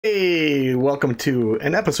Hey, welcome to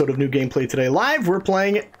an episode of New Gameplay Today Live. We're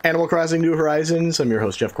playing Animal Crossing New Horizons. I'm your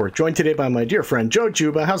host, Jeff Cork, joined today by my dear friend, Joe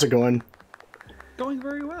Juba. How's it going? Going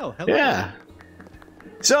very well. Hello. Yeah.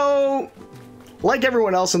 So, like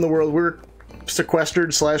everyone else in the world, we're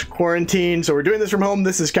sequestered / quarantined, so we're doing this from home.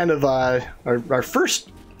 This is kind of our first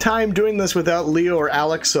time doing this without Leo or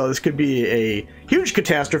Alex, so this could be a huge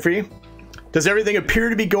catastrophe. Does everything appear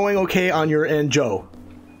to be going okay on your end, Joe?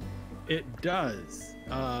 It does.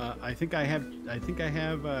 I think I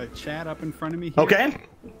have chat up in front of me here. Okay.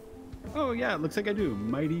 Oh yeah, it looks like I do.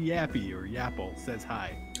 Mighty Yappy or Yapple says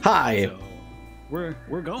hi. Hi. So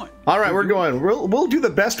we're going. All right, we're going. We'll do the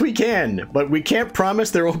best we can, but we can't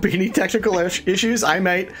promise there won't be any technical issues. I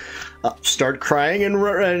might start crying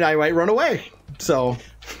and I might run away. So.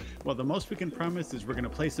 Well, the most we can promise is we're going to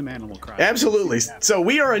play some Animal Crossing. Absolutely. So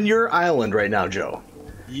we are on your island right now, Joe.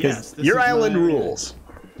 Yes. Your island rules.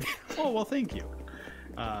 Oh well, thank you.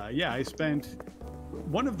 Yeah, I spent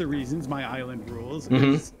one of the reasons my island rules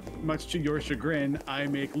is, much to your chagrin, I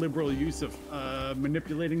make liberal use of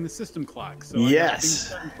manipulating the system clock. So I got things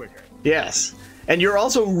done quicker. Yes. And you're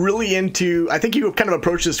also really into, I think you kind of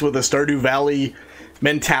approach this with a Stardew Valley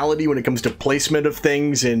mentality when it comes to placement of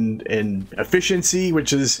things and efficiency,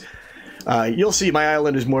 which is, you'll see my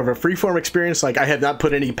island is more of a freeform experience. Like, I have not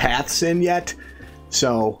put any paths in yet.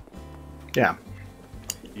 So, yeah.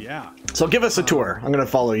 Yeah. So give us a tour. I'm going to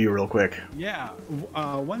follow you real quick. Yeah.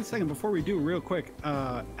 1 second before we do, real quick.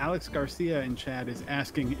 Alex Garcia in chat is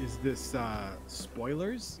asking, is this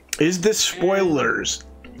spoilers? Is this spoilers?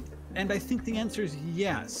 And I think the answer is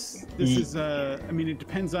yes. This is, I mean, it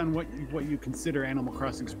depends on what you consider Animal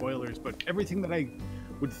Crossing spoilers, but everything that I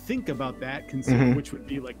would think about that, consider which would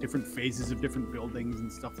be like different phases of different buildings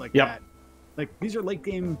and stuff like that. Like, these are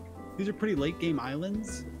pretty late game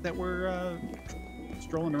islands that we're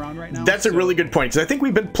strolling around right now. That's a really good point. So I think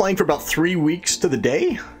we've been playing for about 3 weeks to the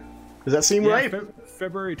day. Does that seem right?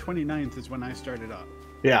 February 29th is when I started up.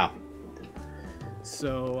 Yeah.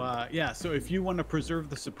 So yeah, so if you want to preserve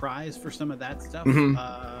the surprise for some of that stuff,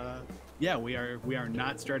 yeah, we are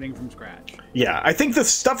not starting from scratch. Yeah, I think the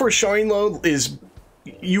stuff we're showing though is,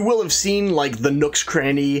 you will have seen like the Nook's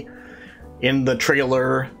Cranny in the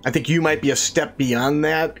trailer. I think you might be a step beyond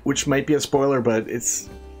that, which might be a spoiler, but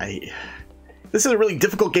this is a really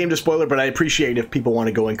difficult game to spoiler, but I appreciate if people want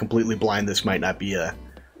to go in completely blind. This might not be a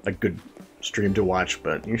good stream to watch,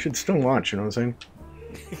 but you should still watch, you know what I'm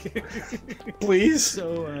saying? Please?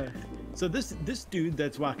 So this dude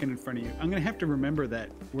that's walking in front of you, I'm going to have to remember that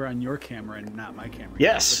we're on your camera and not my camera.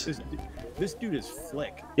 Yes. But this dude is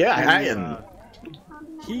Flick. Yeah, and, I am.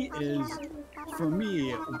 He is, for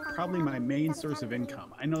me, probably my main source of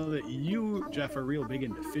income. I know that you, Jeff, are real big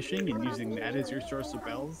into fishing and using that as your source of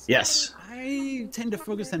bells. Yes. I tend to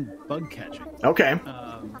focus on bug catching. Okay.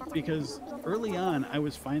 Because early on, I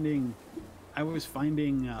was finding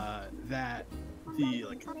that the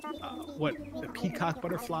peacock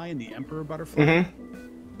butterfly and the emperor butterfly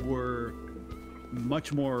were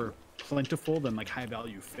much more plentiful than like high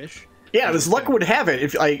value fish. Yeah, as luck would have it,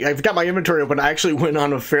 if I've got my inventory open, I actually went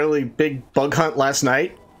on a fairly big bug hunt last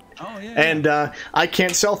night. Oh, yeah. And I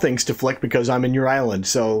can't sell things to Flick because I'm in your island,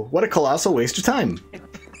 so what a colossal waste of time.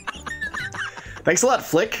 Thanks a lot,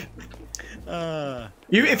 Flick.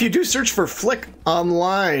 If you do search for Flick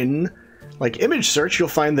online, like image search, you'll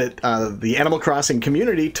find that the Animal Crossing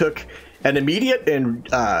community took an immediate and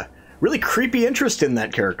really creepy interest in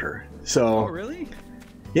that character. So, oh, really?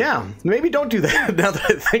 Yeah, maybe don't do that now that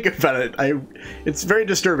I think about it. It's very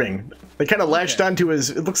disturbing. They kind of latched onto his,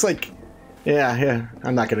 it looks like, yeah,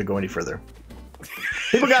 I'm not going to go any further.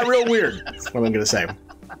 People got real weird, that's what I'm going to say.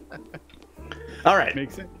 All right.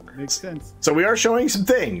 Makes sense. So we are showing some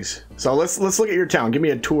things. So let's look at your town. Give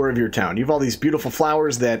me a tour of your town. You have all these beautiful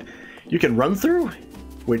flowers that you can run through,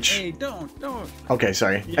 which... Hey, don't. Okay,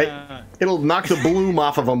 sorry. Yeah. It'll knock the bloom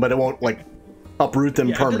off of them, but it won't, like, uproot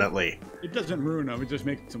them permanently. It doesn't ruin them. It just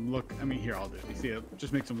makes them look. I mean, here, I'll do it. You see, it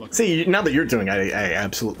just makes them look. See, now that you're doing it, I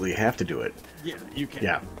absolutely have to do it. Yeah, you can.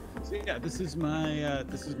 Yeah. So yeah, this is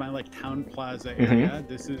my like town plaza area.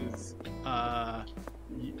 This is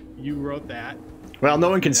you wrote that. Well,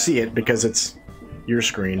 no one can see it because it's your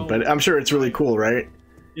screen, but I'm sure it's really cool, right?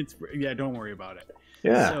 It's don't worry about it.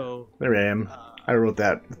 Yeah. So there I am. I wrote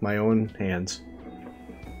that with my own hands.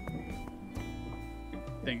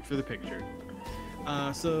 Thanks for the picture.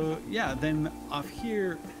 So yeah, then off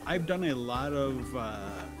here, I've done a lot of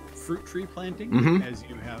fruit tree planting, as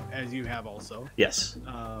you have also. Yes.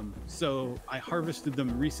 So I harvested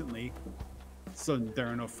them recently, so there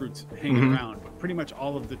are no fruits hanging around. But pretty much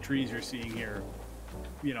all of the trees you're seeing here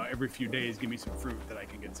every few days, give me some fruit that I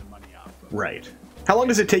can get some money off of. Right. How long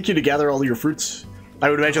does it take you to gather all your fruits? I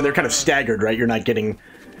would imagine they're kind of staggered, right? You're not getting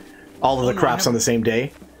all of the crops on the same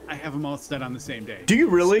day. I have them all set on the same day. Do you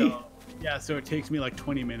really? So, yeah, so it takes me like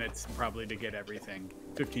 20 minutes probably to get everything.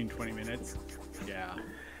 15, 20 minutes. Yeah.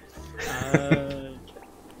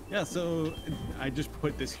 Yeah, so I just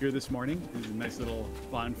put this here this morning. This is a nice little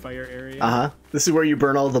bonfire area. Uh-huh. This is where you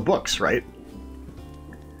burn all the books, right?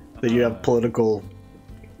 That you have political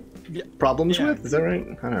problems with? Is that right?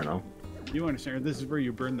 I don't know. You understand? This is where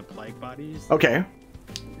you burn the plague bodies. Okay.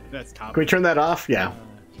 That's top. Can we turn that off? Yeah.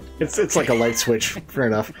 It's like a light switch. Fair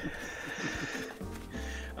enough.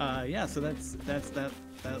 Yeah, so that's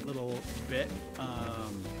that little bit.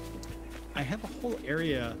 I have a whole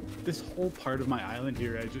area, this whole part of my island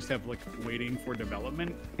here, I just have like waiting for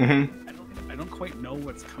development. Mm-hmm. I don't quite know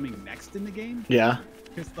what's coming next in the game. Yeah.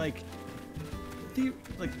 Because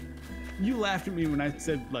you laughed at me when I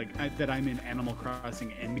said that I'm in Animal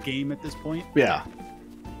Crossing Endgame at this point. Yeah.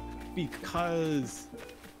 Because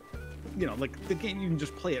the game, you can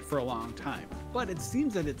just play it for a long time, but it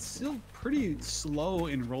seems that it's still pretty slow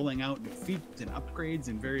in rolling out new features and upgrades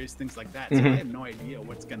and various things like that. So I have no idea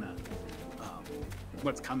what's coming.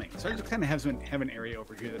 So I just kind of have an area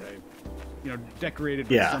over here that I, decorated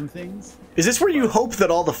with some things. Is this where you hope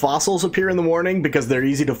that all the fossils appear in the morning because they're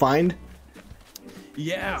easy to find?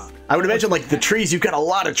 Yeah. I would imagine the trees. You've got a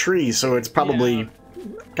lot of trees, so it's probably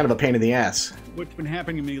kind of a pain in the ass. What's been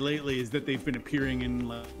happening to me lately is that they've been appearing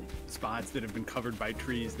in spots that have been covered by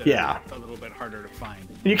trees that are a little bit harder to find.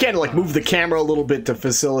 You can move the camera a little bit to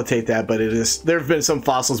facilitate that, but there have been some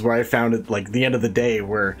fossils where I found it the end of the day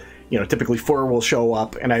where typically 4 will show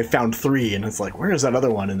up and I found 3 and it's like, where is that other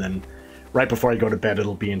one? And then right before I go to bed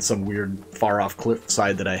it'll be in some weird far off cliff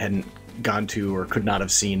side that I hadn't gone to or could not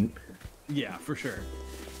have seen. Yeah, for sure.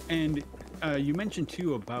 And you mentioned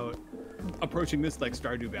too about approaching this like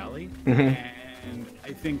Stardew Valley, and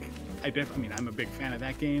I think I'm a big fan of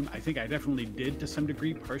that game. I think I definitely did to some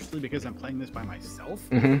degree, partially because I'm playing this by myself.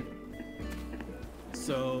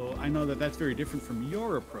 So I know that that's very different from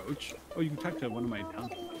your approach. Oh, you can talk to one of my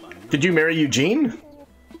townspeople. Did you marry Eugene?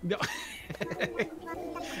 No.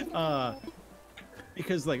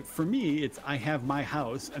 Because for me, I have my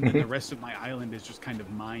house, and then the rest of my island is just kind of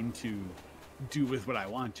mine to do with what I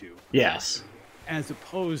want to. Yes. As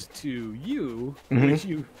opposed to you, which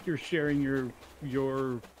you're sharing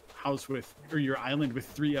your house with, or your island with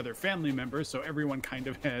 3 other family members, so everyone kind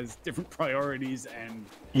of has different priorities and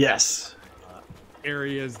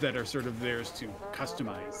areas that are sort of theirs to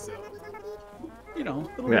customize. So a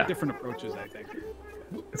little bit different approaches, I think.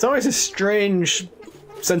 It's always a strange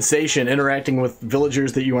sensation interacting with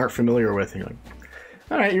villagers that you aren't familiar with. You're like,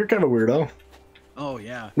 all right, you're kind of a weirdo. Oh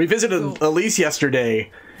yeah. We visited Elise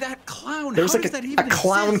yesterday. That clown. There was a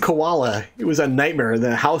clown koala. It was a nightmare.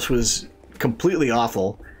 The house was completely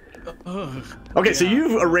awful. Okay, so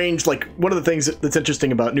you've arranged one of the things that's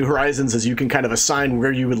interesting about New Horizons is you can kind of assign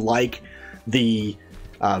where you would like the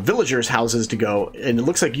villagers' houses to go, and it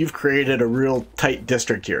looks like you've created a real tight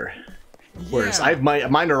district here. Whereas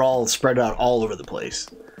mine are all spread out all over the place.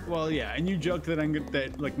 Well, yeah, and you joked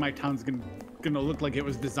that my town's gonna look like it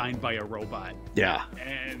was designed by a robot. Yeah.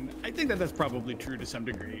 And I think that's probably true to some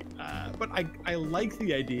degree. But I like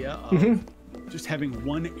the idea of just having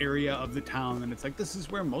one area of the town, and it's this is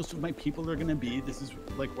where most of my people are gonna be. This is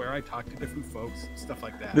where I talk to different folks, stuff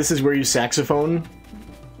like that. This is where you saxophone?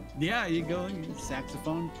 Yeah, you go and you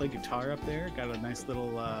saxophone, play guitar up there. Got a nice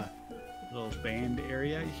little band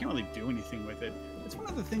area. You can't really do anything with it. It's one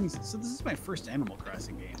of the things. So this is my first Animal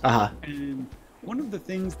Crossing game, and one of the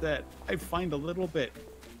things that I find a little bit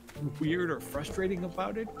weird or frustrating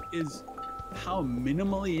about it is how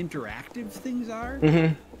minimally interactive things are.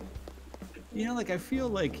 I feel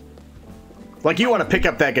like you want to pick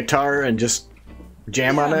up that guitar and just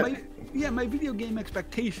jam on it. My video game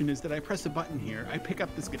expectation is that I press a button here, I pick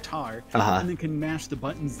up this guitar, uh-huh. and then can mash the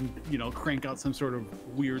buttons and, crank out some sort of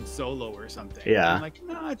weird solo or something. Yeah. I'm like,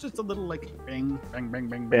 no, it's just a little bang, bang, bang,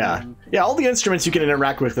 bang, yeah. bang. Yeah, all the instruments you can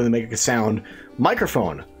interact with and make a sound.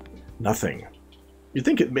 Microphone, nothing. You'd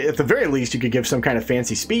think at the very least you could give some kind of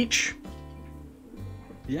fancy speech.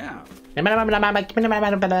 Yeah. I want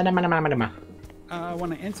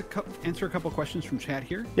to answer a couple questions from chat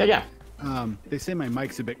here. Yeah. They say my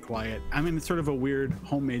mic's a bit quiet. I mean, it's sort of a weird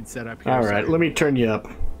homemade setup here. All right, let me turn you up.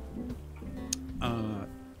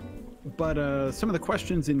 But some of the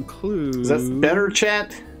questions include... Is that better,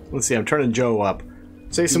 chat? Let's see, I'm turning Joe up.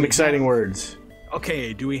 Say some exciting words.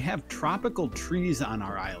 Okay, do we have tropical trees on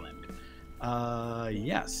our island?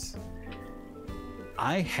 Yes.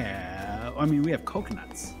 We have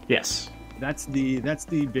coconuts. Yes. That's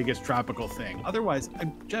the biggest tropical thing. Otherwise,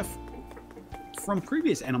 Jeff, from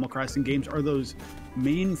previous Animal Crossing games, are those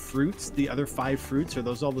main fruits, the other 5 fruits, are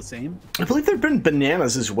those all the same? I believe there've been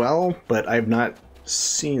bananas as well, but I've not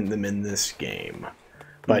seen them in this game.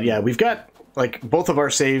 But yeah, we've got like both of our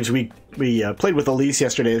saves. We played with Elise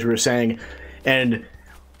yesterday, as we were saying, and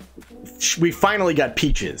we finally got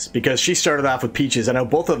Peaches because she started off with Peaches. I know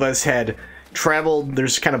both of us had traveled.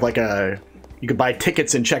 There's kind of like you could buy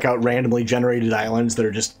tickets and check out randomly generated islands that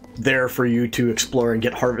are just there for you to explore and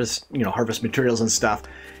get harvest materials and stuff.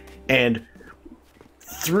 And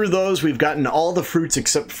through those, we've gotten all the fruits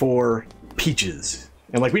except for Peaches.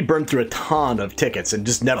 And like we burned through a ton of tickets and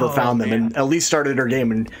just never found them. And Elise started her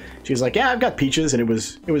game and she was like, "Yeah, I've got Peaches," and it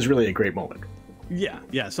was really a great moment.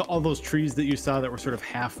 Yeah. So all those trees that you saw that were sort of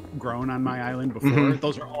half grown on my island before,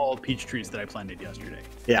 those are all peach trees that I planted yesterday.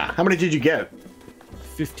 Yeah. How many did you get?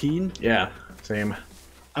 15. Yeah, same.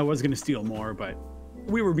 I was going to steal more, but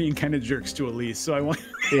we were being kind of jerks to Elise, so I want.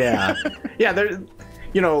 Yeah. They're,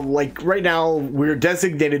 like right now we're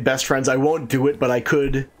designated best friends. I won't do it, but I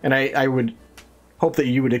could, and I would hope that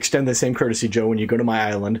you would extend the same courtesy, Joe, when you go to my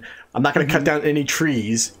island. I'm not going to cut down any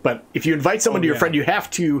trees, but if you invite someone to your friend, you have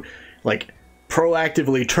to like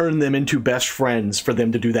proactively turn them into best friends for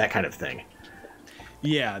them to do that kind of thing.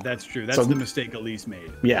 Yeah, that's true. That's the mistake Elise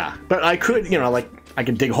made. Yeah, but I could, I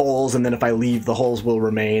can dig holes, and then if I leave, the holes will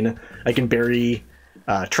remain. I can bury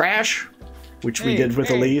trash, which we did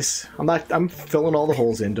with Elise. I'm filling all the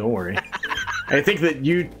holes in, don't worry. I think that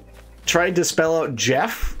you tried to spell out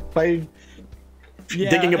Jeff by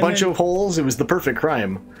digging a bunch of holes. It was the perfect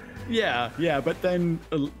crime. Yeah, but then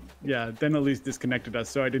Elise disconnected us,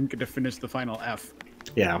 so I didn't get to finish the final F.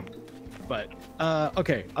 Yeah. But,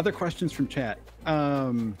 okay, other questions from chat.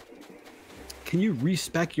 Can you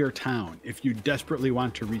respec your town if you desperately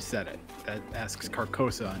want to reset it? That asks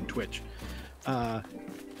Carcosa on Twitch.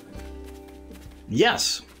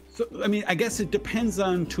 Yes. So, I mean, I guess it depends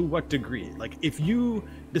on to what degree. Like, if you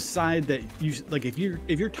decide that if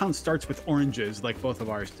your town starts with oranges, like both of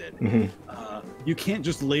ours did, you can't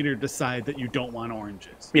just later decide that you don't want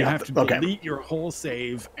oranges. You have to delete your whole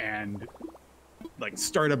save and like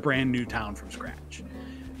start a brand new town from scratch.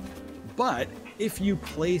 But if you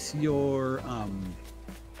place your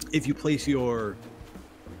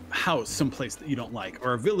house someplace that you don't like,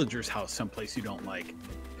 or a villager's house someplace you don't like,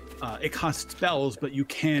 it costs spells, but you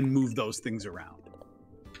can move those things around.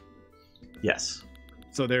 Yes.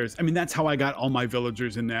 So that's how I got all my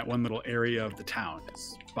villagers in that one little area of the town,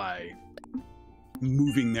 is by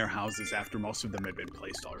moving their houses after most of them had been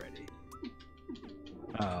placed already.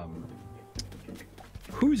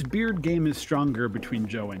 Whose beard game is stronger between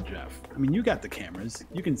Joe and Jeff? I mean, you got the cameras.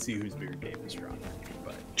 You can see whose beard game is stronger.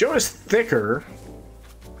 But Joe is thicker.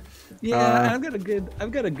 Yeah, I've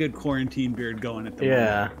got a good quarantine beard going at the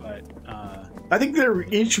moment. But I think they're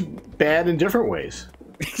each bad in different ways.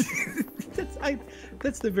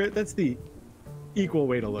 That's the equal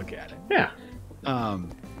way to look at it. Yeah.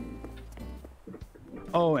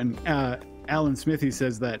 And Alan Smithy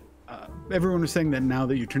says that everyone was saying that now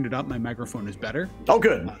that you turned it up, my microphone is better. Oh,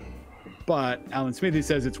 good. But Alan Smithy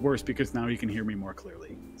says it's worse because now you can hear me more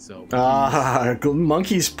clearly. So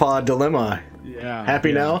monkey's paw dilemma. Yeah.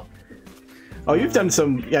 Happy now? Oh, you've done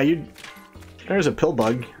some. Yeah, there's a pill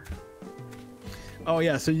bug. Oh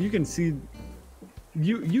yeah, so you can see.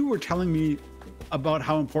 You were telling me about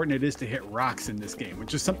how important it is to hit rocks in this game,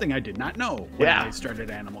 which is something I did not know when I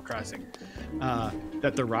started Animal Crossing.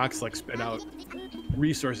 That the rocks like spit out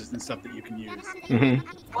resources and stuff that you can use.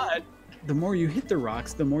 But the more you hit the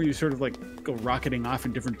rocks, the more you sort of like go rocketing off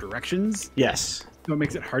in different directions. Yes. So it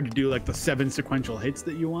makes it hard to do like the 7 sequential hits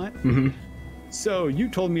that you want. So you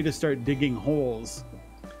told me to start digging holes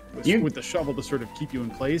with the shovel to sort of keep you in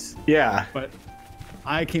place. Yeah. But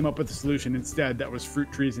I came up with a solution instead that was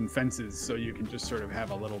fruit trees and fences, so you can just sort of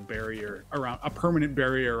have a little barrier around, a permanent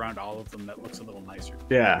barrier around all of them that looks a little nicer.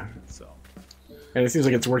 Yeah. So. And it seems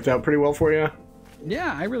like it's worked out pretty well for you.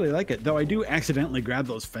 Yeah, I really like it, though I do accidentally grab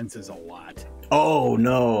those fences a lot. Oh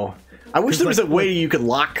no! I wish there was a way you could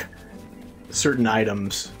lock certain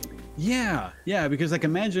items. Yeah, because like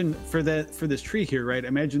imagine for this tree here, right?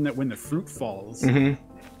 Imagine that when the fruit falls,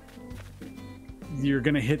 you're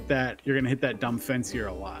gonna hit that dumb fence here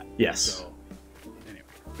a lot. Yes. So anyway,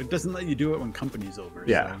 but it doesn't let you do it when company's over.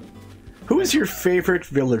 Yeah. So. Who is your favorite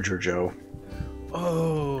villager, Joe?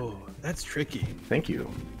 Oh, that's tricky. Thank you.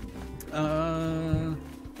 And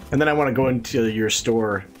then I want to go into your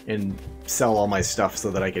store and sell all my stuff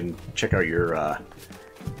so that I can check out your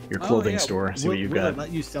clothing store. See what you've got. Will it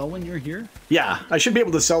let you sell when you're here? Yeah, I should be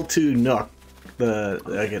able to sell to Nook,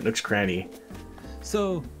 Nook's Cranny.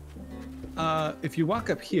 So, If you walk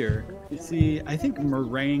up here, you see, I think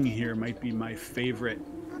Meringue here might be my favorite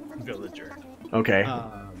villager. Okay.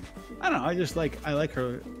 I don't know. I like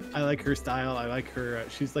her. I like her style. I like her.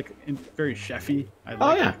 She's like very chefy. I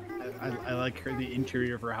like her, the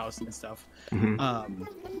interior of her house and stuff.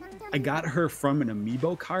 I got her from an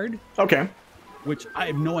amiibo card. Okay. Which I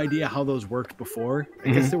have no idea how those worked before. I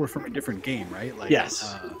guess they were from a different game, right? Like,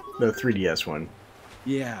 yes. The 3DS one.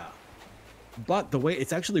 Yeah. But the way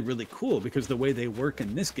it's actually really cool because the way they work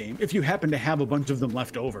in this game, if you happen to have a bunch of them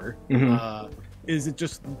left over, is it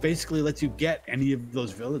just basically lets you get any of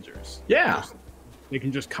those villagers. Yeah. They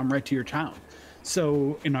can just come right to your town.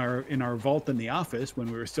 So in our vault in the office,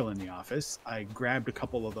 when we were still in the office, I grabbed a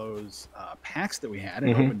couple of those packs that we had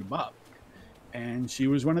and opened them up. And she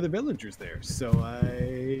was one of the villagers there. So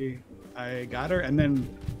I got her, and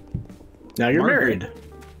then now you're married.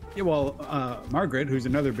 Yeah, well, Margaret, who's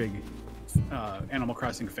another big Animal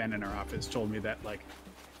Crossing fan in our office, told me that like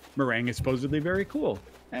Meringue is supposedly very cool,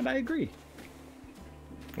 and I agree.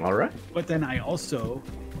 All right. But then I also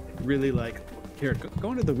really like here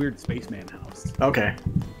go into the weird spaceman house. Okay.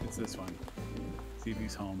 It's this one. See if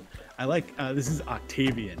he's home. I like this is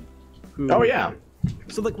Octavian. Oh yeah.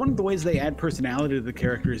 So like one of the ways they add personality to the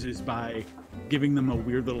characters is by giving them a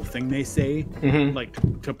weird little thing they say,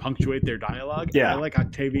 like to punctuate their dialogue. Yeah. I like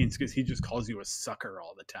Octavian's because he just calls you a sucker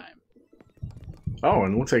all the time. Oh,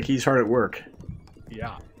 and it looks like he's hard at work.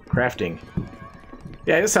 Yeah. Crafting.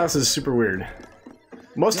 Yeah, this house is super weird.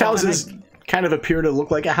 Most houses kind of appear to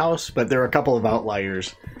look like a house, but there are a couple of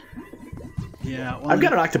outliers. Yeah. Well, I've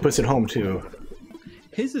got an octopus at home too.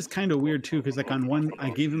 His is kind of weird too, because like on one, I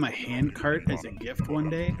gave him a hand cart as a gift one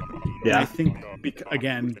day. Yeah. And I think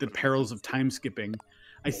again the perils of time skipping.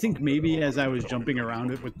 I think maybe as I was jumping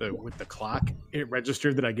around it with the clock, it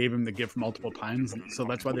registered that I gave him the gift multiple times, so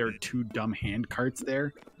that's why there are 2 dumb hand carts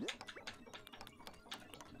there.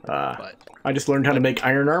 I just learned how to make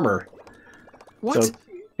iron armor. What? So,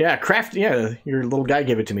 yeah, your little guy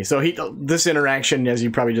gave it to me. So this interaction, as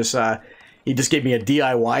you probably just saw, he just gave me a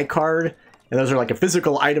DIY card. And those are like a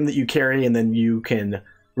physical item that you carry, and then you can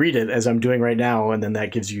read it as I'm doing right now, and then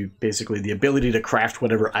that gives you basically the ability to craft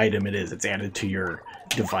whatever item it is. It's added to your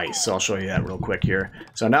device. So I'll show you that real quick here.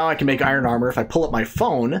 So now I can make iron armor. If I pull up my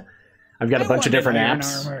phone, I've got a bunch of different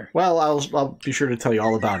apps. Armor. Well, I'll be sure to tell you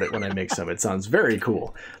all about it when I make some. It sounds very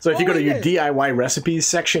cool. So if you go to your DIY recipes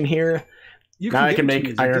section here, now I can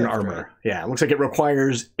make iron armor. Yeah, it looks like it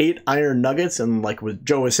requires 8 iron nuggets, and like what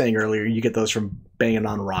Joe was saying earlier, you get those from banging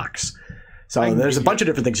on rocks. So there's a bunch of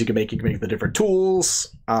different things you can make. You can make the different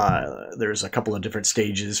tools. There's a couple of different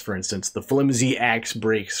stages. For instance, the flimsy axe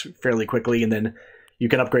breaks fairly quickly, and then you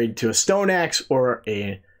can upgrade to a stone axe or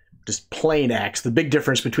a just plain axe. The big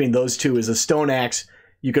difference between those two is a stone axe,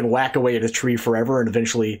 you can whack away at a tree forever, and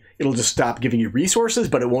eventually it'll just stop giving you resources,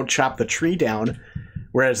 but it won't chop the tree down,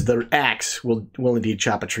 whereas the axe will indeed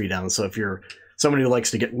chop a tree down. So if you're somebody who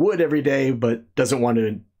likes to get wood every day but doesn't want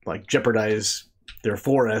to like jeopardize their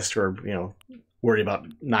forest or worry about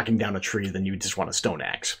knocking down a tree, then you just want a stone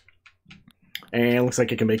axe. And it looks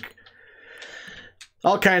like it can make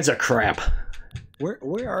all kinds of crap.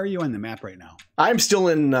 Where are you on the map right now? I'm still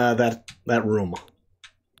in that room.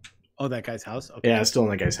 Oh, that guy's house. Okay. Yeah, still in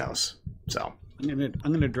that guy's house. So I'm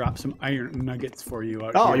gonna drop some iron nuggets for you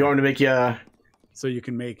out here. You want me to make you? So you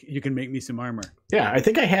can make me some armor. Yeah, I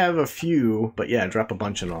think I have a few, but yeah, drop a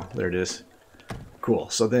bunch and all. There it is.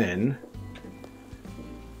 Cool. So then.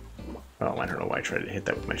 Oh, I don't know why I tried to hit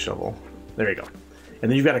that with my shovel. There you go.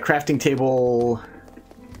 And then you've got a crafting table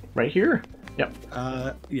right here. Yep.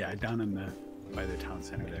 Yeah, down by the town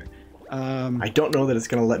center there. I don't know that it's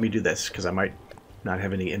going to let me do this because I might not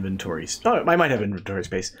have any inventory. Oh, I might have inventory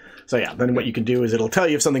space. So yeah, then what you can do is it'll tell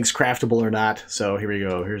you if something's craftable or not. So here we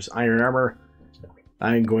go. Here's iron armor.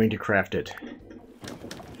 I'm going to craft it.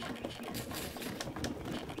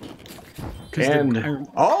 And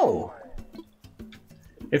oh!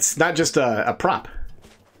 It's not just a prop.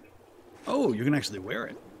 Oh, you can actually wear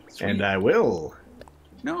it. Sweet. And I will.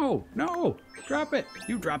 No, drop it.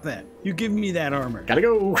 You drop that. You give me that armor. Gotta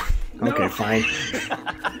go. No. Okay, fine.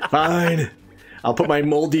 Fine. I'll put my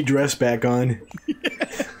moldy dress back on.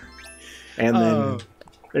 And then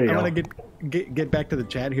there you go. I want to get back to the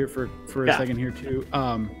chat here for a second here too.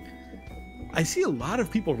 I see a lot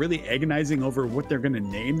of people really agonizing over what they're going to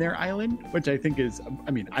name their island, which I think is,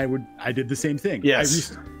 I mean, I did the same thing.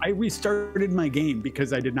 Yes. I restarted my game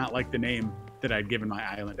because I did not like the name that I'd given my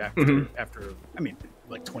island after I mean,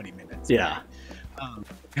 like 20 minutes. Yeah.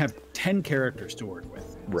 Have 10 characters to work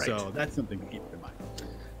with. Right. So that's something to keep in mind.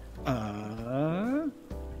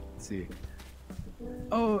 Let's see.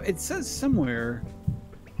 Oh, it says somewhere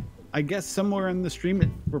I guess somewhere in the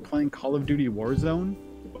stream we're playing Call of Duty Warzone,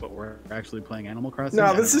 but we're actually playing Animal Crossing.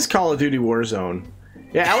 No, this is Call of Duty Warzone.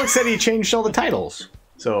 Yeah, Alex said he changed all the titles.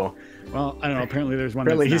 So, well, I don't know. Apparently, there's one.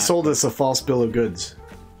 Apparently, he not, sold us a false bill of goods.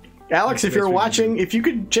 Alex, if you're watching, if you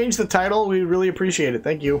could change the title, we'd really appreciate it.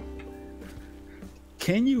 Thank you.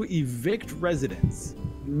 Can you evict residents?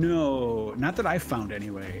 No, not that I found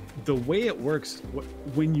anyway. The way it works,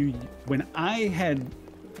 when I had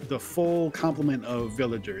the full complement of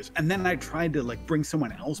villagers, and then I tried to like bring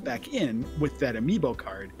someone else back in with that amiibo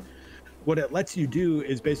card, what it lets you do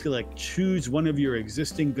is basically like choose one of your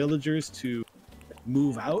existing villagers to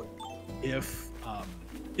move out if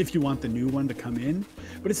you want the new one to come in.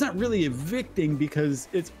 But it's not really evicting, because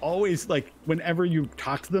it's always like whenever you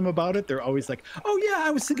talk to them about it, they're always like, oh yeah,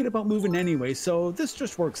 I was thinking about moving anyway, so this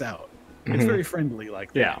just works out. It's very friendly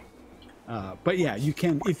like that. Yeah. But yeah, you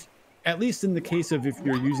can, if at least in the case of if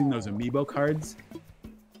you're using those amiibo cards,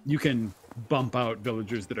 you can bump out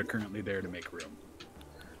villagers that are currently there to make room.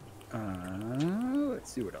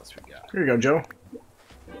 Let's see what else we got. Here you go, Joe.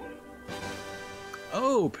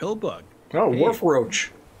 Oh, Pillbug. Oh, hey. Wharf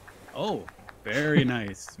Roach. Oh, very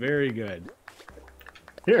nice. Very good.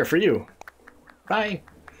 Here, for you. Bye.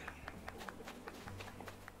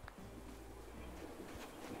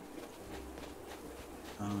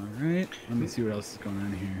 All right. Let me see what else is going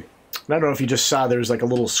on here. I don't know if you just saw there's like a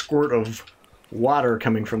little squirt of water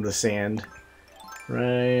coming from the sand.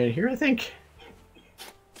 Right here, I think.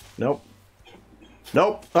 Nope.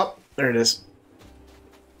 Nope. Oh, there it is.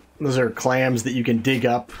 Those are clams that you can dig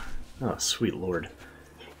up. Oh, sweet lord.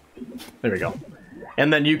 There we go.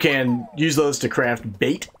 And then you can use those to craft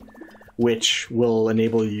bait, which will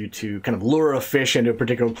enable you to kind of lure a fish into a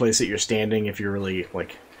particular place that you're standing if you're really,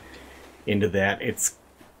 like, into that. It's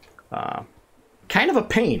kind of a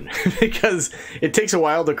pain because it takes a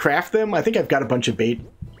while to craft them. I think I've got a bunch of bait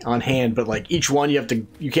on hand, but, like, each one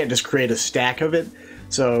you can't just create a stack of it.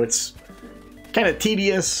 So it's kind of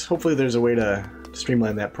tedious. Hopefully there's a way to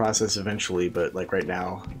streamline that process eventually, but like right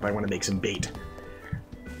now, if I want to make some bait,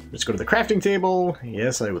 let's go to the crafting table.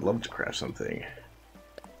 Yes, I would love to craft something.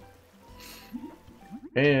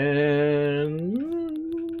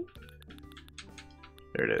 And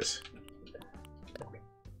there it is.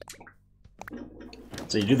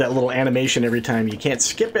 So you do that little animation every time. You can't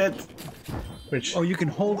skip it. Which you can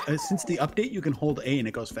hold since the update. You can hold A and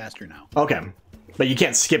it goes faster now. Okay, but you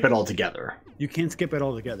can't skip it altogether. You can't skip it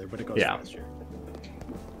altogether, but it goes faster.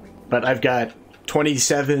 But I've got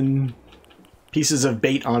 27 pieces of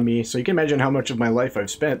bait on me, so you can imagine how much of my life I've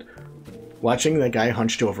spent watching that guy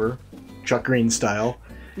hunched over, Chuck Green style.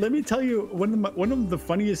 Let me tell you, one of the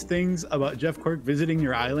funniest things about Jeff Cork visiting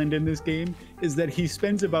your island in this game is that he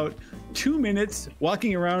spends about 2 minutes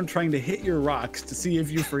walking around trying to hit your rocks to see if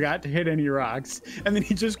you forgot to hit any rocks, and then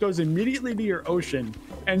he just goes immediately to your ocean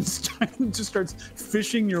and just starts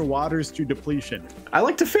fishing your waters to depletion. I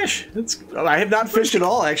like to fish. I have not fished at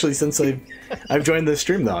all actually since I've joined this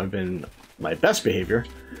stream though. I've been my best behavior.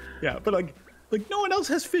 Yeah, but like no one else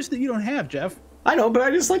has fish that you don't have, Jeff. I know, but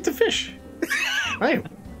I just like to fish. Right.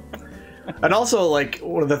 And also, like,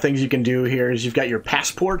 one of the things you can do here is you've got your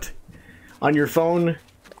passport on your phone.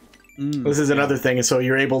 This is another thing, and so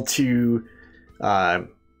you're able to, I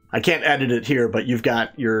can't edit it here, but you've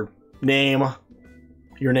got your name of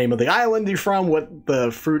the island you're from, what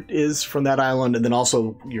the fruit is from that island, and then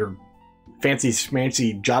also your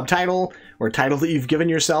fancy job title or title that you've given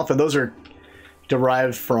yourself, and those are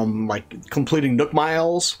derived from, like, completing Nook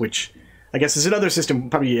Miles, which I guess is another system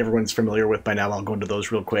probably everyone's familiar with by now. I'll go into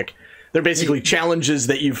those real quick. They're basically challenges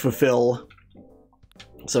that you fulfill.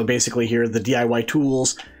 So basically here, the DIY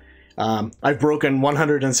tools. I've broken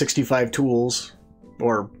 165 tools,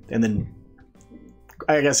 and then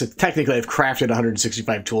I guess technically I've crafted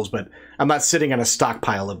 165 tools, but I'm not sitting on a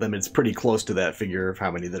stockpile of them. It's pretty close to that figure of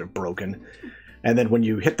how many that have broken. And then when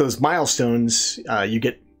you hit those milestones, you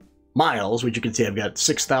get miles, which you can see I've got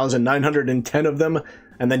 6,910 of them,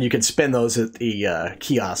 and then you can spend those at the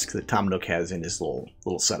kiosk that Tom Nook has in his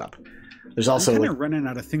little setup. There's also I'm kind of running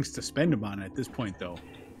out of things to spend them on at this point, though.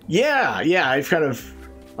 Yeah,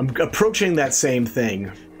 I'm approaching that same thing.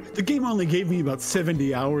 The game only gave me about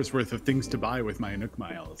 70 hours worth of things to buy with my Nook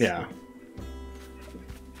Miles. Yeah.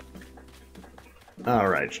 All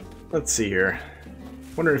right, let's see here.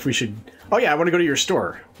 Wonder if we should. Oh yeah, I want to go to your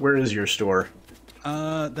store. Where is your store?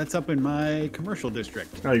 That's up in my commercial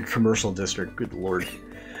district. Oh, your commercial district. Good lord.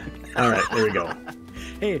 All right, there we go.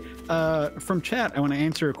 Hey, from chat, I want to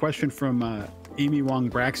answer a question from Amy Wong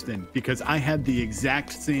Braxton, because I had the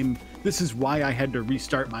exact same. This is why I had to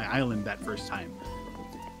restart my island that first time.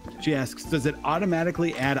 She asks, does it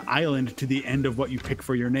automatically add island to the end of what you pick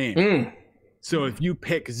for your name? So if you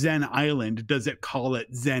pick Zen Island, does it call it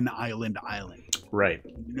Zen Island Island? Right.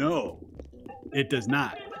 No, it does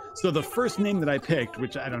not. So the first name that I picked,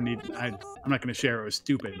 which I don't need, I'm not going to share, it was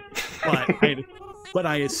stupid, but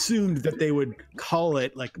I assumed that they would call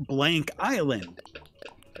it like blank island,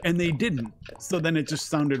 and they didn't. So then it just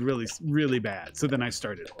sounded really, really bad. So then I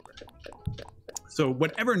started over. So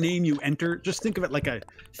whatever name you enter, just think of it like a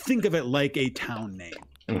town name.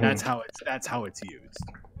 Mm-hmm. That's how it's used.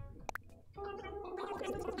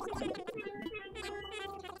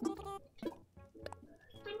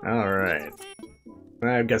 All right.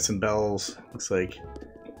 I've got some bells. Looks like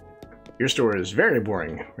your store is very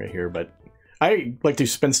boring right here, but I like to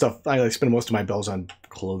spend stuff. I like spend most of my bells on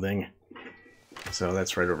clothing. So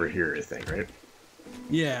that's right over here, I think, right?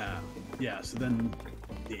 Yeah. Yeah. So then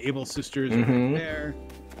the Able sisters are right there.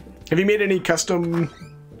 Have you made any custom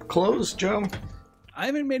clothes, Joe? I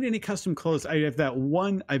haven't made any custom clothes. I have that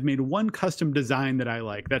one. I've made one custom design that I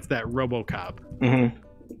like. That's that RoboCop. Mm-hmm.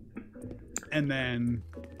 And then,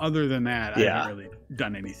 other than that, I haven't really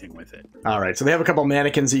done anything with it. All right, so they have a couple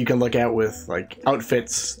mannequins that you can look at with like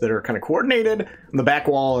outfits that are kind of coordinated. On the back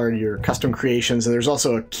wall are your custom creations, and there's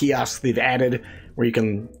also a kiosk they've added where you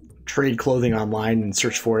can trade clothing online and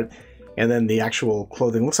search for it. And then the actual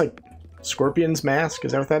clothing looks like Scorpion's mask.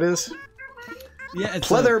 Is that what that is? Yeah, it's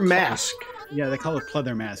pleather mask. Yeah, they call it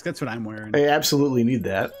pleather mask. That's what I'm wearing. I absolutely need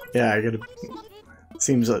that. Yeah, I gotta.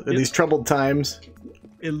 Seems in these troubled times.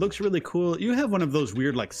 It looks really cool. You have one of those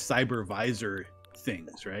weird like cyber visor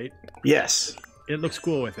things, right? Yes. It looks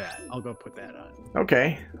cool with that. I'll go put that on.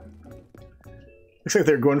 Okay. Looks like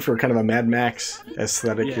they're going for kind of a Mad Max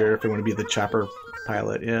aesthetic here if they want to be the chopper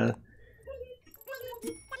pilot, yeah.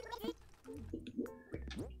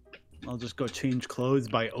 I'll just go change clothes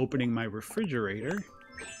by opening my refrigerator.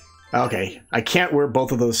 Okay. I can't wear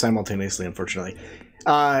both of those simultaneously, unfortunately.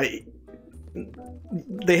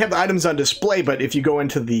 They have the items on display, but if you go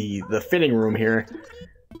into the fitting room here,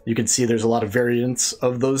 you can see there's a lot of variants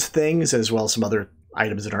of those things, as well as some other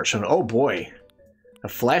items that aren't shown. Oh boy, a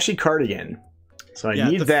flashy cardigan. So I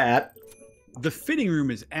need that. The fitting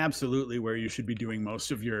room is absolutely where you should be doing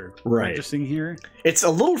most of your right. purchasing here. It's a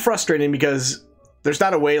little frustrating because there's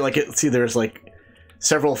not a way, like, see, there's like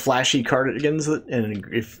several flashy cardigans, and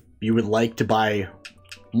if you would like to buy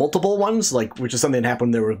multiple ones, like, which is something that happened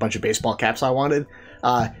when there were a bunch of baseball caps I wanted,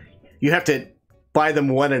 you have to buy them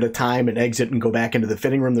one at a time and exit and go back into the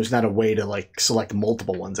fitting room. There's not a way to like select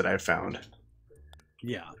multiple ones that I've found.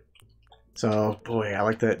 Yeah. So, boy, I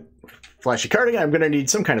like that flashy cardigan. I'm gonna need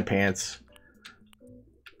some kind of pants.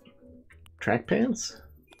 Track pants?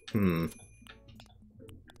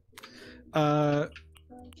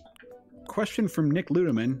 Question from Nick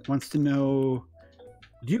Ludeman wants to know,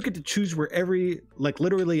 do you get to choose where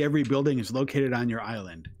literally every building is located on your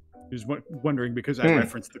island? He was wondering because I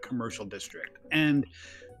referenced the commercial district. And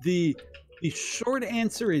the short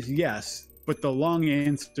answer is yes, but the long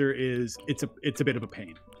answer is it's a bit of a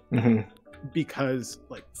pain. Mm-hmm. Because,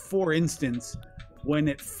 like, for instance, when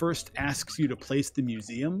it first asks you to place the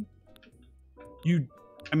museum,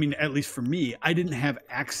 at least for me, I didn't have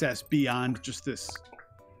access beyond just this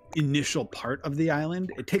initial part of the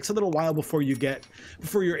island. It takes a little while before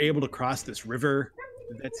you're able to cross this river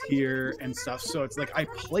that's here and stuff. So it's like I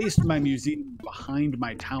placed my museum behind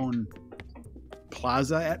my town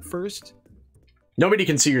plaza at first. Nobody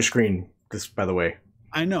can see your screen, just by the way.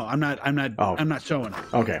 I know. I'm not showing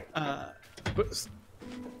it. Okay. But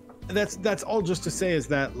that's all just to say is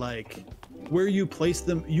that, like, where you place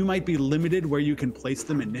them, you might be limited where you can place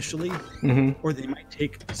them initially, or they might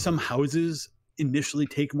some houses initially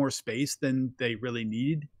take more space than they really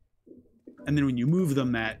need, and then when you move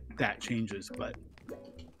them, that changes. But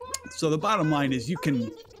so the bottom line is you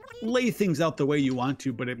can lay things out the way you want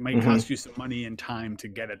to, but it might cost you some money and time to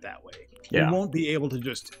get it that way. Yeah. You won't be able to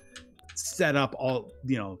just set up all,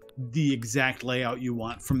 the exact layout you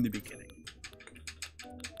want from the beginning.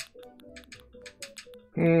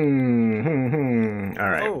 All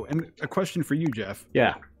right. Oh, and a question for you, Jeff.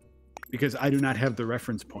 Yeah. Because I do not have the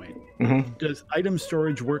reference point. Does item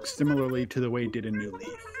storage work similarly to the way it did in New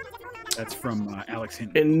Leaf? That's from Alex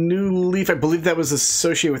Hinton. In New Leaf, I believe that was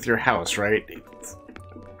associated with your house, right?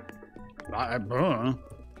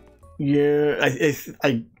 Yeah,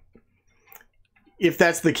 I if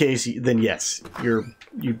that's the case, then yes,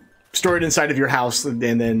 you store it inside of your house, and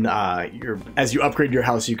then as you upgrade your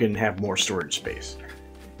house, you can have more storage space.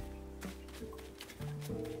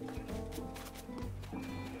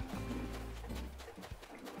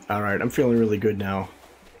 All right, I'm feeling really good now.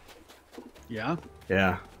 Yeah?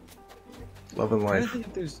 Yeah. Loving I life. think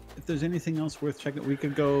if there's anything else worth checking, we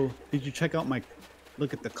could go. Did you check out my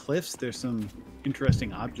look at the cliffs? There's some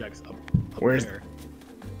interesting objects up Where's there.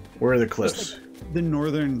 Where are the cliffs? Like the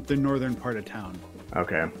northern part of town.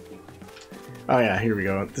 Okay. Oh yeah, here we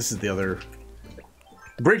go. This is the other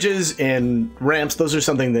bridges and ramps. Those are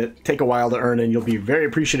something that take a while to earn, and you'll be very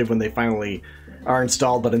appreciative when they finally are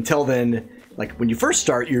installed. But until then, like when you first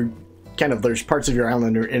start, you're kind of there's parts of your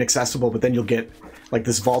island are inaccessible, but then you'll get like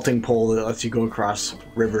this vaulting pole that lets you go across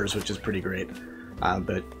rivers, which is pretty great.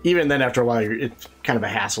 But even then, after a while, it's kind of a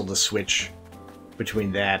hassle to switch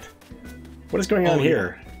between that. What is going on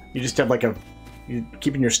here? You just have like you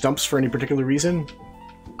keeping your stumps for any particular reason?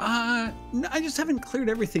 No, I just haven't cleared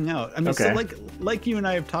everything out. I mean, Okay. so like you and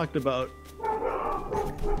I have talked about,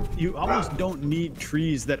 you almost don't need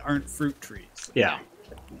trees that aren't fruit trees. Yeah.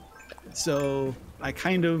 So I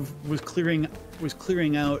kind of was clearing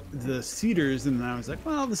out the cedars, and then I was like,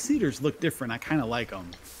 well, the cedars look different. I kind of like them,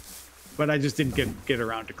 but I just didn't get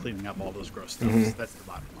around to cleaning up all those gross stuff. So that's the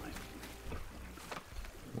bottom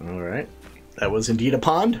line. All right. That was indeed a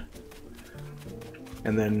pond.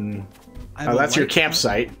 And then, oh, that's your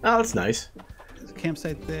campsite. Oh, that's nice. There's a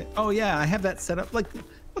campsite there. Oh yeah, I have that set up. Like,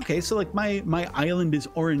 okay, so like my island is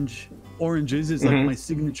oranges is like my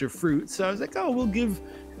signature fruit. So I was like, oh, we'll give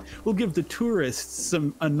the tourists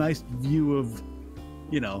a nice view of,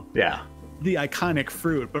 Yeah. the iconic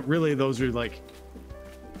fruit. But really, those are like,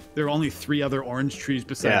 there are only 3 other orange trees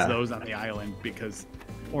besides those on the island because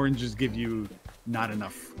oranges give you not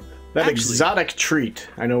enough. That exotic treat.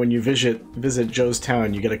 I know when you visit Joe's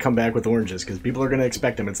town, you got to come back with oranges because people are going to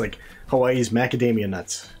expect them. It's like Hawaii's macadamia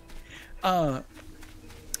nuts.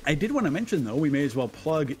 I did want to mention though, we may as well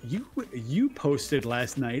plug you posted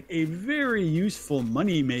last night a very useful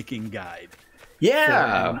money making guide.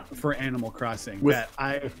 Yeah, for Animal Crossing that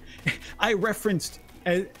I referenced.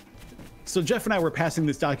 So Jeff and I were passing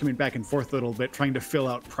this document back and forth a little bit, trying to fill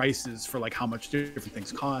out prices for like how much different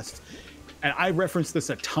things cost. And I referenced this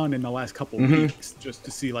a ton in the last couple of weeks just to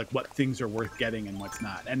see like what things are worth getting and what's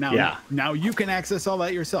not. And now you can access all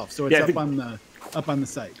that yourself. So it's up on the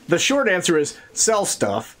site. The short answer is sell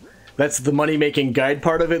stuff. That's the money-making guide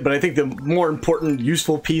part of it. But I think the more important,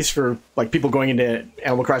 useful piece for like people going into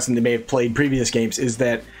Animal Crossing that may have played previous games is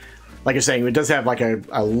that, like you're saying, it does have like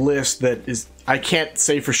a list that is. I can't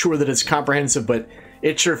say for sure that it's comprehensive, but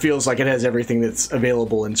it sure feels like it has everything that's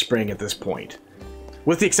available in spring at this point.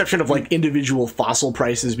 With the exception of like individual fossil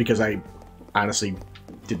prices, because I honestly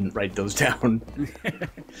didn't write those down.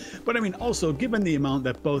 But I mean, also given the amount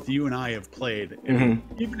that both you and I have played,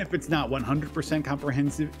 even if it's not 100%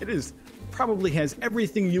 comprehensive, it is probably has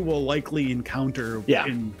everything you will likely encounter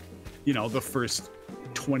in, the first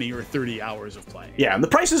 20 or 30 hours of playing. Yeah, and the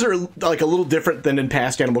prices are like a little different than in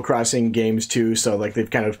past Animal Crossing games too. So like they've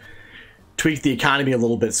kind of tweaked the economy a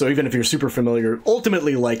little bit. So even if you're super familiar,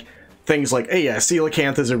 ultimately like. Things like, hey, yeah,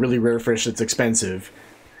 coelacanth is a really rare fish that's expensive,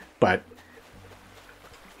 but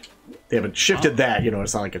they haven't shifted that.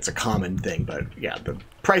 It's not like it's a common thing, but yeah, the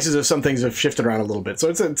prices of some things have shifted around a little bit. So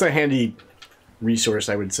it's a handy resource,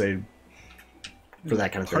 I would say, for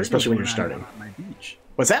that kind of thing, especially when you're starting. On my beach.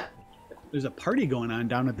 What's that? There's a party going on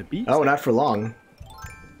down at the beach. Oh, not for long.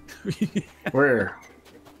 Where?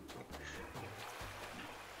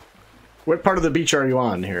 What part of the beach are you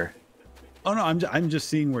on here? Oh no, I'm just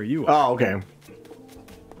seeing where you are. Oh, okay.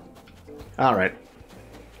 All right.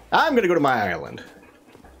 I'm gonna go to my island.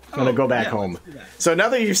 I'm gonna go back home. So now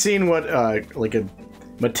that you've seen what like a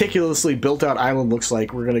meticulously built-out island looks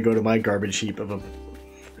like, we're gonna go to my garbage heap of a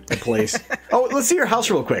place. Oh, let's see your house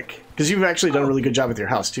real quick, because you've actually done a really good job with your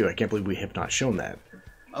house too. I can't believe we have not shown that.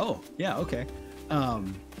 Oh, yeah, okay. I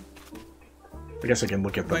guess I can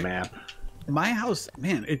look at the map. My house,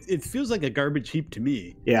 man, it feels like a garbage heap to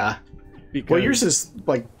me. Yeah. Well, yours is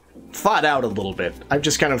like thought out a little bit. I've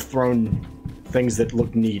just kind of thrown things that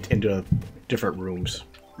look neat into different rooms.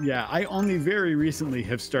 Yeah, I only very recently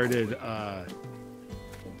have started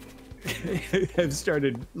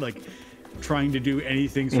like trying to do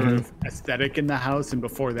anything sort of aesthetic in the house, and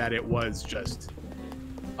before that it was just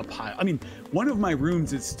a pile. I mean, one of my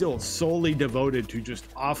rooms is still solely devoted to just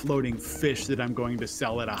offloading fish that I'm going to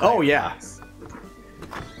sell at a higher price.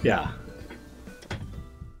 Yeah.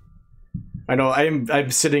 I know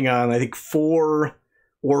I'm sitting on, I think, 4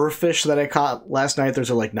 oarfish that I caught last night.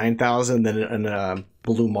 Those are like 9,000, then a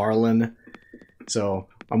blue marlin. So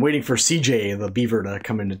I'm waiting for CJ, the beaver, to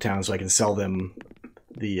come into town so I can sell them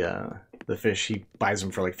the fish. He buys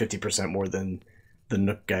them for like 50% more than the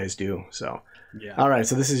Nook guys do. So, all right.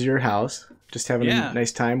 So this is your house. Just having a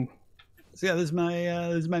nice time. So yeah, this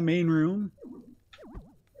is my main room,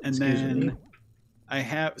 and then I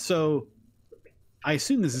have I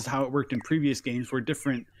assume this is how it worked in previous games, where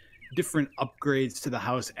different upgrades to the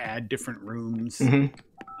house add different rooms.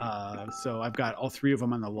 So I've got all 3 of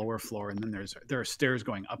them on the lower floor, and then there are stairs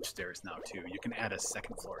going upstairs now too. You can add a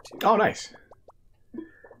 2nd floor too. Oh, nice.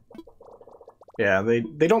 Yeah, they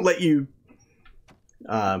don't let you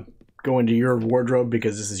go into your wardrobe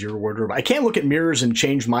because this is your wardrobe. I can't look at mirrors and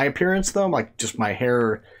change my appearance though, like just my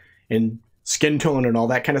hair and skin tone and all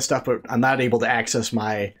that kind of stuff. But I'm not able to access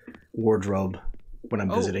my wardrobe when I'm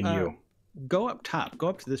visiting you. Go up top. Go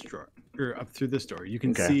up to this drawer, or up through this door. You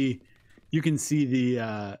can see. You can see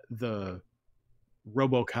the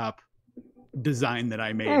RoboCop design that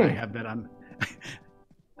I made. I have that on.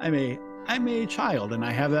 I'm a child, and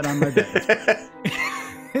I have that on my bed.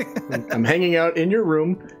 I'm hanging out in your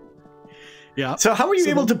room. Yeah. So how were you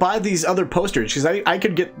able to buy these other posters? Because I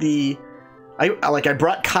could get the, I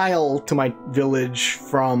brought Kyle to my village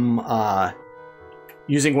from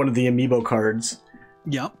using one of the amiibo cards.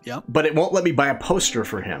 Yep. But it won't let me buy a poster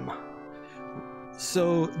for him.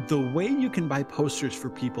 So the way you can buy posters for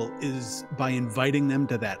people is by inviting them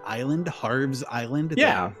to that island, Harv's Island.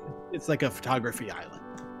 Yeah. It's like a photography island.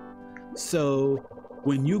 So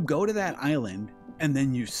when you go to that island and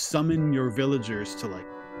then you summon your villagers to like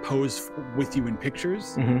pose with you in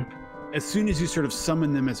pictures, as soon as you sort of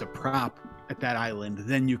summon them as a prop at that island,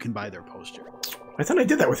 then you can buy their poster. I thought I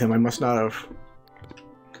did that with him. I must not have.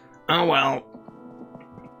 Oh, well.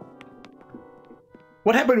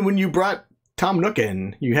 What happened when you brought Tom Nook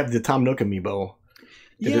in? You have the Tom Nook amiibo.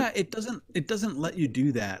 It doesn't let you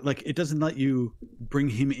do that. Like, it doesn't let you bring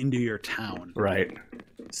him into your town. Right.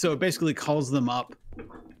 So it basically calls them up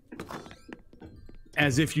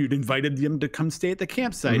as if you'd invited them to come stay at the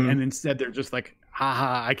campsite, and instead they're just like,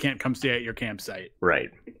 haha, I can't come stay at your campsite. Right.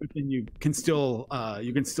 But then you can still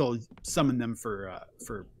summon them for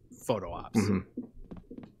photo ops.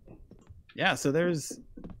 Yeah, so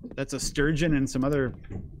that's a sturgeon and some other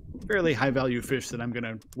fairly high value fish that I'm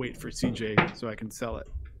gonna wait for CJ so I can sell it.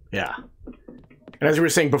 Yeah. And as we were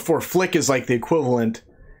saying before, Flick is like the equivalent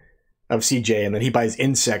of CJ, and then he buys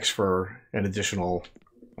insects for an additional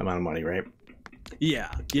amount of money, right?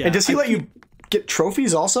 Yeah. And does he let you get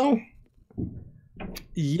trophies also?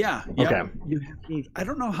 Yeah. Okay. You have to, I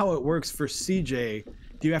don't know how it works for CJ.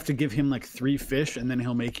 Do you have to give him like 3 fish and then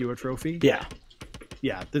he'll make you a trophy? Yeah.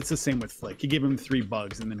 Yeah, that's the same with Flick. You give him 3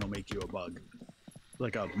 bugs and then he'll make you a bug.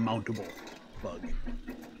 Like a mountable bug.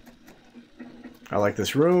 I like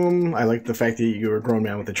this room. I like the fact that you're a grown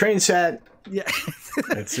man with a train set. Yeah.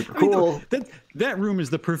 That's super cool. That room is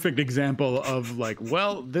the perfect example of like,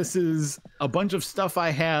 well, this is a bunch of stuff I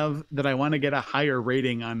have that I want to get a higher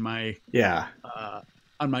rating on my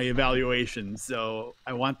evaluation. So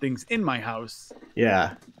I want things in my house.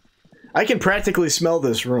 Yeah. I can practically smell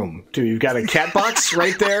this room too. You've got a cat box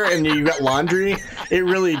right there and you've got laundry. It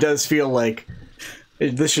really does feel like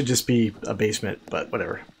this should just be a basement, but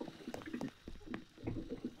whatever.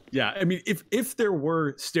 Yeah, I mean, if there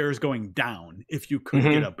were stairs going down, if you could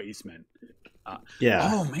get a basement. Yeah.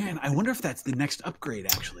 Oh, man, I wonder if that's the next upgrade,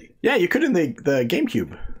 actually. Yeah, you could in the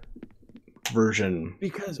GameCube version way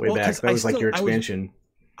back. That was like your expansion.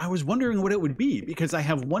 I was wondering what it would be, because I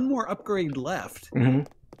have one more upgrade left.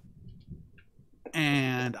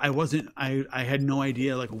 And I had no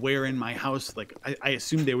idea like where in my house, like I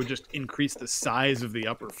assumed they would just increase the size of the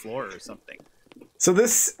upper floor or something. So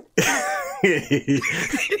this,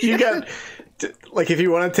 you got, like, if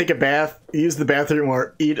you want to take a bath, use the bathroom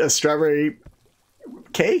or eat a strawberry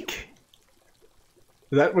cake.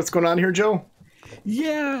 Is that what's going on here, Joe?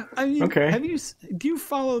 Yeah, I mean, okay. Do you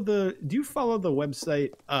follow the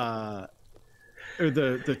website or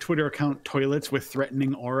the Twitter account Toilets with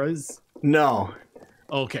Threatening Auras? No.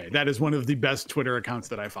 Okay, that is one of the best Twitter accounts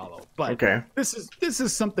that I follow. But okay. This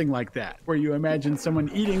is something like that, where you imagine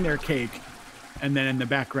someone eating their cake, and then in the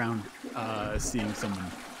background, seeing someone,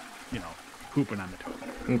 pooping on the toilet.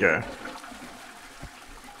 Okay.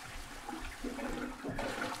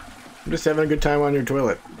 I'm just having a good time on your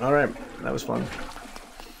toilet. All right, that was fun.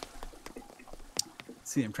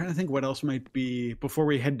 Let's see, I'm trying to think what else might be before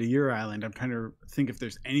we head to your island. I'm trying to think if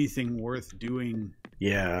there's anything worth doing.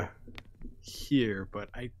 Yeah. Here, but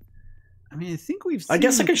I mean, I think we've seen. I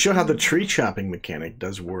guess I could show how the tree chopping mechanic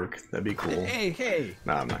does work. That'd be cool. Hey.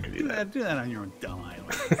 No, I'm not gonna do that. Do that on your own dumb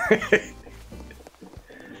island.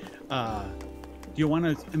 Do you want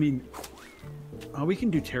to? I mean, we can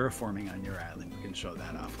do terraforming on your island. We can show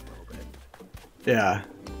that off a little bit. Yeah.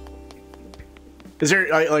 Is there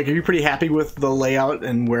like? Are you pretty happy with the layout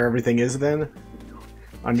and where everything is then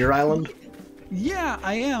on your island? Yeah,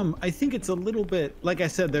 I am. I think it's a little bit, like I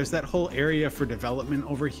said, there's that whole area for development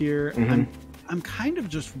over here. I'm kind of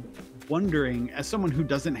just wondering, as someone who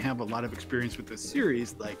doesn't have a lot of experience with this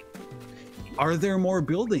series, like, are there more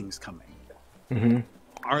buildings coming?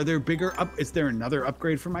 Are there bigger is there another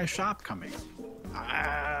upgrade for my shop coming?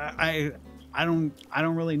 I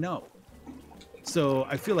don't really know. So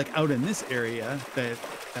I feel like out in this area that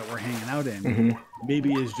we're hanging out in,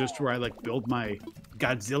 maybe is just where I like build my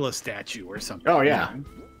Godzilla statue or something. Oh yeah.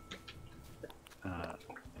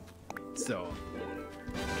 So.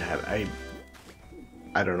 God,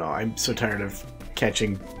 I don't know. I'm so tired of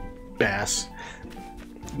catching bass.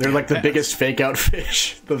 They're like the biggest fake out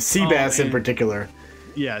fish. The sea bass in particular.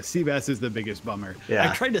 Yeah, sea bass is the biggest bummer. Yeah.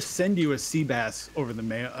 I tried to send you a sea bass over the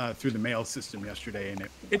mail through the mail system yesterday, and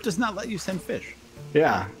it does not let you send fish.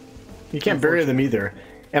 Yeah, you can't bury them either.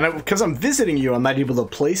 And because I'm visiting you, I'm not able to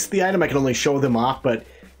place the item. I can only show them off. But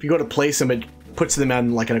if you go to place them, it puts them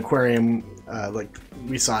on like an aquarium, like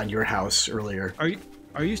we saw in your house earlier.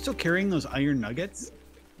 Are you still carrying those iron nuggets?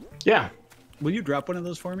 Yeah. Will you drop one of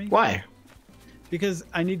those for me? Why? Because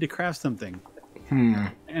I need to craft something.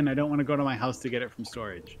 And I don't want to go to my house to get it from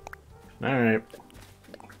storage. All right.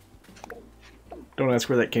 Don't ask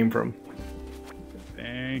where that came from.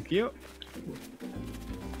 Thank you.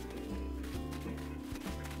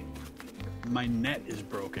 My net is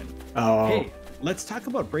broken. Oh. Hey, let's talk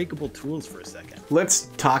about breakable tools for a second. Let's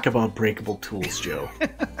talk about breakable tools, Joe.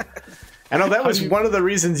 I know that was one of the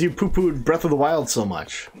reasons you poo-pooed Breath of the Wild so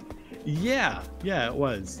much. Yeah, it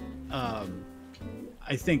was.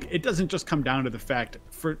 I think it doesn't just come down to the fact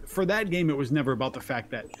for that game. It was never about the fact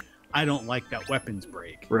that I don't like that weapons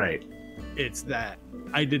break. Right. It's that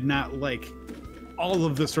I did not like all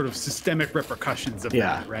of the sort of systemic repercussions of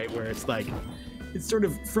that. Right, where it's like it's sort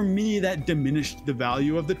of for me that diminished the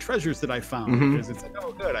value of the treasures that I found because it's like,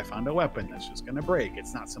 oh, good, I found a weapon that's just gonna break.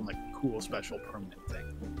 It's not some like cool special permanent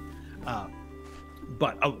thing.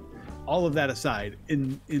 But all of that aside,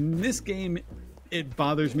 in this game, it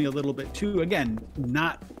bothers me a little bit too. Again,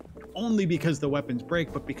 not only because the weapons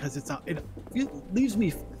break, but because it leaves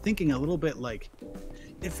me thinking a little bit like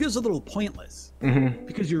it feels a little pointless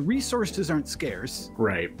because your resources aren't scarce.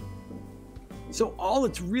 Right. So all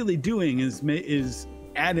it's really doing is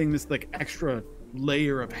adding this like extra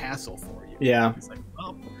layer of hassle for you. Yeah. It's like,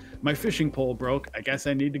 well, my fishing pole broke. I guess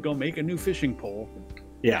I need to go make a new fishing pole.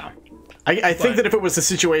 Yeah. I think that if it was a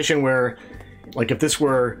situation where, like, if this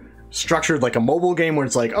were structured like a mobile game where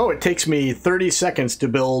it's like, oh, it takes me 30 seconds to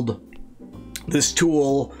build this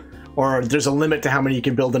tool, or there's a limit to how many you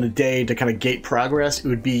can build in a day to kind of gate progress, it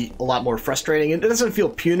would be a lot more frustrating. And it doesn't feel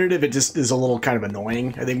punitive. It just is a little kind of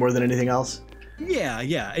annoying, I think, more than anything else. Yeah.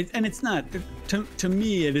 And it's not, to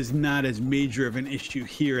me, it is not as major of an issue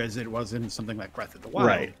here as it was in something like Breath of the Wild.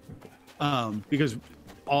 Right. Because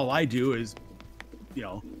all I do is,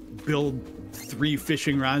 build 3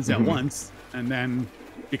 fishing rods at once, and then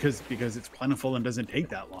because it's plentiful and doesn't take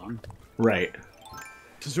that long. Right.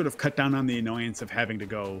 To sort of cut down on the annoyance of having to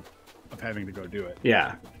go do it.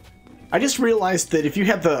 Yeah. I just realized that if you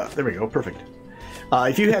had there we go, perfect.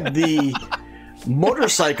 If you had the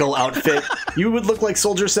motorcycle outfit, you would look like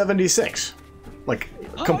Soldier 76. Like,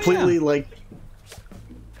 completely like...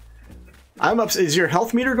 I'm up. Is your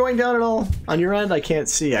health meter going down at all on your end? I can't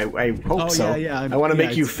see. I hope so. Yeah. I want to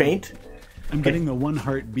make you faint. I'm getting the 1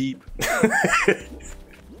 heart beep.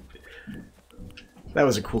 That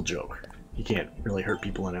was a cool joke. You can't really hurt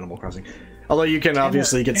people in Animal Crossing. Although you can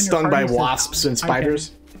obviously get stung by wasps and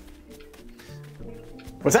spiders.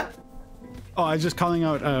 What's that? Oh, I was just calling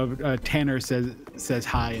out Tanner says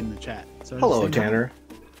hi in the chat. So hello, Tanner.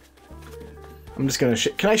 I'm just going to...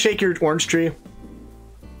 Can I shake your orange tree?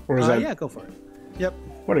 Or is that... Yeah, go for it. Yep.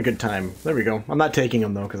 What a good time. There we go. I'm not taking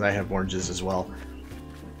them, though, because I have oranges as well.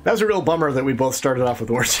 That was a real bummer that we both started off with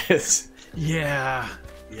oranges. Yeah.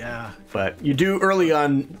 But you do early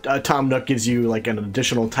on, Tom Nook gives you like an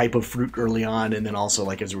additional type of fruit early on, and then also,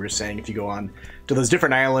 like as we were saying, if you go on to those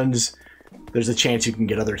different islands, there's a chance you can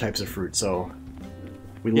get other types of fruit, so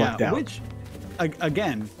we lucked out. Which,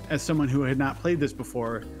 again, as someone who had not played this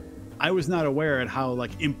before, I was not aware at how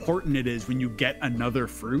like important it is when you get another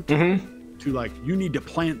fruit to like you need to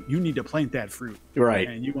plant that fruit, right?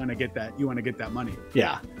 And you want to get that money.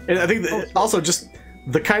 Yeah, and I think that also just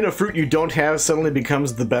the kind of fruit you don't have suddenly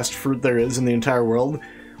becomes the best fruit there is in the entire world.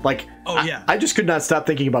 Like, I just could not stop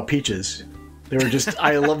thinking about peaches. They were just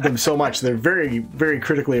I love them so much. They're very, very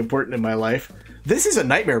critically important in my life. This is a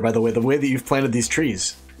nightmare, by the way that you've planted these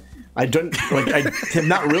trees. I have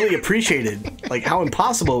not really appreciated like how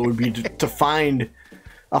impossible it would be to find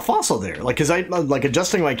a fossil there. Like, because I like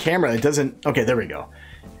adjusting my camera, it doesn't. Okay, there we go.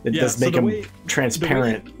 It does make them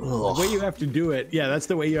transparent. The way you have to do it, that's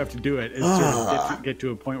the way you have to do it, is sort of get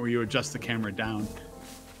to a point where you adjust the camera down.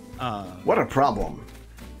 What a problem.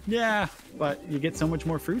 Yeah, but you get so much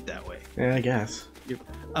more fruit that way. Yeah, I guess.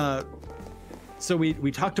 So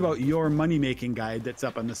we talked about your money-making guide that's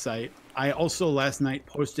up on the site. I also last night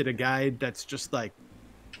posted a guide that's just like,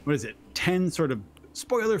 10 sort of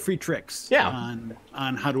spoiler-free tricks on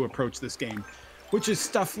how to approach this game, which is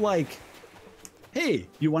stuff like, hey,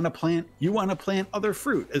 you want to plant other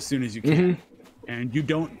fruit as soon as you can, and you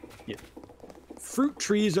don't. Fruit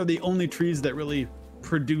trees are the only trees that really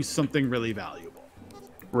produce something really valuable.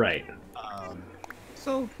 Right.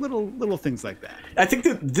 So little things like that. I think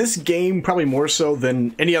that this game, probably more so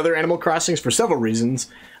than any other Animal Crossings, for several reasons,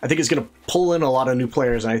 I think is going to pull in a lot of new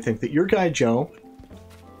players. And I think that your guide, Joe,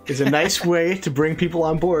 is a nice way to bring people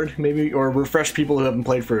on board, maybe, or refresh people who haven't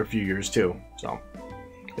played for a few years too. So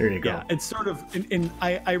there you go. Yeah, it's sort of,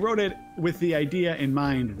 I wrote it with the idea in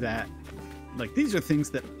mind that, like, these are things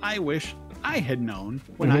that I wish I had known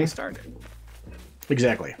when I started.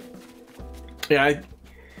 Exactly. Yeah,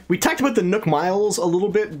 we talked about the Nook Miles a little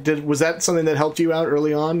bit. Was that something that helped you out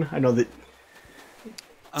early on? I know that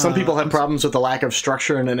some people have problems with the lack of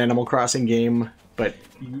structure in an Animal Crossing game, but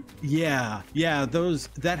yeah,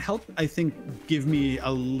 that helped, I think, give me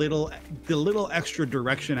the little extra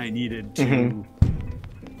direction I needed to.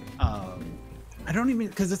 I don't even,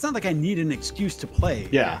 because it's not like I need an excuse to play.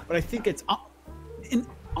 Yeah, but I think it's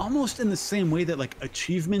almost in the same way that like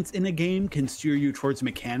achievements in a game can steer you towards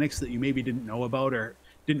mechanics that you maybe didn't know about or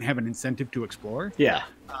didn't have an incentive to explore. Yeah.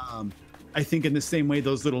 I think in the same way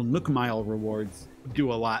those little Nook Mile rewards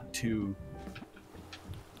do a lot to,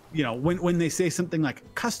 when they say something like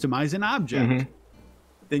customize an object,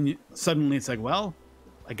 then suddenly it's like, well,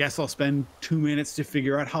 I guess I'll spend 2 minutes to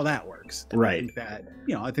figure out how that works. And right.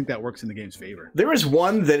 I think that works in the game's favor. There is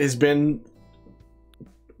one that has been,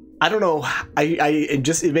 I don't know,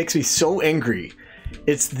 it makes me so angry.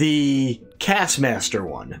 It's the Castmaster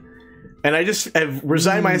one. And I just have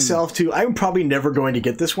resigned myself to, I'm probably never going to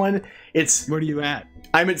get this one. Where are you at?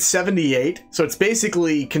 I'm at 78. So it's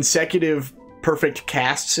basically consecutive perfect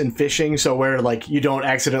casts in fishing. So where like you don't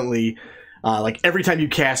accidentally, like every time you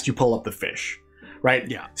cast, you pull up the fish, right?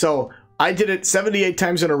 Yeah. So I did it 78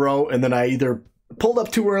 times in a row. And then I either pulled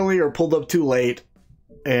up too early or pulled up too late.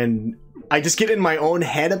 And I just get in my own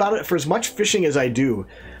head about it. For as much fishing as I do,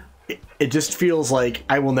 it just feels like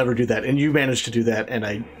I will never do that. And you managed to do that, and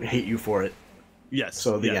I hate you for it. Yes.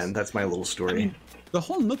 So the end, that's my little story. I mean, the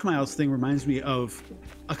whole Nook Miles thing reminds me of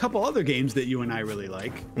a couple other games that you and I really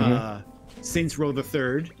like. Saints Row the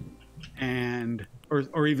Third,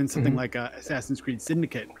 or even something like Assassin's Creed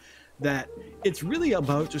Syndicate. That it's really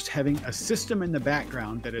about just having a system in the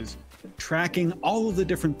background that is tracking all of the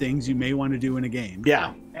different things you may want to do in a game.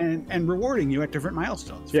 Yeah. And rewarding you at different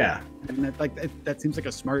milestones. Yeah. And that seems like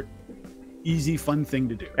a smart, easy, fun thing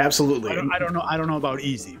to do. Absolutely. I don't know about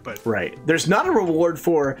easy, but right. There's not a reward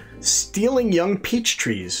for stealing young peach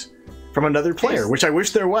trees from another player, which I wish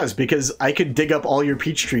there was, because I could dig up all your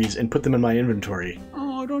peach trees and put them in my inventory.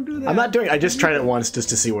 Oh, don't do that. I'm not doing it. I just tried it once just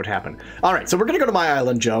to see what happened. All right, so we're going to go to my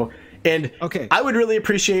island, Joe. And I would really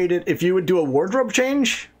appreciate it if you would do a wardrobe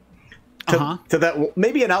change to that,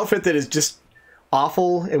 maybe an outfit that is just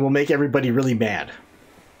awful and will make everybody really mad.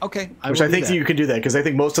 Okay. I think you can do that, because I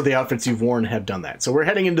think most of the outfits you've worn have done that. So we're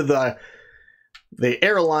heading into the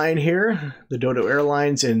airline here, the Dodo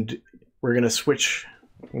Airlines, and we're going to switch.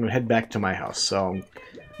 I'm going to head back to my house. So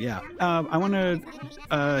yeah, I want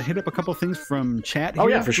to hit up a couple things from chat here. Oh,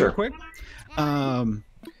 yeah, for sure. Real quick.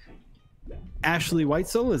 Ashley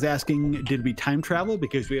Whitesell is asking, did we time travel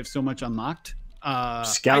because we have so much unlocked?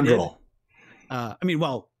 Scoundrel.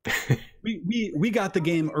 We got the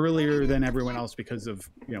game earlier than everyone else because of,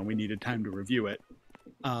 we needed time to review it.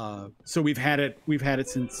 So we've had it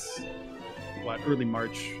since early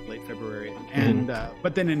March, late February. And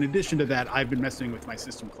but then in addition to that, I've been messing with my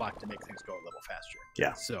system clock to make things go a little faster.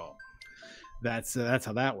 Yeah. So that's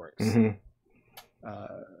how that works.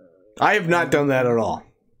 I have not done that at all.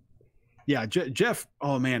 Yeah, Jeff,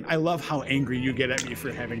 oh man, I love how angry you get at me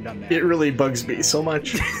for having done that. It really bugs me so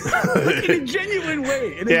much. In a genuine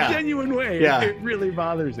way. Yeah. It really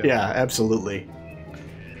bothers him. Yeah, absolutely.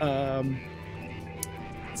 Let's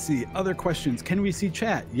see, other questions. Can we see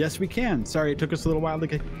chat? Yes, we can. Sorry, it took us a little while to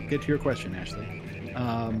get to your question, Ashley.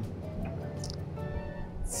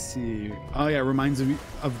 Let's see. Oh yeah, it reminds me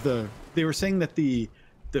of they were saying that the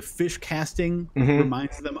fish casting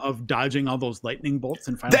reminds them of dodging all those lightning bolts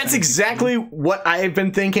in Final Fantasy. That's exactly what I've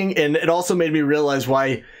been thinking, and it also made me realize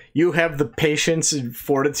why you have the patience and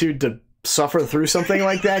fortitude to suffer through something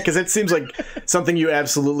like that? Because it seems like something you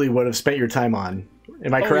absolutely would have spent your time on.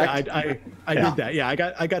 Am I correct? Yeah, I did that. Yeah,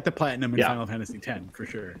 I got the platinum in Final Fantasy X for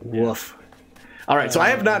sure. Woof. All right, so I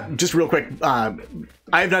have not, just real quick, I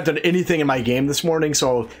have not done anything in my game this morning,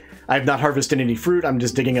 so I have not harvested any fruit. I'm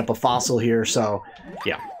just digging up a fossil here, so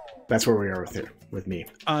yeah, that's where we are with me.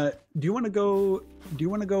 Do you want to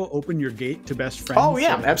go open your gate to best friends? Oh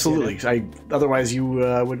yeah, absolutely. Otherwise you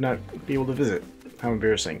would not be able to visit. How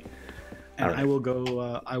embarrassing. And right.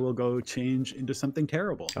 I will go change into something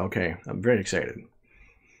terrible. Okay, I'm very excited.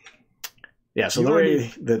 Yeah, so the way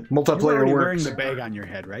the multiplayer works. Wearing the bag on your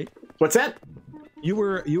head, right? What's that? You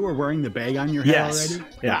were wearing the bag on your head already?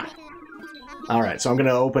 Yeah. All right, so I'm going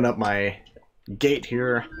to open up my gate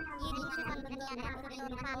here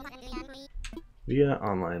via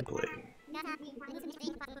online play.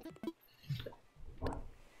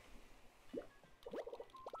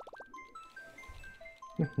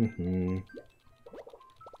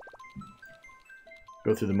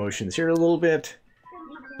 Go through the motions here a little bit.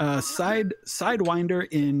 Sidewinder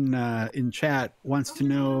in chat wants to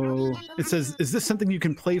know. It says, "Is this something you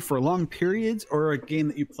can play for long periods, or a game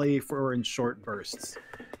that you play for in short bursts?"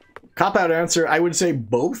 Cop out answer. I would say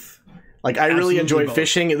both. Like I really enjoy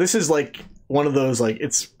fishing. This is like one of those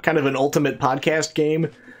it's kind of an ultimate podcast game.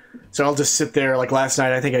 So I'll just sit there. Like last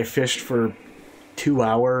night, I think I fished for 2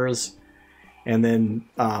 hours. And then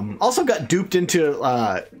also got duped into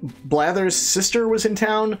Blather's sister was in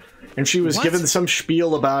town, and she was given some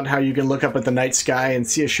spiel about how you can look up at the night sky and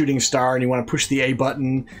see a shooting star, and you want to push the A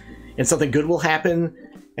button, and something good will happen.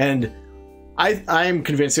 And I'm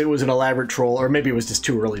convinced it was an elaborate troll, or maybe it was just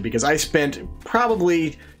too early, because I spent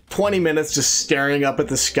probably 20 minutes just staring up at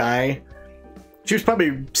the sky. She was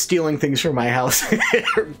probably stealing things from my house.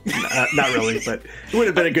 Not really, but it would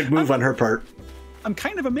have been a good move on her part. I'm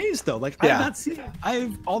kind of amazed though. Like I've not seen.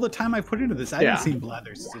 All the time I've put into this, I haven't seen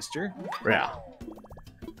Blather's sister. Yeah.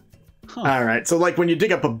 Huh. All right. So like when you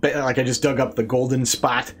dig up I just dug up the golden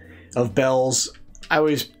spot of bells. I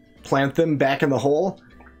always plant them back in the hole.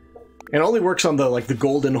 It only works on the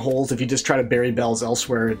golden holes. If you just try to bury bells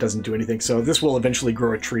elsewhere, it doesn't do anything. So this will eventually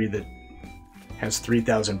grow a tree that has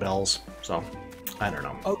 3,000 bells. So I don't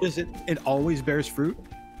know. Oh, does it? It always bears fruit?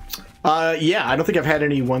 Yeah, I don't think I've had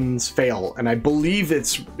any ones fail, and I believe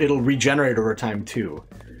it'll regenerate over time too.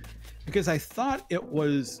 Because I thought it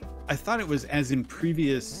was as in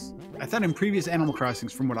previous. I thought in previous Animal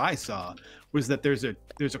Crossings, from what I saw, was that there's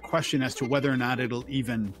a question as to whether or not a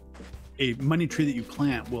money tree that you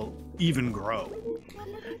plant will even grow.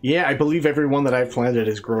 Yeah, I believe every one that I've planted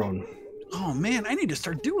has grown. Oh man, I need to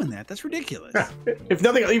start doing that. That's ridiculous. Yeah. If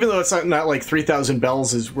nothing, even though it's not like 3,000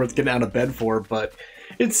 bells is worth getting out of bed for, but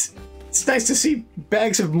it's nice to see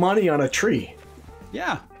bags of money on a tree.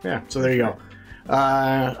 Yeah. Yeah, so there you go.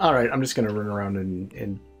 All right, I'm just going to run around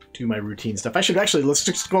and do my routine stuff. I should actually, let's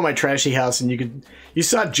just go to my trashy house, and you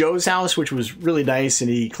saw Joe's house, which was really nice, and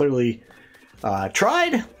he clearly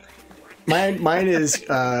tried. Mine is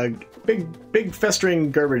big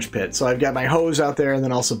festering garbage pit. So I've got my hose out there and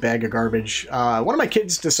then also bag of garbage. One of my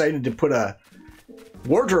kids decided to put a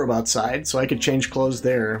wardrobe outside so I could change clothes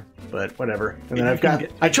there, but whatever. And then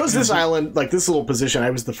I chose this island, like this little position. I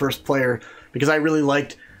was the first player because I really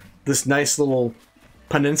liked this nice little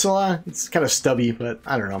peninsula. It's kind of stubby, but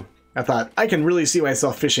I don't know. I thought I can really see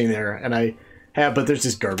myself fishing there, and I have, but there's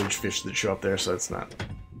just garbage fish that show up there, so it's not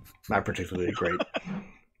particularly great.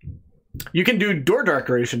 You can do door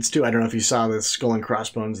decorations too. I don't know if you saw the skull and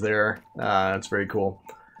crossbones there. It's very cool.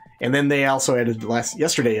 And then they also added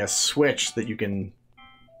yesterday a switch that you can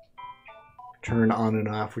turn on and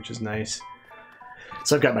off, which is nice.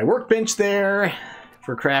 So I've got my workbench there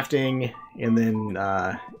for crafting, and then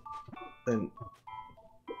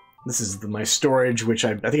this is my storage, which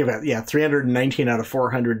I think I've got 319 out of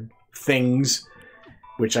 400 things,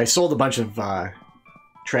 which I sold a bunch of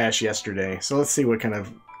trash yesterday. So let's see what kind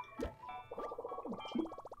of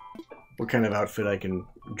outfit I can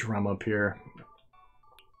drum up here.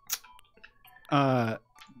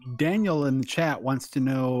 Daniel in the chat wants to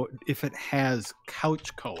know if it has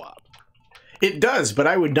couch co-op. It does, but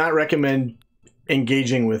I would not recommend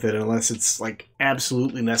engaging with it unless it's like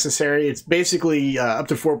absolutely necessary. It's basically up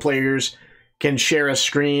to 4 players can share a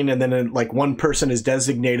screen, and then like one person is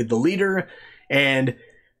designated the leader, and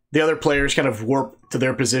the other players kind of warp to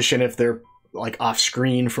their position if they're like off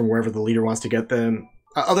screen from wherever the leader wants to get them.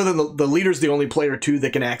 Other than the leader's the only player too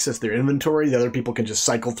that can access their inventory. The other people can just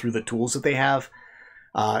cycle through the tools that they have,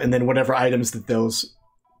 and then whatever items that those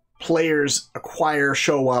players acquire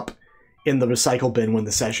show up in the recycle bin when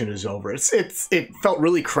the session is over. It felt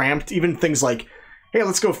really cramped. Even things like, hey,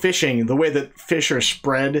 let's go fishing. The way that fish are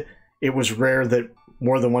spread it was rare that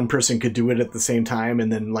more than one person could do it at the same time,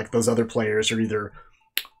 and then like those other players are either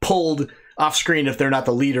pulled off screen if they're not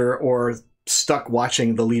the leader or stuck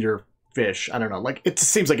watching the leader fish. I don't know. Like, it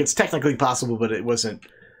seems like it's technically possible, but it wasn't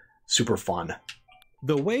super fun.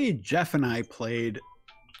 The way Jeff and I played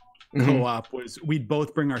co-op was we'd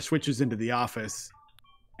both bring our Switches into the office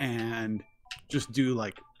and just do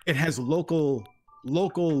like, it has local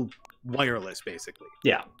wireless basically.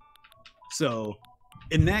 Yeah. So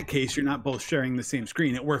in that case, you're not both sharing the same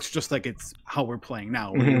screen. It works just like it's how we're playing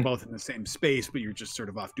now, where you're both in the same space, but you're just sort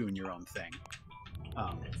of off doing your own thing.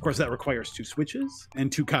 Of course, that requires 2 Switches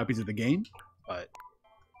and 2 copies of the game, but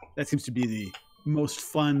that seems to be the most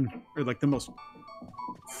fun, or like the most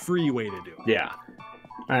free way to do it. Yeah.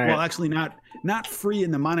 All right. Well, actually, not free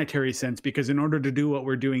in the monetary sense, because in order to do what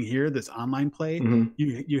we're doing here, this online play,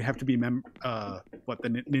 you have to be the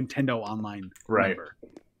Nintendo Online member.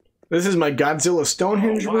 This is my Godzilla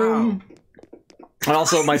Stonehenge room. And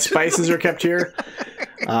also my spices are kept here.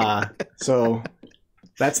 So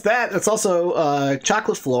that's that. It's also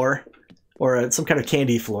chocolate floor, or some kind of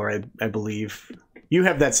candy floor, I believe. You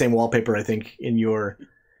have that same wallpaper, I think, in your...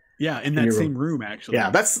 Yeah, in that same room, actually.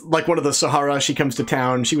 Yeah, that's like one of the Sahara. She comes to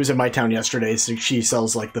town. She was in my town yesterday, so she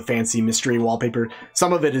sells like the fancy mystery wallpaper.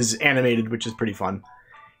 Some of it is animated, which is pretty fun.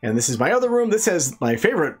 And this is my other room. This has my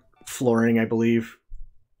favorite flooring, I believe.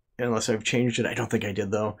 Unless I've changed it. I don't think I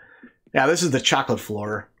did, though. Yeah, this is the chocolate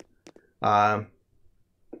floor. And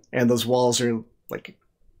those walls are like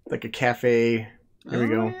a cafe. There we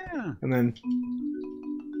go. Yeah. And then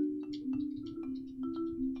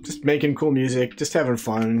just making cool music, just having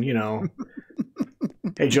fun, you know.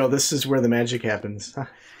 Hey, Joe, this is where the magic happens.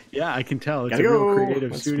 Yeah, I can tell. It's a real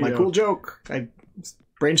creative studio. My cool joke. I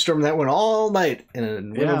brainstormed that one all night, and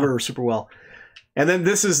it went over super well. And then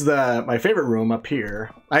this is my favorite room up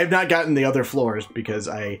here. I have not gotten the other floors because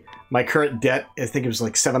my current debt, I think it was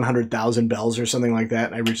like 700,000 bells or something like that.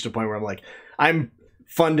 And I reached a point where I'm like, I'm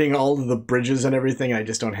funding all of the bridges and everything. I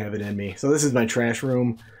just don't have it in me. So this is my trash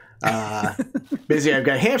room. Basically, I've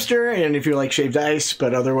got hamster, and if you like shaved ice,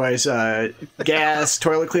 but otherwise gas,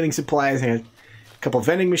 toilet cleaning supplies, and a couple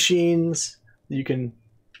vending machines that you can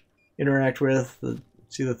interact with.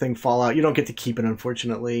 See the thing fall out. You don't get to keep it,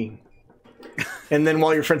 unfortunately. And then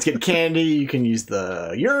while your friends get candy, you can use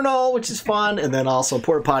the urinal, which is fun, and then also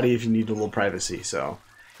porta potty if you need a little privacy. So,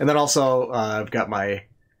 and then also I've got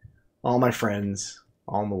all my friends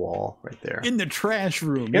on the wall right there in the trash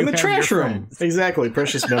room. In the trash room, exactly.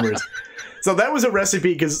 Precious memories. So that was a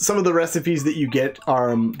recipe, because some of the recipes that you get are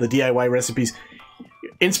the DIY recipes.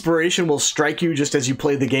 Inspiration will strike you just as you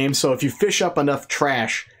play the game. So if you fish up enough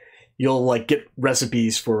trash, you'll like get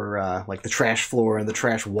recipes for like the trash floor and the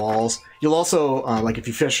trash walls. You'll also like if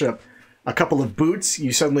you fish up a couple of boots,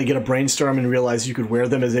 you suddenly get a brainstorm and realize you could wear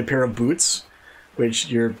them as a pair of boots, which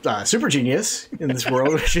you're super genius in this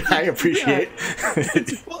world, which I appreciate.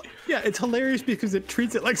 It's hilarious because it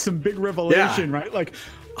treats it like some big revelation, right? Like,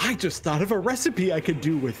 I just thought of a recipe I could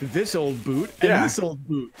do with this old boot and this old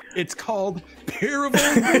boot. It's called pair of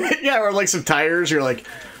old boots. Yeah, or like some tires. You're like,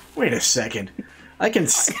 wait a second. I can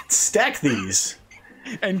stack these.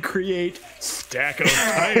 And create stack of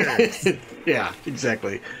tires. Yeah,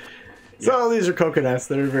 exactly. So these are coconuts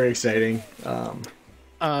that are very exciting.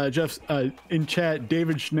 Jeff, in chat,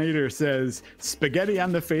 David Schneider says, spaghetti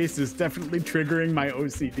on the face is definitely triggering my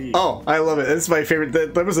OCD. Oh, I love it. That's my favorite.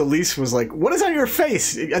 That was Elise was like, what is on your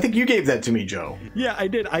face? I think you gave that to me, Joe. Yeah, I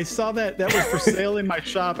did. I saw that. That was for sale in my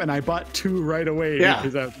shop, and I bought 2 right away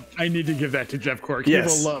because I need to give that to Jeff Cork.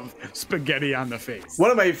 Yes. He will love spaghetti on the face.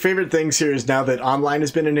 One of my favorite things here is now that online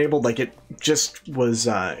has been enabled, like it just was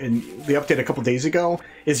in the update a couple days ago,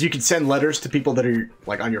 is you can send letters to people that are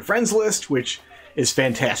like on your friends list, which is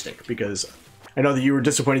fantastic, because I know that you were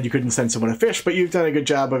disappointed you couldn't send someone a fish, but you've done a good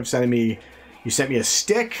job of sending me. You sent me a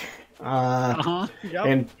stick,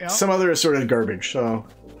 and some other assorted garbage. So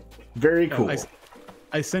very cool.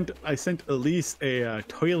 I sent Elise a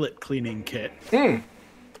toilet cleaning kit.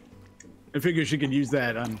 I figure she could use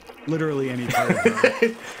that on literally any part of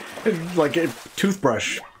her. Like a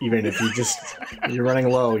toothbrush, even if you're running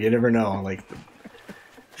low, you never know. Like,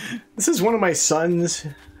 this is one of my son's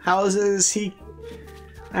houses.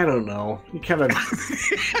 I don't know. He kind of...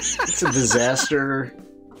 It's a disaster.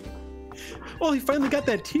 Well, he finally got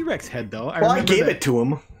that T-Rex head, though. I gave it to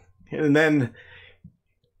him, and then...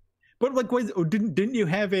 But like, didn't you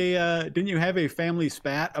have a family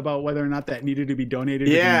spat about whether or not that needed to be donated?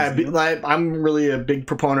 Yeah, to the museum? I'm really a big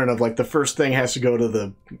proponent of like the first thing has to go to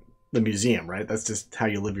the museum, right? That's just how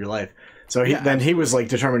you live your life. So he was like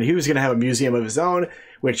determined he was going to have a museum of his own,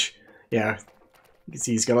 which You can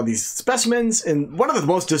see he's got all these specimens, and one of the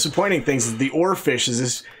most disappointing things is the oarfish is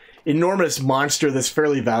this enormous monster that's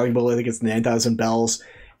fairly valuable. I think it's 9,000 bells,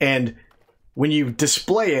 and when you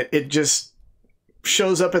display it, it just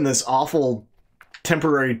shows up in this awful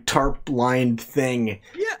temporary tarp-lined thing.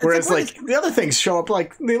 Yeah, whereas like the other things show up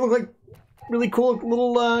like they look like really cool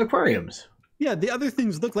little aquariums. Yeah, the other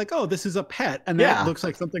things look like, oh, this is a pet, and that looks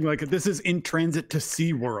like something like this is in transit to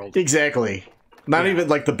SeaWorld. Exactly. Not even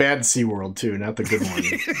like the bad SeaWorld too, not the good one.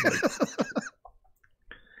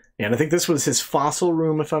 Yeah, and I think this was his fossil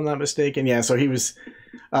room, if I'm not mistaken. Yeah, so he was.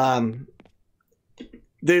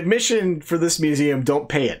 The admission for this museum, don't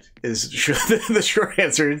pay it, is the short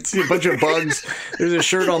answer. It's a bunch of bugs. There's a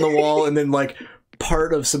shirt on the wall, and then like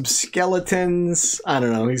part of some skeletons. I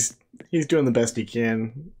don't know. He's doing the best he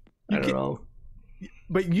can. I don't know.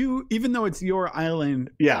 But you, even though it's your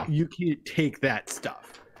island, you can't take that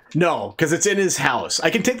stuff. No, because it's in his house. I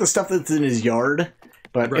can take the stuff that's in his yard,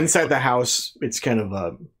 but inside the house, it's kind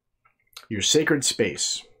of your sacred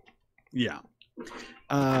space. Yeah.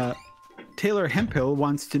 Taylor Hemphill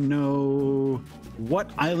wants to know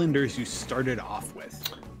what islanders you started off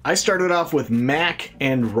with. I started off with Mac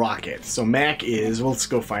and Rocket. So Mac is, well, let's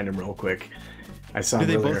go find him real quick. I saw him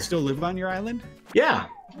earlier. Do they both still live on your island? Yeah.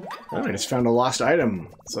 Oh, I just found a lost item.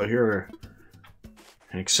 So here,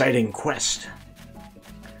 an exciting quest.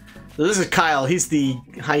 So this is Kyle. He's the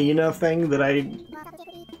hyena thing that I...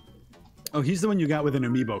 Oh, he's the one you got with an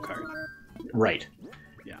amiibo card. Right.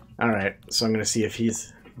 Yeah. All right. So I'm going to see if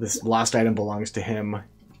this lost item belongs to him.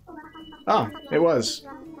 Oh, it was.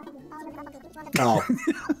 Oh.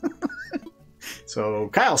 So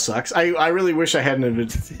Kyle sucks. I really wish I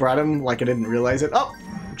hadn't brought him, like I didn't realize it. Oh,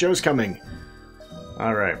 Joe's coming.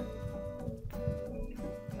 All right.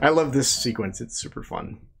 I love this sequence. It's super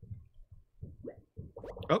fun.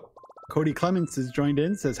 Oh, Cody Clements has joined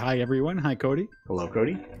in, says hi everyone. Hi, Cody. Hello,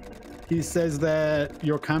 Cody. He says that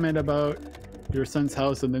your comment about your son's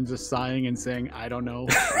house and then just sighing and saying, I don't know.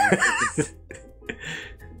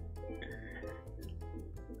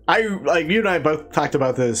 You and I both talked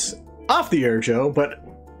about this off the air, Joe, but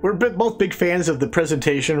we're both big fans of the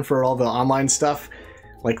presentation for all the online stuff.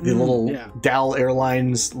 Like the little Dal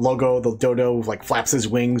Airlines logo, the dodo like flaps his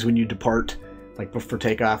wings when you depart, like before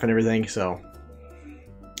takeoff and everything. So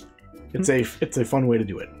it's a fun way to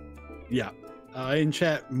do it. Yeah. In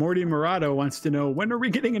chat, Morty Murado wants to know, when are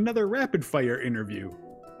we getting another rapid fire interview?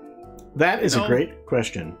 That is a great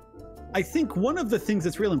question. I think one of the things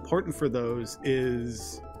that's real important for those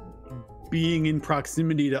is being in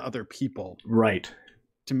proximity to other people. Right.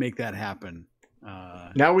 To make that happen.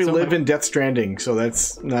 Now we live in Death Stranding, so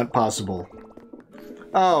that's not possible.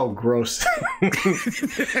 Oh, gross.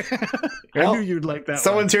 I knew you'd like that.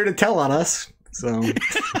 Someone's here to tell on us, so...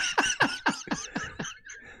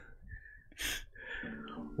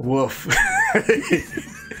 Woof.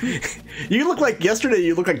 You look like yesterday.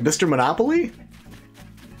 You look like Mr. Monopoly,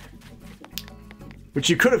 which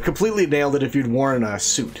you could have completely nailed it if you'd worn a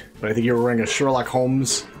suit. But I think you were wearing a Sherlock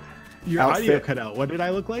Holmes Your outfit. Audio cut out. What did I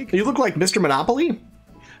look like? You look like Mr. Monopoly.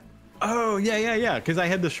 Oh yeah. Because I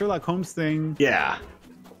had the Sherlock Holmes thing. Yeah.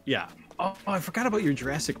 Yeah. Oh, I forgot about your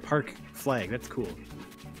Jurassic Park flag. That's cool.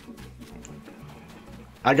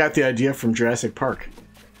 I got the idea from Jurassic Park.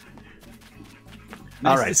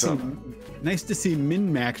 Nice. All right, so nice to see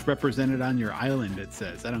Min-Max represented on your island. It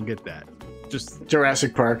says. I don't get that. Just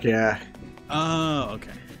Jurassic Park, yeah. Oh,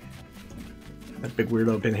 okay. That big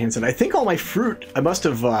weirdo Ben Hansen. I think all my fruit. I must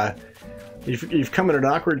have. You've come at an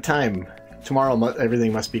awkward time. Tomorrow,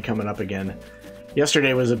 everything must be coming up again.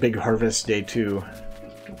 Yesterday was a big harvest day too.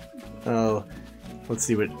 Oh, let's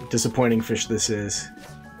see what disappointing fish this is.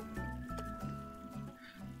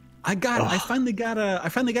 I finally got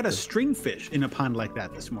a stringfish in a pond like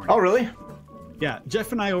that this morning. Oh, really? Yeah,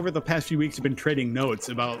 Jeff and I over the past few weeks have been trading notes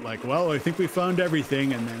about like, well, I think we found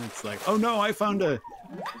everything, and then it's like, oh no, I found a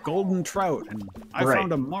golden trout, and I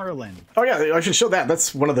found a marlin. Oh yeah, I should show that.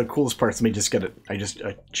 That's one of the coolest parts. Let me just get it. I just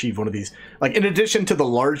achieved one of these. Like in addition to the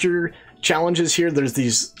larger challenges here, there's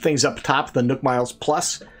these things up top, the Nook Miles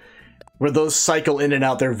Plus, where those cycle in and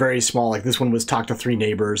out. They're very small. Like this one was talk to 3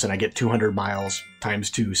 neighbors, and I get 200 miles times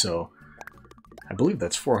 2, so I believe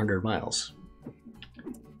that's 400 miles.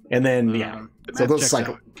 And then so those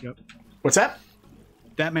cycle. Yep. What's that?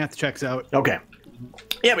 That math checks out. Okay.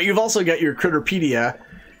 Yeah, but you've also got your Critterpedia,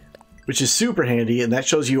 which is super handy, and that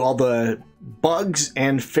shows you all the bugs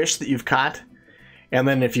and fish that you've caught. And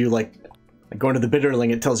then if you like go into the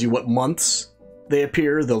Bitterling, it tells you what months they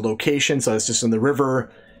appear, the location. So it's just in the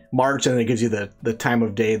river, March, and then it gives you the time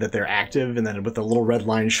of day that they're active, and then with the little red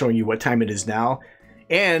line showing you what time it is now.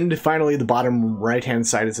 And finally, the bottom right-hand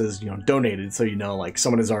side, it says, donated. So, like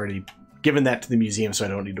someone has already given that to the museum, so I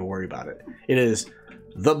don't need to worry about it. It is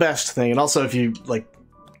the best thing. And also, if you,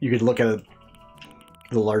 you could look at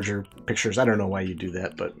the larger pictures. I don't know why you do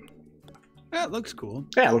that, but... That looks cool.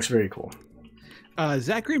 Yeah, it looks very cool.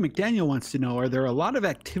 Zachary McDaniel wants to know, are there a lot of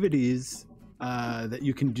activities that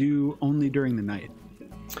you can do only during the night?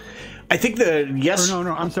 I think yes. Or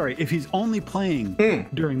no, I'm sorry. If he's only playing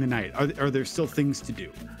during the night, are there still things to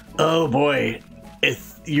do? Oh boy,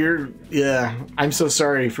 I'm so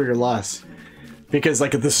sorry for your loss, because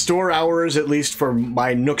the store hours, at least for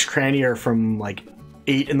my Nook's Cranny, are from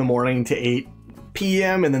 8 in the morning to 8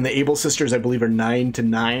 p.m. and then the Able Sisters, I believe, are 9 to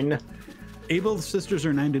 9. Able Sisters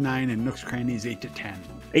are 9 to 9 and Nook's Cranny is 8 to 10.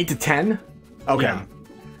 8 to 10? Okay. Yeah.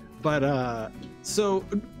 But so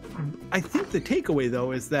I think the takeaway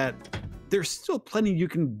though is that there's still plenty you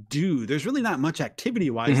can do. There's really not much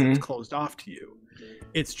activity-wise that's closed off to you.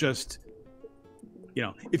 It's just,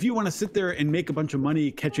 if you want to sit there and make a bunch of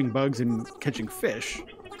money catching bugs and catching fish,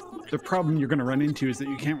 the problem you're going to run into is that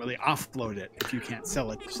you can't really offload it if you can't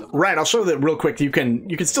sell it to someone. Right. I'll show that real quick. You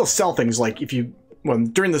can still sell things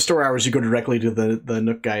during the store hours, you go directly to the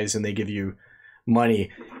Nook guys and they give you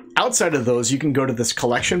money. Outside of those, you can go to this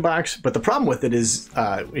collection box, but the problem with it is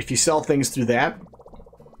if you sell things through that,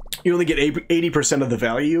 you only get 80% of the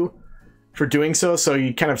value for doing so, so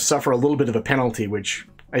you kind of suffer a little bit of a penalty, which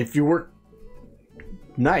if you work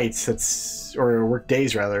nights, or work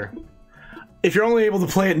days rather, if you're only able to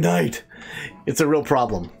play at night, it's a real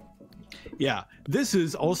problem. Yeah, this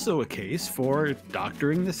is also a case for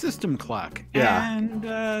doctoring the system clock. Yeah.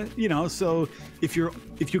 And so if you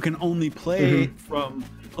can only play from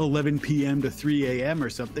 11 p.m. to 3 a.m. or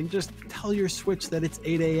something, just tell your Switch that it's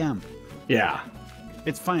 8 a.m. Yeah.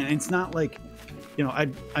 It's fine. It's not like, I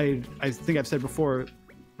think I've said before,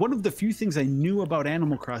 one of the few things I knew about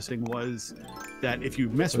Animal Crossing was that if you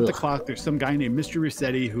mess with the clock, there's some guy named Mr.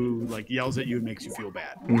 Rossetti who yells at you and makes you feel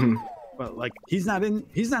bad. But he's not in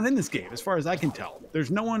this game as far as I can tell. There's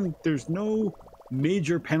no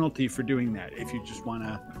major penalty for doing that if you just want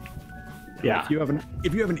to. Yeah. If you have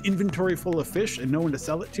an inventory full of fish and no one to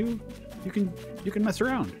sell it to, you can mess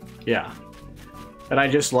around. Yeah. And I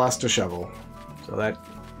just lost a shovel. So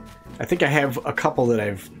I think I have a couple that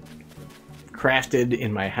I've crafted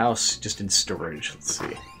in my house just in storage. Let's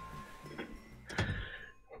see.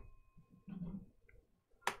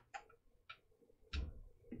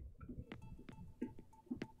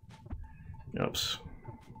 Oops.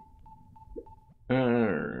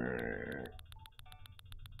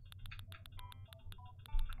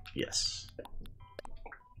 Yes.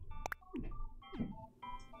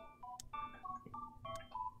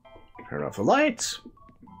 Turn off the lights.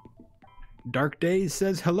 Dark Days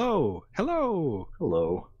says hello. Hello.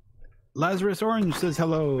 Hello. Lazarus Orange says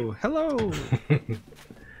hello. Hello.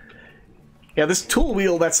 Yeah, this tool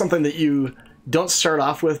wheel, that's something that you don't start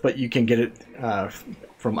off with, but you can get it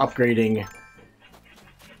from upgrading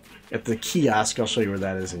at the kiosk. I'll show you where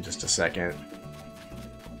that is in just a second.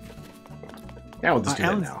 Yeah, we'll just do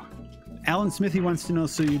that now. Alan Smithy wants to know,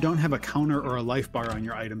 so you don't have a counter or a life bar on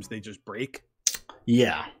your items, they just break?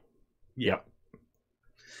 Yeah. Yep.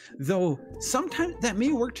 Though sometimes that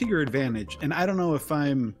may work to your advantage, and I don't know if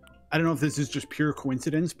this is just pure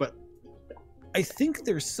coincidence, but I think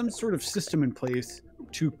there's some sort of system in place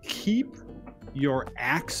to keep your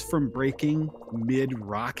axe from breaking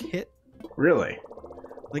mid-rock hit. Really?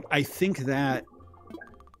 I think that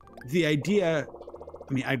the idea,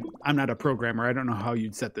 I'm not a programmer, I don't know how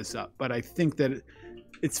you'd set this up, but I think that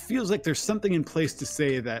it feels like there's something in place to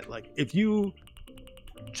say that if you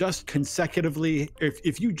just consecutively,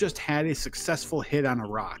 if you just had a successful hit on a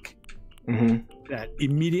rock, that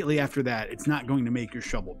immediately after that, it's not going to make your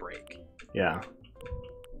shovel break. Yeah.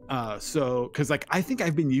 Because I think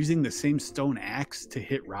I've been using the same stone axe to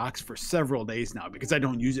hit rocks for several days now because I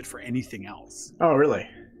don't use it for anything else. Oh, really?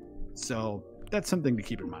 So that's something to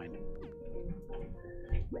keep in mind.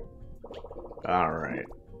 All right.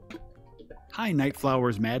 Hi,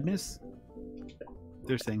 Nightflowers Madness.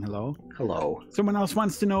 They're saying hello. Hello. Someone else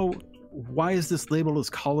wants to know, why is this labeled as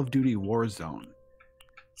Call of Duty Warzone?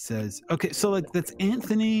 Says, okay, so that's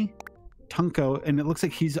Anthony Tunko, and it looks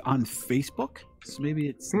like he's on Facebook. So maybe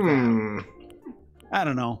it's that. I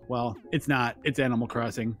don't know. Well, it's not. It's Animal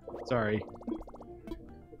Crossing. Sorry.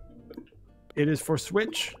 It is for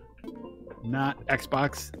Switch, not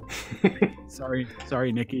Xbox.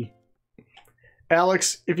 Sorry, Nikki.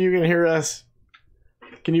 Alex, if you can hear us,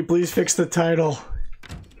 can you please fix the title?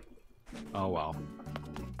 Oh, well.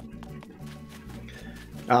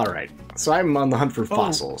 All right. So I'm on the hunt for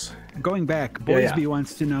fossils. Going back, Boysby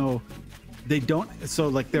wants to know, They don't. So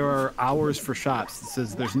like there are hours for shops. It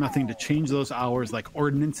says there's nothing to change those hours, like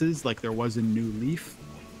ordinances, like there was in New Leaf.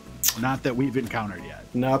 Not that we've encountered yet.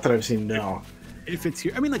 Not that I've seen. No. If it's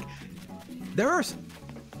here, I mean, like there are.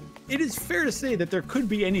 It is fair to say that there could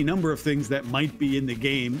be any number of things that might be in the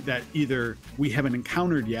game that either we haven't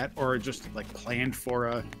encountered yet or are just like planned for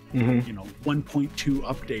a 1.2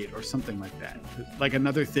 update or something like that. Like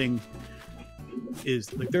another thing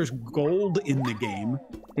is like there's gold in the game,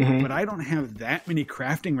 but I don't have that many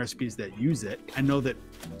crafting recipes that use it. I know that,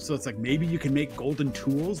 so it's like maybe you can make golden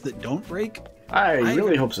tools that don't break. I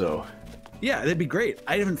really hope so. Yeah, that'd be great.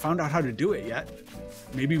 I haven't found out how to do it yet.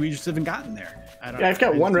 Maybe we just haven't gotten there. Yeah, I've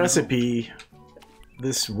got one recipe.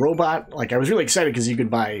 This robot, like I was really excited because you could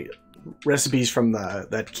buy recipes from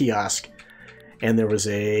that kiosk, and there was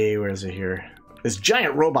where is it here? This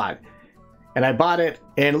giant robot, and I bought it,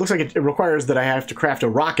 and it looks like it requires that I have to craft a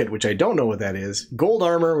rocket, which I don't know what that is. Gold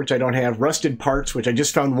armor, which I don't have. Rusted parts, which I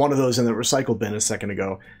just found one of those in the recycle bin a second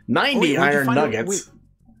ago. 90 iron nuggets.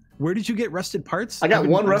 Where did you get rusted parts? I got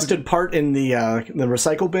one rusted part in the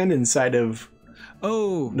recycle bin inside of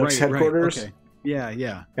Nook's headquarters. Right, okay.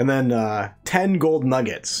 Yeah. And then 10 gold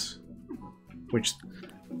nuggets, which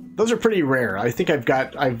those are pretty rare. I think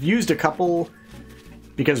I've used a couple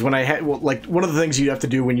because when I had, like one of the things you have to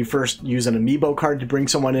do when you first use an amiibo card to bring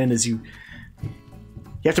someone in is you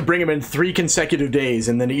have to bring them in 3 consecutive days,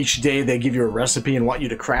 and then each day they give you a recipe and want you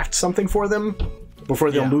to craft something for them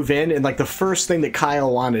before they'll move in. And like the first thing that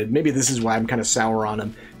Kyle wanted, maybe this is why I'm kind of sour on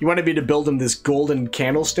him, he wanted me to build him this golden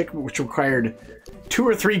candlestick, which required 2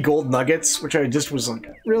 or 3 gold nuggets, which I just was like,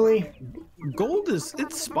 really? Gold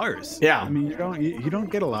it's sparse. Yeah. I mean, you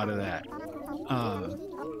don't get a lot of that.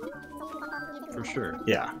 For sure.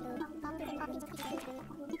 Yeah.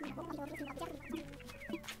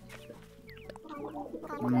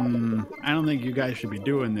 I don't think you guys should be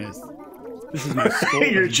doing this. This is my skull.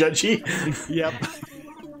 You're judgy? Yep.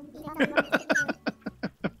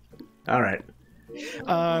 All right.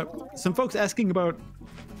 Some folks asking about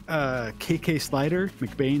KK Slider,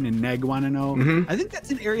 McBain, and Neg want to know. I think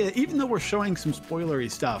that's an area, even though we're showing some spoilery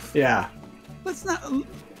stuff. Yeah. Let's not,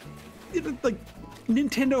 like,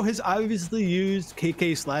 Nintendo has obviously used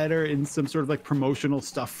KK Slider in some sort of like promotional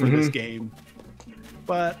stuff for this game,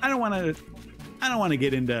 but I don't want to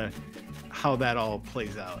get into how that all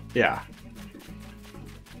plays out. Yeah.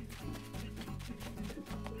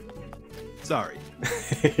 Sorry.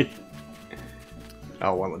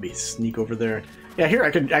 Oh, well, let me sneak over there. Yeah, here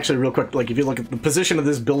I could actually real quick, like if you look at the position of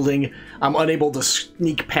this building, I'm unable to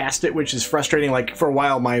sneak past it, which is frustrating. Like for a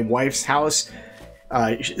while, my wife's house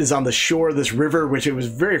is on the shore of this river, which it was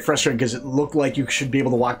very frustrating because it looked like you should be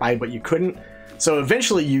able to walk by, but you couldn't. So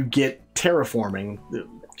eventually you get terraforming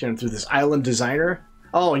through this island designer.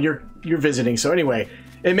 Oh, and you're visiting. So anyway,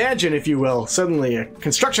 imagine, if you will, suddenly a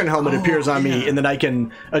construction helmet appears on me, and then I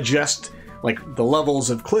can adjust like the levels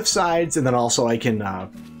of cliff sides, and then also I can I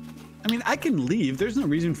mean, I can leave. There's no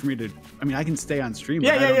reason for me to. I mean, I can stay on stream.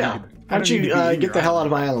 Yeah. Why don't you get the hell out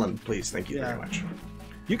of my island, please? Thank you very much.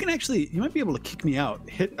 You can actually. You might be able to kick me out.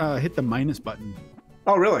 Hit the minus button.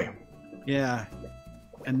 Oh, really? Yeah,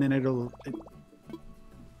 and then it'll.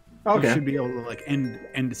 Okay. You should be able to like end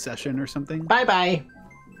the session or something. Bye.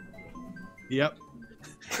 Yep.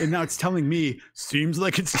 And now it's telling me, seems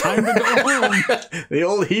like it's time to go home. The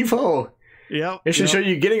old heave-ho. Yep. It should show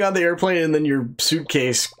you getting on the airplane and then your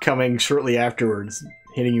suitcase coming shortly afterwards,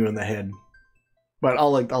 hitting you in the head. But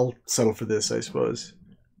I'll settle for this, I suppose.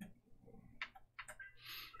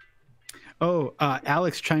 Oh,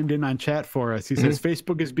 Alex chimed in on chat for us. He says,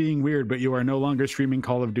 Facebook is being weird, but you are no longer streaming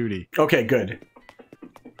Call of Duty. Okay, good.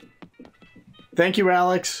 Thank you,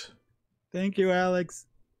 Alex. Thank you, Alex.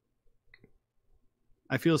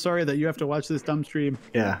 I feel sorry that you have to watch this dumb stream.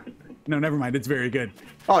 Yeah. No, never mind. It's very good.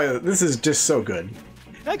 Oh, yeah, this is just so good.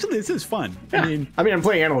 Actually, this is fun. Yeah. I mean, I'm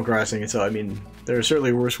playing Animal Crossing, so I mean, there are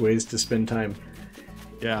certainly worse ways to spend time.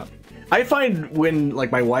 Yeah. I find when,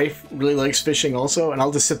 like, my wife really likes fishing also, and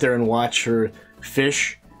I'll just sit there and watch her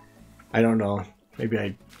fish. I don't know. Maybe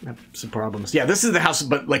I have some problems. Yeah, this is the house,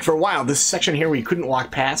 but, like, for a while, this section here we couldn't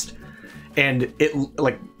walk past, and it,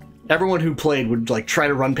 like, everyone who played would, like, try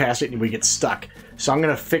to run past it and we get stuck. So I'm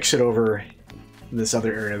going to fix it over this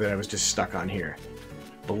other area that I was just stuck on here.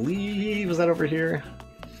 Was that over here?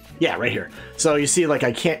 Yeah, right here. So you see, like,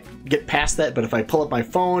 I can't get past that, but if I pull up my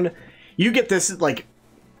phone, you get this, like,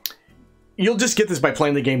 you'll just get this by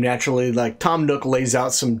playing the game naturally. Like, Tom Nook lays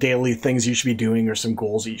out some daily things you should be doing or some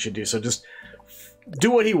goals that you should do. So just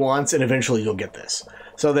do what he wants, and eventually you'll get this.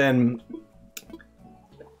 So then...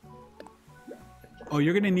 Oh,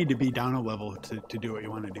 you're going to need to be down a level to do what you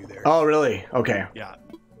want to do there. Oh, really? Okay. Yeah.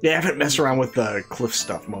 Yeah, I haven't messed around with the cliff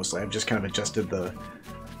stuff mostly. I've just kind of adjusted the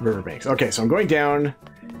riverbanks. Okay, so I'm going down,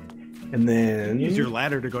 and then... Use your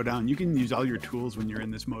ladder to go down. You can use all your tools when you're in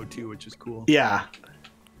this mode too, which is cool. Yeah.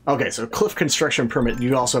 Okay, so cliff construction permit.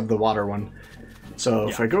 You also have the water one. So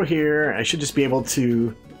if I go here, I should just be able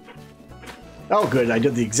to... Oh, good. I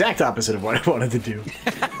did the exact opposite of what I wanted to do.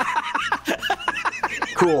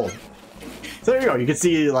 Cool. So there you go. You can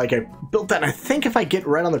see, like, I built that. And I think if I get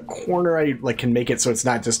right on the corner, I like can make it so it's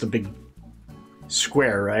not just a big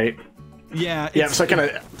square, right? Yeah. Yeah. So I kind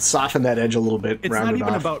of soften that edge a little bit. It's not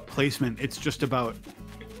even about placement. It's just about,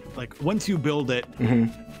 like, once you build it,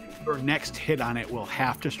 your next hit on it will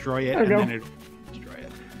half destroy it, and then it will destroy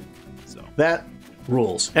it. So that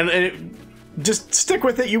rules. And just stick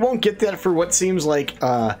with it. You won't get that for what seems like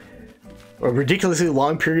a ridiculously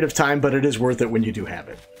long period of time, but it is worth it when you do have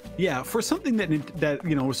it. Yeah, for something that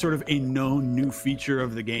you know was sort of a known new feature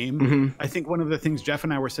of the game. I think one of the things Jeff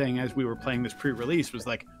and I were saying as we were playing this pre-release was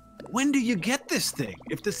like, when do you get this thing?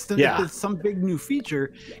 If this is some big new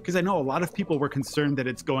feature, because I know a lot of people were concerned that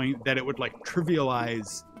it would like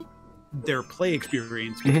trivialize their play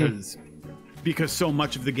experience because so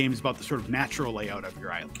much of the game is about the sort of natural layout of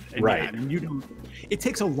your island. And right. And you don't. It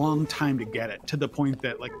takes a long time to get it to the point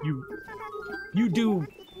that like you do.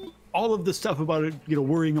 All of the stuff about it, you know,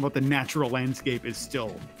 worrying about the natural landscape is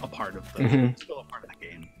still a part of the game.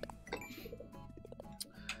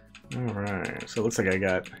 All right, so it looks like I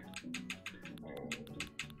got.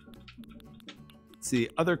 Let's see,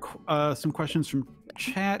 some questions from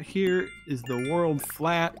chat here. Is the world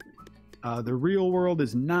flat? The real world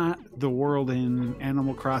is not. The world in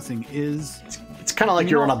Animal Crossing is. It's kind of like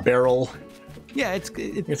you're on a barrel. Yeah,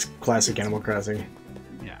 it's classic Animal Crossing.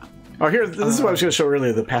 Yeah. Oh, here, this is what I was going to show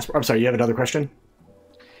earlier, the passport. I'm sorry, you have another question?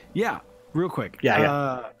 Yeah, real quick.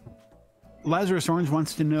 Yeah. Lazarus Orange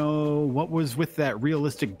wants to know what was with that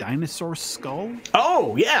realistic dinosaur skull?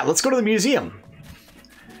 Oh, yeah, let's go to the museum.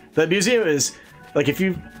 The museum is, like, if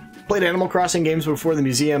you've played Animal Crossing games before, the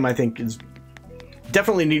museum, I think, is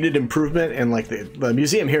definitely needed improvement, and, like, the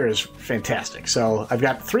museum here is fantastic. So, I've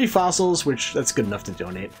got 3 fossils, which, that's good enough to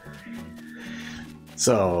donate.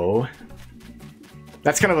 So...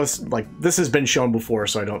 That's kind of a, like, this has been shown before,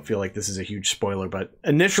 so I don't feel like this is a huge spoiler, but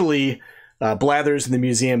initially, Blathers in the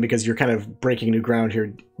museum, because you're kind of breaking new ground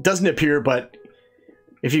here, doesn't appear, but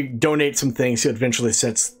if you donate some things, it eventually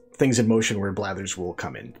sets things in motion where Blathers will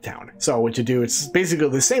come into town. So what you do, it's basically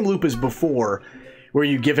the same loop as before, where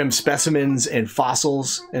you give him specimens and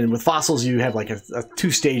fossils, and with fossils you have like a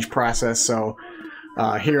 2-stage process, so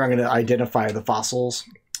here I'm going to identify the fossils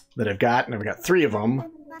that I've got, and I've got 3 of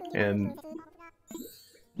them, and...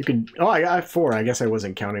 You can... Oh, I got 4. I guess I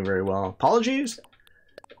wasn't counting very well. Apologies.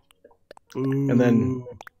 Ooh. And then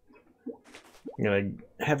I'm going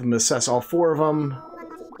to have them assess all 4 of them.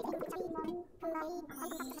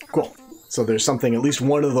 Cool. So there's something, at least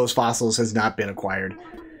one of those fossils has not been acquired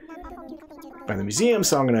by the museum,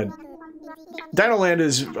 so I'm going to... Dino Land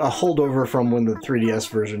is a holdover from when the 3DS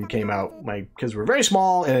version came out. My kids were very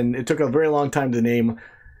small, and it took a very long time to name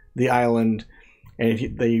the island... And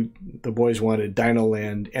the boys wanted Dino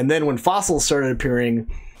Land. And then when fossils started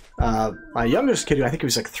appearing, my youngest kid, I think he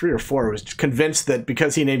was like 3 or 4, was convinced that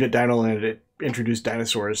because he named it Dino Land, it introduced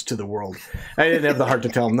dinosaurs to the world. I didn't have the heart to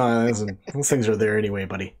tell him, no, those things are there anyway,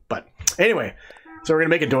 buddy. But anyway, so we're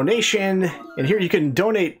going to make a donation. And here you can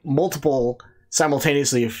donate multiple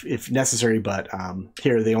simultaneously if necessary. But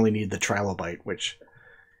here they only need the trilobite, which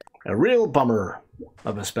a real bummer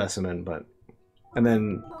of a specimen, but... And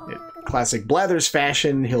then, classic Blathers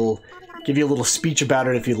fashion, he'll give you a little speech about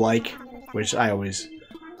it if you like, which I always...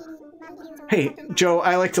 Hey, Joe,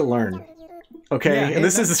 I like to learn, okay? Yeah, and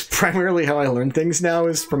this is primarily how I learn things now,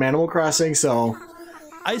 is from Animal Crossing, so...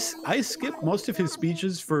 I skip most of his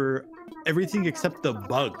speeches for everything except the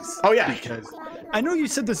bugs. Oh, yeah. Because I know you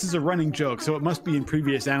said this is a running joke, so it must be in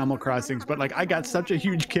previous Animal Crossings, but like I got such a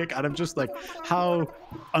huge kick out of just like how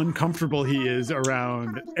uncomfortable he is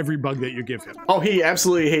around every bug that you give him. Oh, he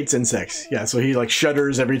absolutely hates insects. Yeah, so he like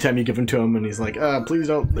shudders every time you give them to him, and he's like, please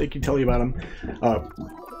don't make you tell you about them.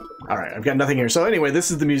 Alright, I've got nothing here. So anyway,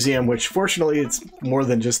 this is the museum, which fortunately it's more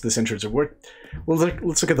than just this entrance.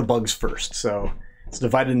 Let's look at the bugs first. So... It's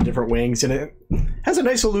divided in different wings, and it has a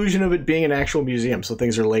nice illusion of it being an actual museum. So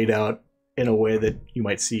things are laid out in a way that you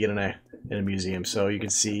might see in a museum. So you can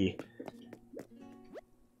see...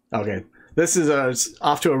 Okay, this is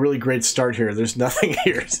off to a really great start here. There's nothing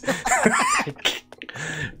here.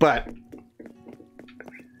 But,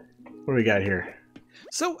 what do we got here?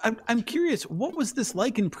 So I'm curious, what was this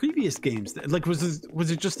like in previous games? Like, was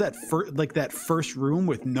it just that first room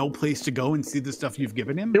with no place to go and see the stuff you've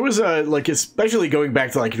given him? It was like, especially going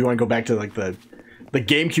back to like, if you want to go back to like the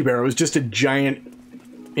GameCube era, it was just a giant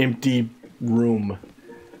empty room.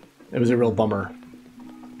 It was a real bummer.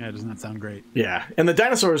 Yeah, doesn't that sound great? Yeah, and the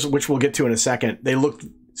dinosaurs, which we'll get to in a second, they looked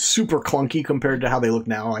super clunky compared to how they look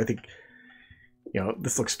now. I think,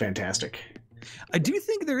 this looks fantastic. I do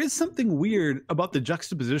think there is something weird about the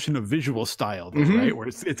juxtaposition of visual style, though, right? Where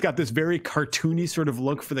it's got this very cartoony sort of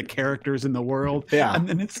look for the characters in the world. Yeah. And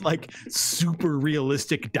then it's like super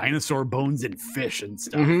realistic dinosaur bones and fish and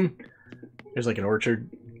stuff. There's like an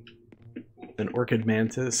orchid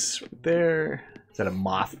mantis right there. Is that a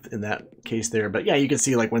moth in that case there? But yeah, you can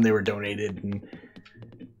see like when they were donated. And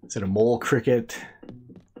is it a mole cricket?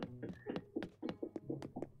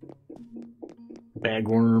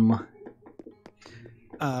 Bagworm.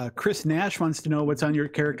 Chris Nash wants to know what's on your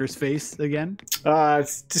character's face again.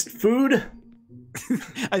 It's just food.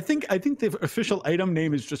 I think the official item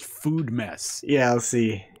name is just food mess. Yeah, let's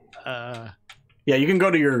see. Yeah, you can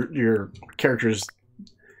go to your characters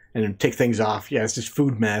and take things off. Yeah, it's just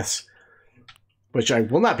food mess, which I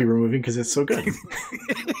will not be removing because it's so good.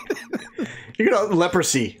 You know,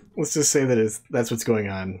 leprosy. Let's just say that's what's going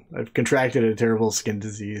on. I've contracted a terrible skin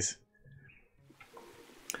disease.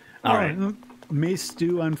 All right. May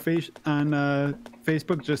Stew on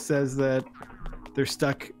Facebook just says that they're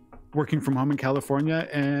stuck working from home in California,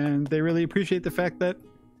 and they really appreciate the fact that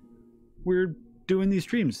we're doing these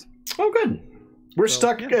streams. Oh, good. We're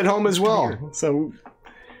stuck at home as well. So,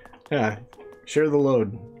 yeah, share the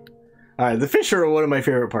load. All right, the fish are one of my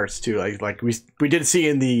favorite parts too. Like we did see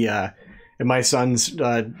in the in my son's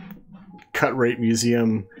cut rate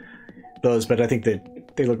museum those, but I think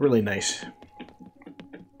that they look really nice.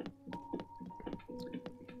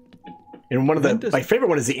 And one of my favorite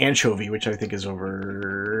one is the anchovy, which I think is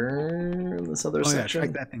over in this other section. Yeah,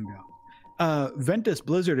 track that thing down. Ventus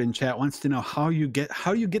Blizzard in chat wants to know how you get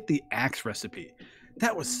the axe recipe.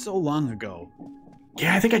 That was so long ago.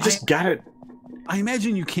 Yeah, I think I just got it. I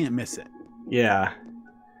imagine you can't miss it. Yeah.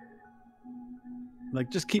 Like,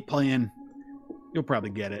 just keep playing. You'll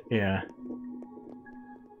probably get it. Yeah.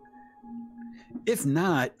 If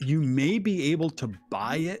not, you may be able to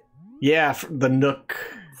buy it. Yeah, the Nook.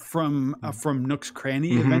 From Nook's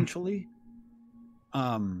Cranny eventually.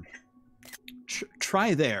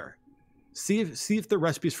 Try there. See if the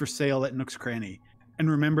recipe's for sale at Nook's Cranny,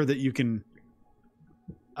 and remember that you can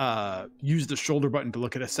use the shoulder button to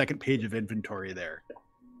look at a second page of inventory there.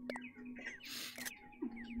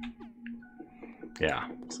 Yeah.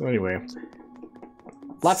 So anyway,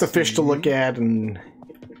 lots of fish to look at, and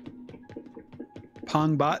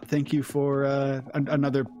Pongbot, thank you for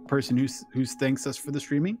another person who thanks us for the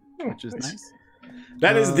streaming, which is nice.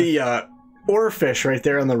 That is the oarfish right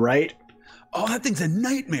there on the right. Oh, that thing's a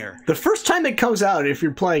nightmare. The first time it comes out, if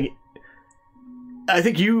you're playing, I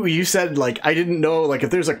think you said, like, I didn't know, like, if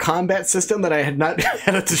there's a combat system that I had not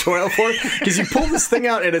had a tutorial for, because you pull this thing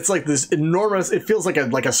out and it's like this enormous, it feels like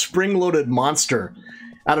a spring-loaded monster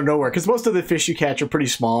out of nowhere, because most of the fish you catch are pretty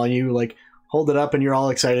small, and you, like, hold it up and you're all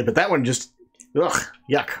excited, but that one just, ugh,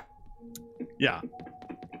 yuck. Yeah.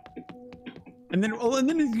 And then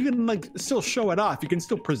you can, like, still show it off. You can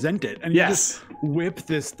still present it, and you just whip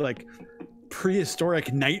this, like,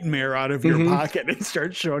 prehistoric nightmare out of your pocket and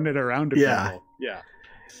start showing it around to people. Yeah.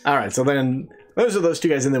 All right, so then those are those two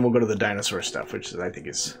guys, and then we'll go to the dinosaur stuff, which I think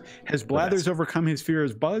is... Has Blathers overcome his fear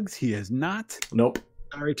of bugs? He has not. Nope.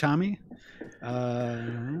 Sorry, Tommy.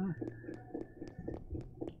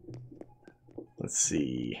 Let's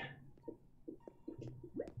see.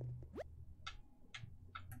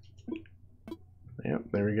 Yep,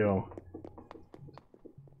 there we go.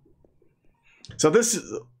 So this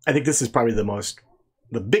is, I think this is probably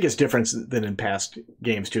the biggest difference than in past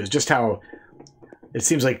games too, is just how it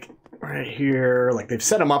seems like right here, like they've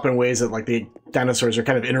set them up in ways that like the dinosaurs are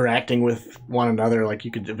kind of interacting with one another. Like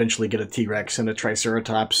you could eventually get a T-Rex and a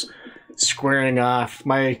Triceratops squaring off.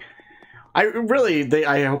 I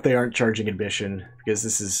hope they aren't charging admission, because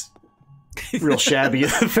this is real shabby.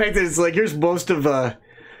 The fact that it's like, here's most of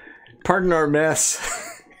pardon our mess.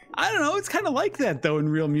 I don't know. It's kind of like that, though, in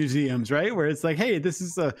real museums, right? Where it's like, hey, this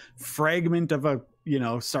is a fragment of a,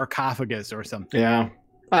 sarcophagus or something. Yeah.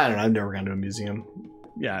 I don't know. I've never gone to a museum.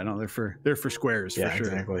 Yeah, no, they're for squares, for sure.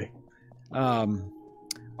 Exactly.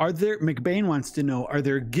 Are there, McBain wants to know, are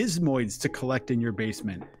there gizmoids to collect in your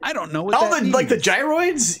basement? I don't know what that means. Like the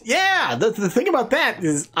gyroids? Yeah. The thing about that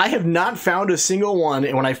is I have not found a single one.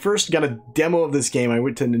 And when I first got a demo of this game, I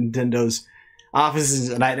went to Nintendo's offices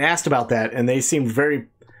and I'd asked about that, and they seemed they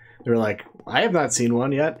were like, I have not seen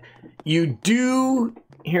one yet. You do...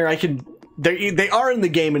 Here, I can... They are in the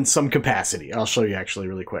game in some capacity. I'll show you actually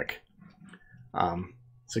really quick.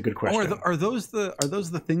 It's a good question. Are those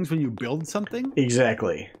the things when you build something?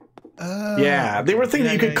 Exactly. Yeah, okay. They were things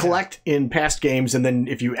that you could collect in past games, and then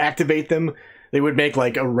if you activate them, they would make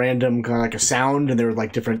like a random kind of like a sound, and there were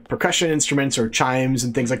like different percussion instruments or chimes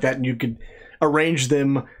and things like that, and you could arrange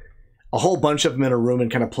them, a whole bunch of them in a room, and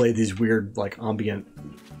kind of play these weird like ambient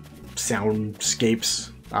soundscapes.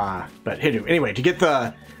 But anyway, to get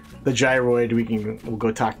the gyroid, we'll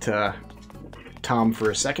go talk to Tom for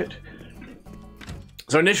a second.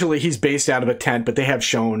 So initially he's based out of a tent, but they have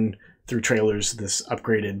shown through trailers this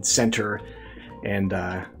upgraded center, and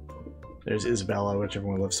there's Isabella, which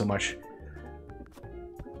everyone loves so much.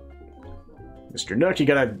 Mr. Nook, you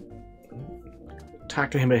gotta talk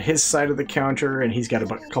to him at his side of the counter, and he's got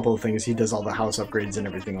a couple of things. He does all the house upgrades and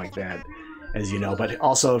everything like that, as you know. But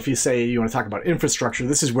also, if you say you want to talk about infrastructure,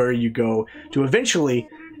 this is where you go to eventually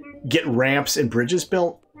get ramps and bridges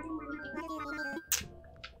built.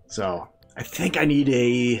 So I think I need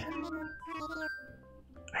an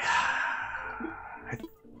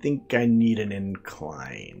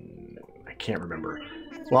incline. I can't remember.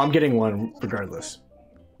 Well, I'm getting one regardless.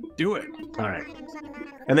 Do it. All right.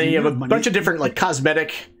 And then you have a bunch of different like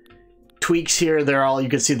cosmetic tweaks here. They're all, you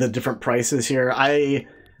can see the different prices here. I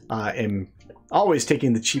am always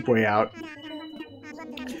taking the cheap way out.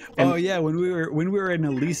 And, oh yeah, when we were in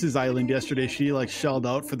Elise's island yesterday, she like shelled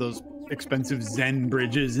out for those expensive Zen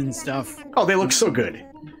bridges and stuff. Oh, they look so good.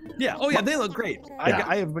 Yeah. Oh yeah, they look great. Yeah.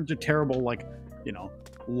 I have a bunch of terrible like,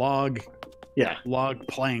 log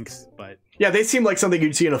planks, but yeah, they seem like something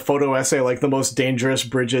you'd see in a photo essay, like the most dangerous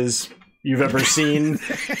bridges you've ever seen,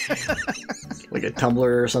 like a Tumblr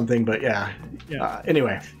or something. But yeah.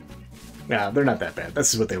 Anyway, yeah, they're not that bad.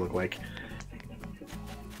 This is what they look like.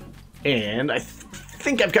 And I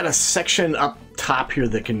think I've got a section up top here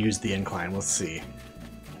that can use the incline. Let's see.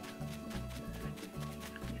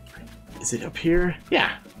 Is it up here?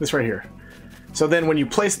 Yeah, this right here. So then when you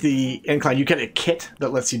place the incline, you get a kit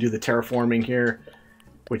that lets you do the terraforming here,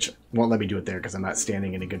 which won't let me do it there because I'm not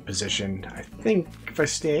standing in a good position. I think if I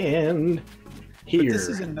stand here... But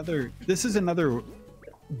this is another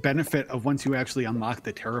benefit of once you actually unlock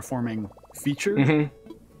the terraforming feature.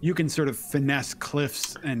 Mm-hmm. You can sort of finesse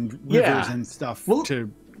cliffs and rivers and stuff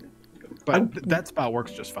but that spot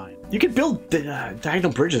works just fine. You can build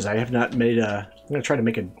diagonal bridges. I have not made I'm going to try to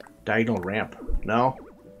make a diagonal ramp. No?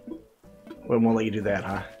 It won't let you do that,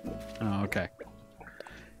 huh? Oh, okay.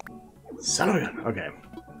 Son of a gun. Okay.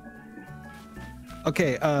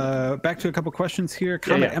 Okay, back to a couple questions here.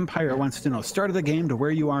 Comet Empire wants to know, start of the game to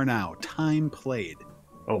where you are now. Time played.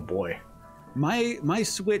 Oh, boy. My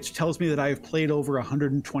Switch tells me that I've played over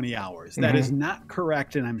 120 hours. That is not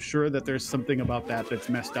correct, and I'm sure that there's something about that that's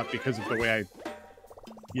messed up because of the way I,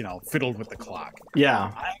 fiddled with the clock.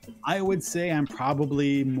 Yeah. I would say I'm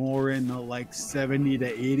probably more in the, 70 to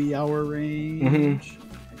 80 hour range.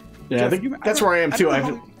 Yeah, Jeff, I think that's where I am, too.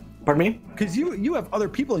 Pardon me? Because you have other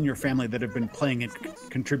people in your family that have been playing and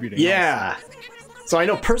contributing. Yeah. Also. So I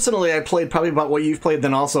know personally I played probably about what you've played,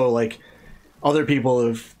 then also, other people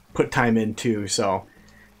have put time in too. So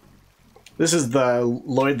this is the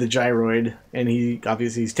Lloyd the Gyroid, and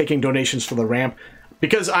he's taking donations for the ramp.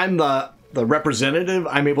 Because I'm the representative,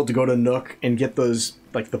 I'm able to go to Nook and get those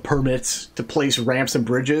the permits to place ramps and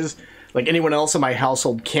bridges. Like anyone else in my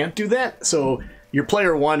household can't do that. So your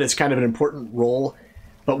player one is kind of an important role.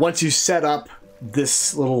 But once you set up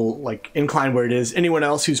this little incline where it is, anyone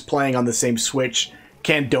else who's playing on the same Switch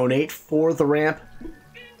can donate for the ramp,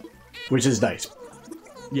 which is nice.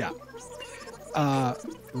 Yeah.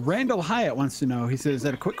 Randall Hyatt wants to know, he says,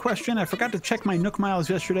 that a quick question. I forgot to check my Nook miles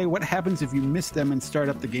yesterday. What happens if you miss them and start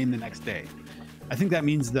up the game the next day? I think that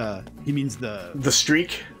means he means the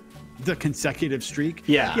streak, the consecutive streak.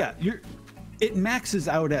 Yeah. Yeah. It maxes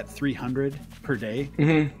out at 300 per day.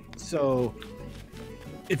 Mm-hmm. So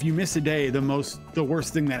if you miss a day, the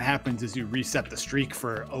worst thing that happens is you reset the streak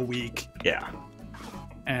for a week. Yeah.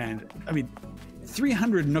 And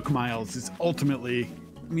 300 Nook miles is ultimately,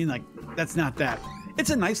 that's not that. It's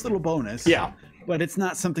a nice little bonus. Yeah. But it's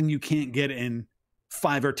not something you can't get in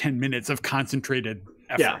 5 or 10 minutes of concentrated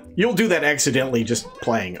effort. Yeah. You'll do that accidentally just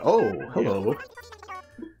playing. Oh, hello.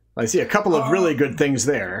 Yeah. I see a couple of really good things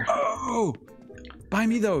there. Oh, buy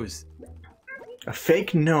me those. A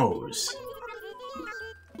fake nose.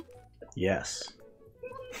 Yes.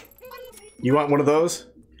 You want one of those?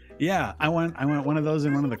 Yeah, I want one of those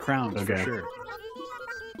and one of the crowns for sure.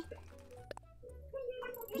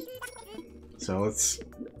 So let's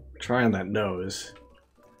try on that nose.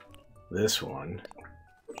 This one.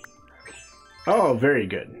 Oh, very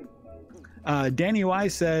good. Danny Y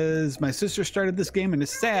says, my sister started this game and is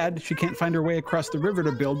sad she can't find her way across the river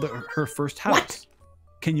to build her first house. What?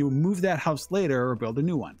 Can you move that house later or build a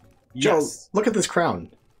new one? Joe, Yes. look at this crown.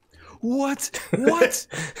 What? What?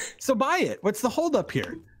 So buy it. What's the holdup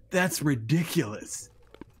here? That's ridiculous.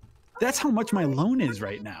 That's how much my loan is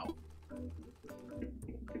right now.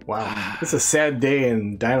 Wow. It's a sad day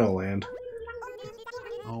in Dino Land.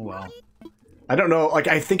 Oh, well. I don't know. Like,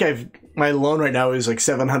 I think my loan right now is like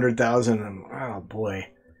 700,000. Oh boy.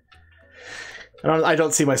 I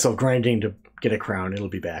don't see myself grinding to get a crown. It'll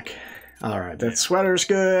be back. All right, that sweater's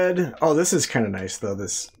good. Oh, this is kind of nice though.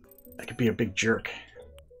 I could be a big jerk.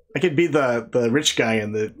 I could be the rich guy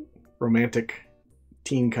in the romantic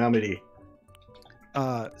teen comedy.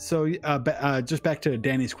 Just back to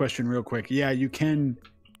Danny's question real quick. Yeah, you can.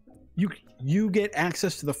 You get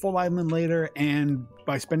access to the full island later, and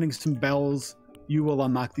by spending some bells, you will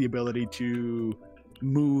unlock the ability to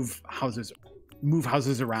move houses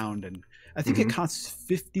around. And I think it costs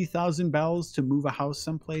 50,000 bells to move a house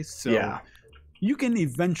someplace. So yeah, you can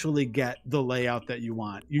eventually get the layout that you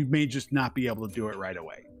want. You may just not be able to do it right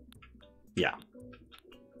away. Yeah.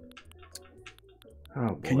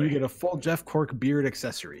 Oh, boy. Can you get a full Jeff Cork beard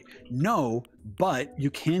accessory? No, but you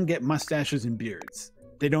can get mustaches and beards.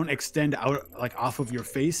 They don't extend out like off of your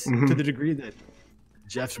face to the degree that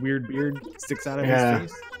Jeff's weird beard sticks out of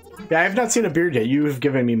his face. Yeah, I have not seen a beard yet. You have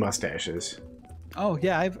given me mustaches. Oh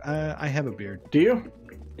yeah, I have a beard. Do you?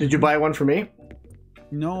 Did you buy one for me?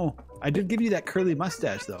 No, I did give you that curly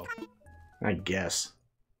mustache though. I guess.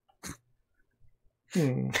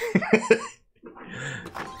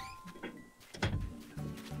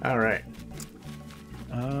 All right.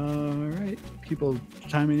 All right. People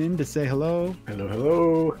chiming in to say hello. Hello,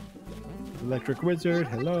 hello. Electric Wizard,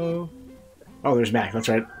 hello. Oh, there's Mac. That's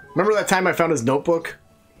right. Remember that time I found his notebook?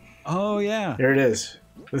 Oh yeah. Here it is.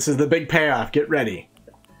 This is the big payoff. Get ready.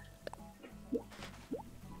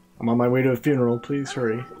 I'm on my way to a funeral. Please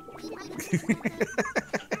hurry.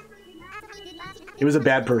 He was a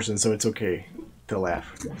bad person, so it's okay to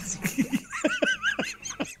laugh.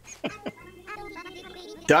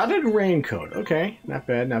 Dotted raincoat. Okay, not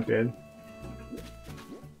bad, not bad.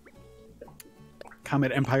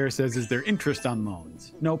 Comet Empire says, is there interest on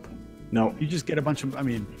loans? Nope. Nope. You just get a bunch of, I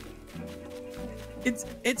mean,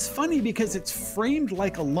 it's funny because it's framed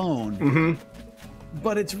like a loan,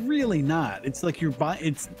 but it's really not. It's like you're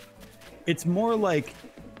buying, it's more like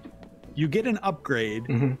you get an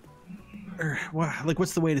upgrade, or like,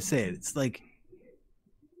 what's the way to say it? It's like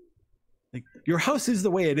your house is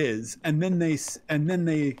the way it is, and then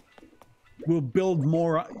they will build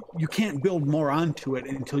more. You can't build more onto it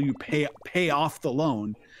until you pay off the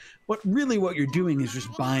loan. But really what you're doing is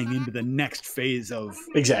just buying into the next phase of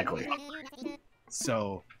exactly.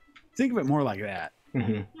 So think of it more like that.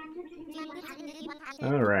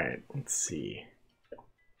 All right, let's see.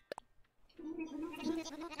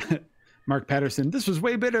 Mark Patterson, this was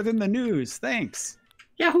way better than the news. Thanks.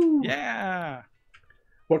 Yahoo! Yeah.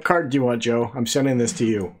 What card do you want, Joe? I'm sending this to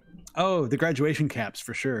you. Oh, the graduation caps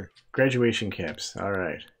for sure. Graduation caps. All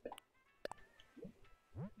right.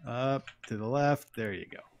 Up to the left. There you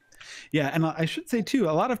go. Yeah, and I should say too,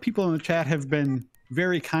 a lot of people in the chat have been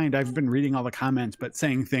very kind. I've been reading all the comments, but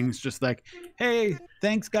saying things just like, "Hey,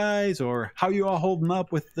 thanks guys," or "How you all holding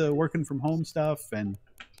up with the working from home stuff?" And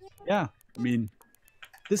yeah, I mean,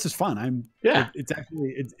 this is fun.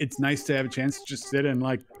 It's nice to have a chance to just sit and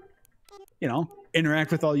like, you know,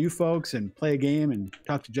 interact with all you folks and play a game and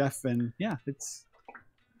talk to Jeff, and yeah, it's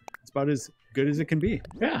about as good as it can be.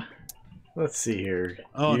 Yeah. Let's see here.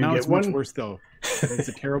 Oh, now it's much worse though. It's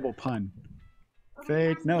a terrible pun.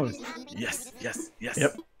 Fake nose. Yes, yes, yes.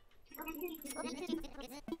 Yep.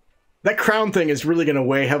 That crown thing is really going to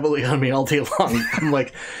weigh heavily on me all day long. I'm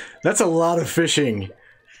like, that's a lot of fishing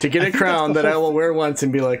to get a crown that I will wear once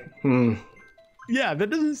and be like, Yeah, that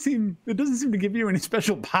doesn't seem to give you any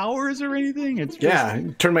special powers or anything. It's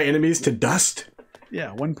just, turn my enemies to dust.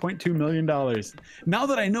 Yeah, $1.2 million. Now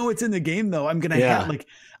that I know it's in the game, though, I'm gonna have like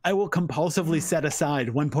I will compulsively set aside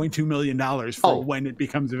 $1.2 million for when it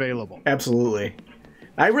becomes available. Absolutely.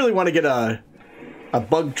 I really want to get a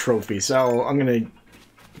bug trophy, so I'm gonna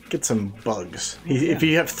get some bugs. If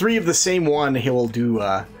you have 3 of the same one, he will do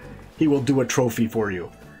a trophy for you.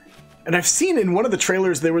 And I've seen in one of the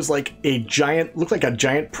trailers there was like looked like a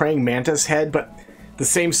giant praying mantis head, but the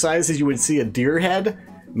same size as you would see a deer head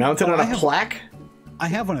mounted on a plaque. I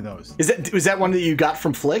have one of those. Was that one that you got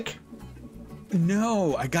from Flick?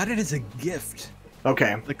 No, I got it as a gift.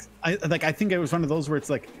 Okay. I think it was one of those where it's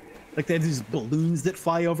like like they had these balloons that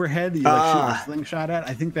fly overhead that you like shoot a slingshot at.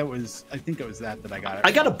 I think it was that I got it.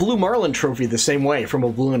 I got a Blue Marlin trophy the same way from a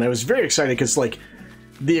balloon. I was very excited because like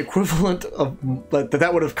the equivalent of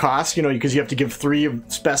that would have cost, you know, because you have to give 3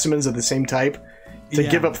 specimens of the same type. To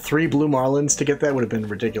give up 3 Blue Marlins to get that would have been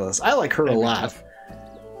ridiculous. I like her a lot.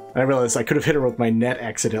 I realized I could have hit her with my net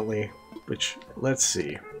accidentally, which, let's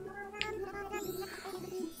see.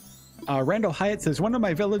 Randall Hyatt says, one of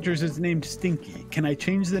my villagers is named Stinky. Can I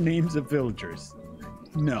change the names of villagers?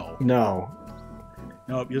 No. No.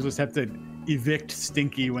 Nope, you'll just have to evict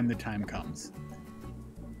Stinky when the time comes.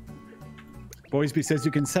 Boysby says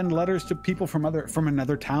you can send letters to people from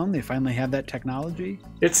another town. They finally have that technology.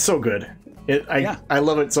 It's so good. I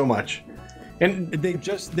love it so much. And they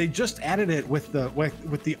just added it with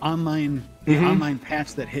the online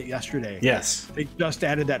patch that hit yesterday. Yes, they just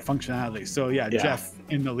added that functionality. So yeah, Jeff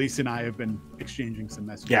and Elise and I have been exchanging some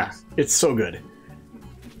messages. Yeah, it's so good.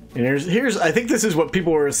 And here's I think this is what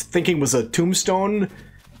people were thinking was a tombstone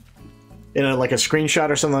in like a screenshot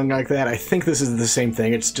or something like that. I think this is the same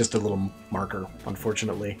thing. It's just a little marker,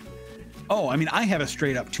 unfortunately. Oh, I mean, I have a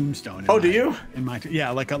straight up tombstone. Do you? In my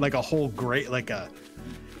like a whole great like a.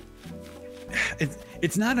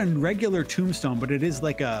 It's not a regular tombstone, but it is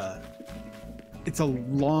like it's a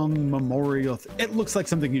long memorial. It looks like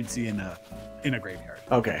something you'd see in a graveyard.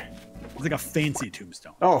 Okay. It's like a fancy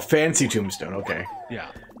tombstone. Oh, fancy tombstone. Okay.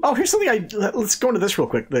 Yeah. Oh, here's something let's go into this real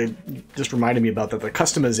quick. They just reminded me about that. The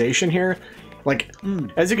customization here, like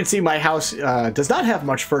as you can see, my house does not have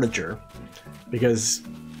much furniture because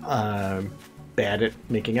I'm bad at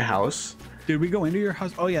making a house. Did we go into your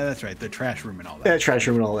house? Oh, yeah, that's right. The trash room and all that. Yeah, trash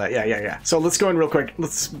room and all that. Yeah. So let's go in real quick.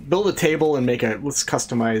 Let's build a table and let's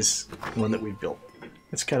customize one that we've built.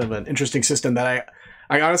 It's kind of an interesting system that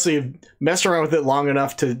I honestly have messed around with it long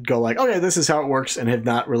enough to go like, okay, this is how it works, and have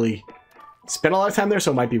not really spent a lot of time there,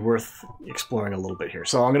 so it might be worth exploring a little bit here.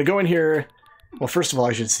 So I'm going to go in here. Well, first of all,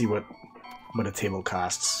 I should see what a table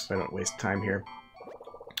costs so I don't waste time here.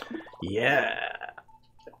 Yeah.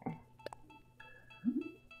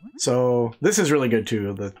 So this is really good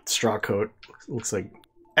too. The straw coat looks like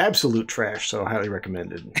absolute trash, so highly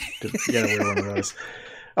recommended to get away one of those.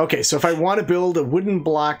 Okay, so if I want to build a wooden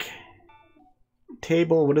block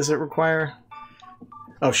table, what does it require?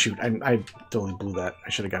 Oh shoot, I totally blew that.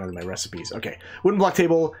 I should have gone into my recipes. Okay, wooden block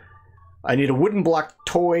table. I need a wooden block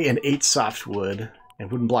toy and 8 softwood.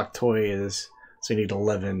 And wooden block toy is, so you need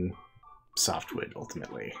 11 softwood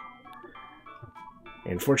ultimately.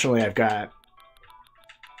 And fortunately I've got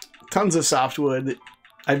tons of softwood.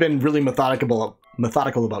 I've been really methodical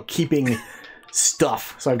about keeping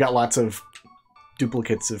stuff. So I've got lots of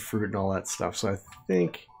duplicates of fruit and all that stuff. So I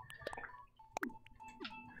think...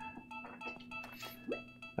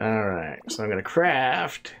 Alright, so I'm going to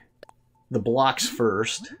craft the blocks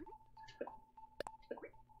first.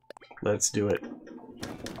 Let's do it.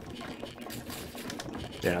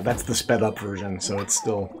 Yeah, that's the sped up version, so it's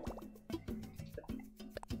still...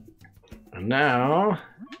 And now...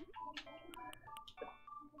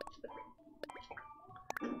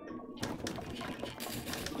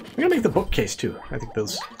 I'm gonna make the bookcase too. I think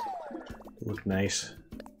those look nice.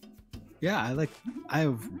 Yeah, I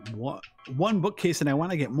have one bookcase and I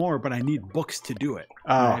want to get more, but I need books to do it.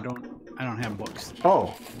 Oh. I don't have books.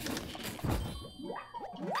 Oh.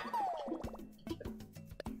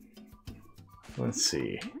 Let's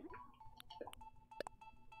see.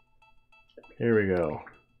 Here we go.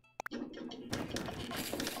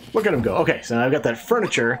 Look at him go. Okay, so now I've got that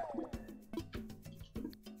furniture.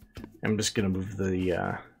 I'm just gonna move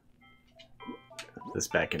the this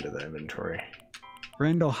back into the inventory.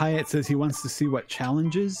 Randall Hyatt says he wants to see what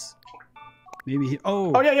challenges. Maybe he...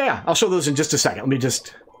 Oh, yeah. I'll show those in just a second. Let me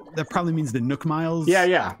just... That probably means the Nook Miles.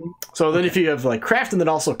 Yeah. So then if you have like craft and then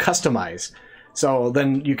also customize. So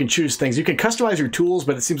then you can choose things. You can customize your tools,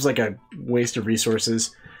 but it seems like a waste of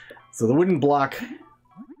resources. So the wooden block...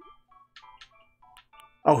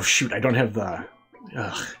 Oh, shoot. I don't have the...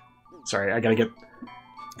 Ugh. Sorry, I gotta get...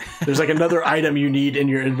 There's like another item you need in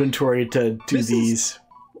your inventory to do these.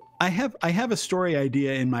 I have a story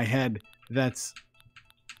idea in my head that's...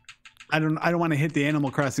 I don't want to hit the Animal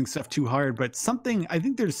Crossing stuff too hard, but I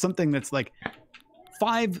think there's something that's like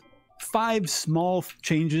five small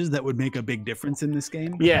changes that would make a big difference in this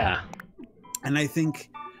game. Yeah. And I think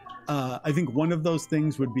one of those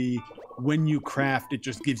things would be when you craft, it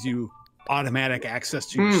just gives you automatic access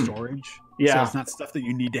to your storage. Yeah. So it's not stuff that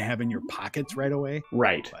you need to have in your pockets right away.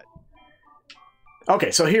 Right. But. Okay,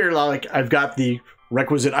 so here, like, I've got the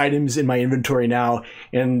requisite items in my inventory now,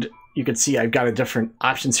 and you can see I've got a different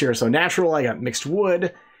options here. So natural, I got mixed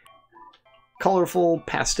wood, colorful,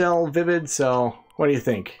 pastel, vivid. So what do you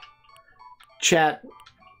think? chat,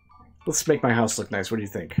 let's make my house look nice. What do you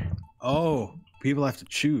think? Oh, people have to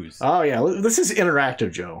choose. Oh, yeah. This is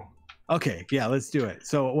interactive, Joe. Okay, yeah, let's do it.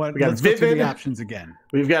 So what? We got Let's go through vivid. the options again.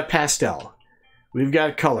 We've got pastel. We've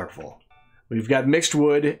got colorful. We've got mixed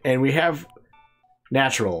wood, and we have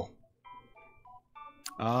natural.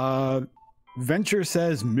 Venture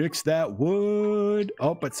says mix that wood.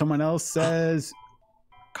 Oh, but someone else says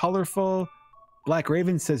colorful. Black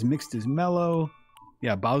Raven says mixed is mellow.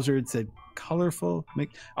 Yeah, Bowser had said colorful.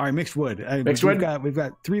 All right, mixed wood. Mixed wood? We've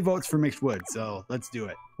got 3 votes for mixed wood, so let's do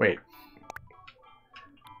it. Wait.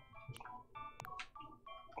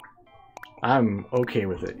 I'm okay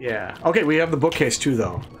with it. Yeah. Okay, we have the bookcase too,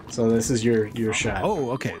 though. So this is your shot. Oh,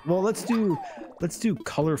 okay. Well, let's do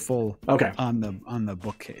colorful. Okay. On the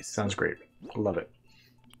bookcase. Sounds great. Love it.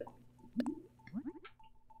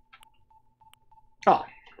 Oh.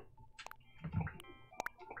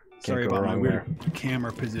 Sorry about my weird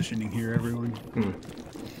camera positioning here, everyone.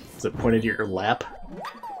 Is it pointed at your lap?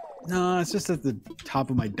 No, it's just at the top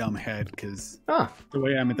of my dumb head because the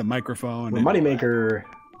way I'm at the microphone. The moneymaker.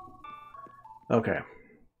 Okay.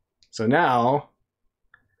 So now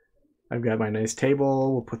I've got my nice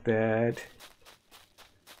table. We'll put that.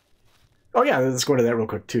 Oh yeah, let's go to that real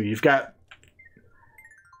quick too. You've got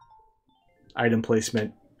item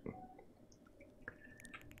placement.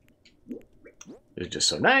 It's just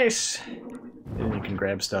so nice. And you can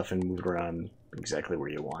grab stuff and move it around exactly where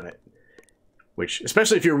you want it. Which,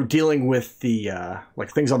 especially if you're dealing with the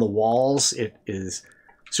like things on the walls, it is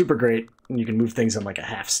super great. And you can move things on like a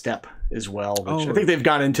half step as well. Which I think they've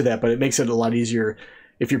gone into that, but it makes it a lot easier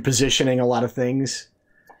if you're positioning a lot of things.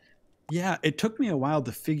 Yeah, it took me a while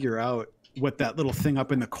to figure out what that little thing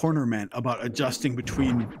up in the corner meant about adjusting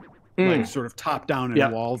between like sort of top down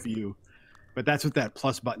and wall view. But that's what that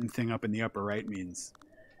plus button thing up in the upper right means.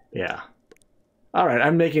 Yeah. All right,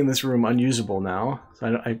 I'm making this room unusable now.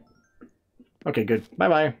 So okay, good.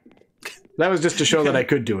 Bye-bye. That was just to show that I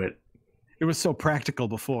could do it. It was so practical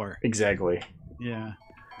before. Exactly. Yeah.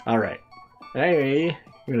 All right. Hey,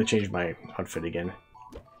 I'm going to change my outfit again.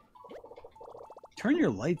 Turn your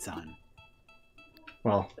lights on.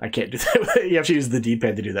 Well, I can't do that. You have to use the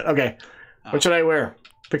D-pad to do that. Okay. What should I wear?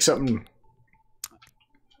 Pick something.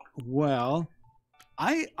 Well,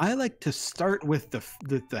 I like to start with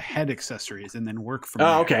the head accessories and then work from there.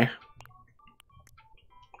 Oh, okay.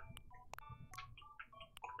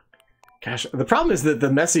 Gosh, the problem is that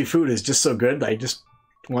the messy food is just so good. I just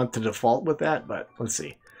want to default with that, but let's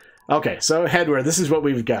see. Okay, so headwear. This is what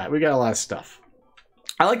we've got. We got a lot of stuff.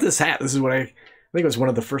 I like this hat. This is what I think it was one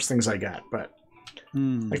of the first things I got, but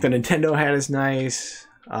like the Nintendo hat is nice.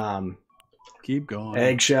 Keep going.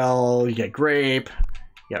 Eggshell. You get grape.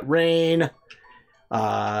 You got rain.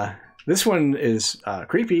 This one is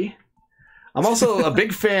creepy. I'm also a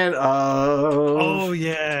big fan of... Oh,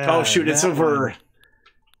 yeah. Oh, shoot. It's over...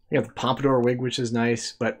 You got the pompadour wig, which is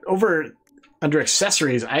nice. But under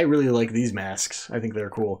accessories, I really like these masks. I think they're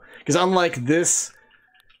cool. Because unlike this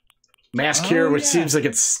mask here, which seems like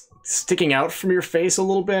it's sticking out from your face a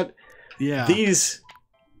little bit, these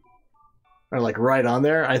are like right on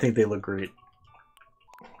there. I think they look great.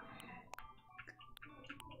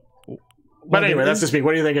 But anyway, that's just me.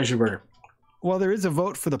 What do you think I should wear? Well, there is a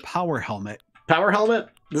vote for the power helmet. Power helmet?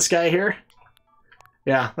 This guy here?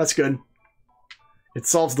 Yeah, that's good. It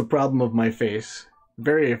solves the problem of my face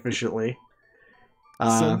very efficiently.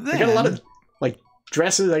 I got a lot of like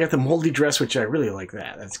dresses. I got the moldy dress, which I really like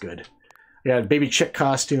that. That's good. I got a baby chick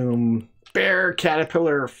costume, bear,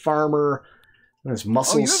 caterpillar, farmer, this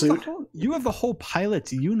muscle suit. You have the whole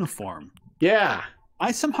pilot's uniform. Yeah.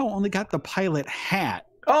 I somehow only got the pilot hat.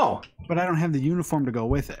 Oh. But I don't have the uniform to go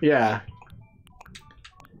with it. Yeah.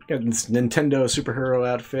 Got this Nintendo superhero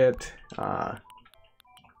outfit.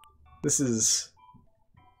 This is...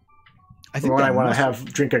 I think when I want to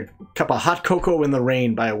drink a cup of hot cocoa in the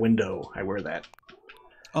rain by a window, I wear that.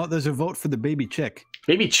 Oh, there's a vote for the baby chick.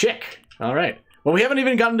 Baby chick. All right. Well, we haven't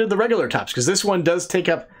even gotten to the regular tops because this one does take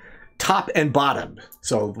up top and bottom.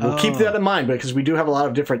 So we'll keep that in mind because we do have a lot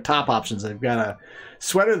of different top options. I've got a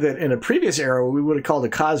sweater that in a previous era we would have called a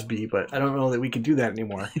Cosby, but I don't know that we can do that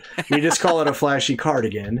anymore. We just call it a flashy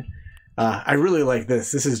cardigan. I really like this.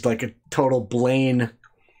 This is like a total Blaine,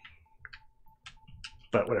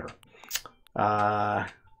 but whatever.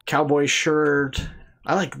 Cowboy shirt.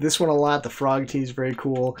 I like this one a lot. The frog tee is very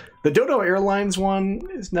cool. The Dodo Airlines one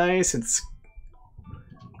is nice. It's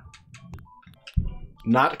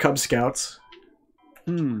not Cub Scouts.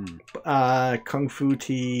 Kung Fu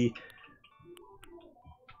tee.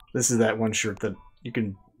 This is that one shirt that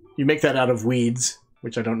you make that out of weeds,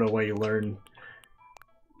 which I don't know why you learn.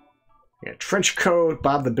 Yeah, trench coat,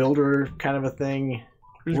 Bob the Builder kind of a thing.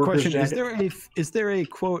 There's a question: is there a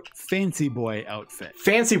quote fancy boy outfit?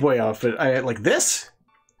 Fancy boy outfit, like this,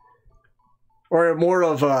 or more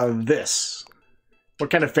of this?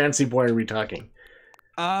 What kind of fancy boy are we talking?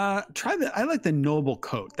 Try the. I like the noble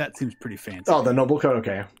coat. That seems pretty fancy. Oh, the noble coat.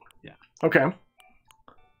 Okay. Yeah. Okay.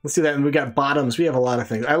 Let's do that. And we got bottoms. We have a lot of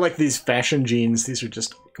things. I like these fashion jeans. These are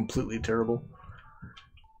just completely terrible.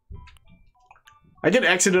 I did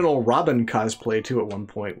accidental Robin cosplay too at one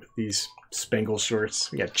point with these spangle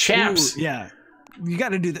shorts. We got chaps. Ooh, yeah, you got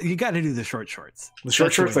to do that. You got to do the short shorts. The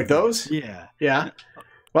short shorts like those. Yeah. Yeah.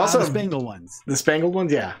 Well, also the spangled ones. The spangled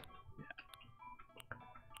ones. Yeah.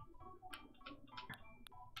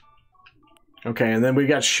 Okay, and then we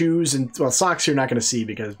got shoes and socks. You're not going to see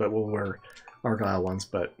but we'll wear Argyle ones.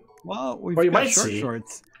 But you might see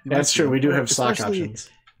shorts. That's true. We do have sock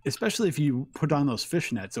options, especially if you put on those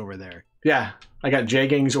fishnets over there. Yeah, I got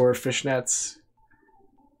jeggings or fishnets.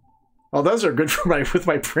 Oh, those are good for with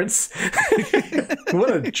my prints.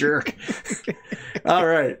 What a jerk! All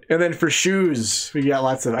right, and then for shoes, we got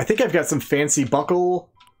lots of. I think I've got some fancy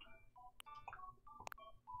buckle.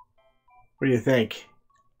 What do you think?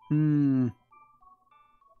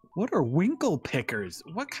 What are winkle pickers?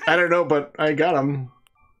 What kind? I don't know, but I got them.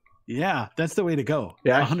 Yeah, that's the way to go.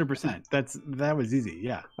 Yeah, 100%. That was easy.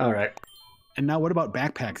 Yeah. All right. And now, what about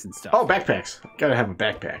backpacks and stuff? Oh, backpacks! Gotta have a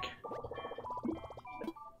backpack.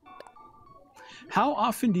 How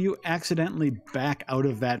often do you accidentally back out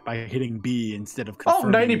of that by hitting B instead of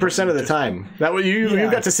confirming? 90% of the time. That way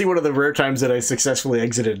you got to see one of the rare times that I successfully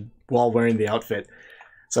exited while wearing the outfit.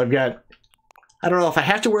 So I've got. I don't know if I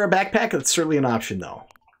have to wear a backpack. That's certainly an option, though.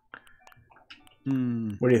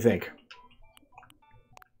 What do you think?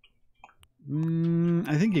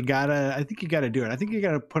 I think you gotta do it. I think you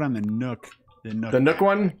gotta put on the Nook. The Nook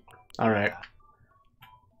one? All right.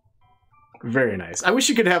 Very nice. I wish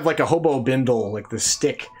you could have like a hobo bindle, like the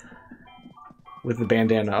stick with the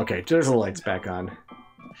bandana. Okay, there's the lights back on.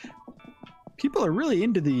 People are really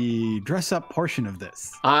into the dress-up portion of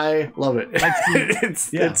this. I love it.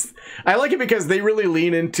 I like it because they really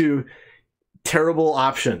lean into terrible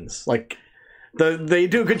options. Like they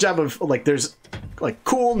do a good job of like there's like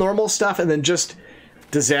cool normal stuff and then just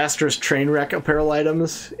disastrous train wreck apparel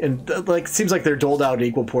items, and like it seems like they're doled out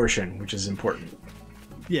equal portion, which is important.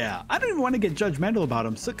 Yeah, I don't even want to get judgmental about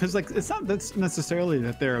them because like it's not that's necessarily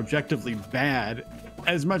that they're objectively bad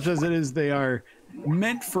as much as it is they are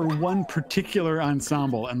meant for one particular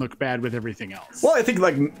ensemble and look bad with everything else. Well, I think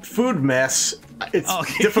like food mess, it's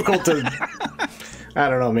difficult to. I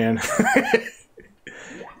don't know, man.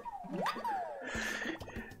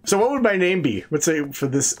 So what would my name be? Let's say for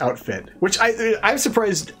this outfit, which I'm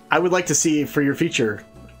surprised. I would like to see for your feature.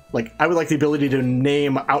 Like I would like the ability to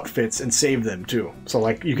name outfits and save them too. So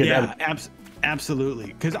like you could absolutely,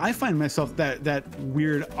 because I find myself that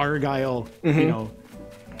weird Argyle, you know,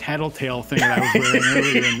 tattletale thing that I was wearing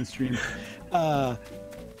earlier in the stream.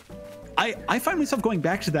 I find myself going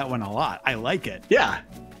back to that one a lot. I like it. Yeah.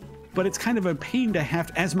 But it's kind of a pain to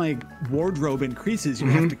have, as my wardrobe increases, you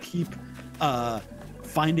have to keep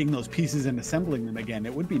finding those pieces and assembling them again.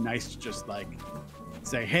 It would be nice to just like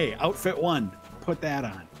say, hey, outfit 1, put that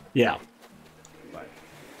on. Yeah. But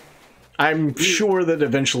I'm sure that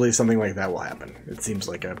eventually something like that will happen. It seems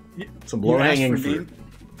like some low-hanging fruit.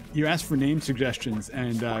 You asked for name suggestions,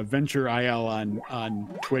 and Venture IL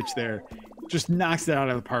on Twitch there just knocks it out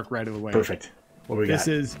of the park right away. Perfect. What do we got? This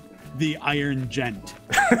is the Iron Gent.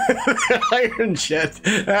 Iron Gent.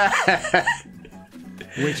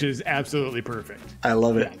 Which is absolutely perfect. I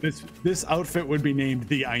love it. Yeah, this outfit would be named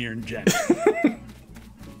the Iron Gent.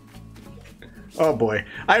 Oh boy,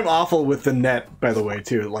 I'm awful with the net, by the way,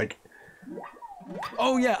 too. Like,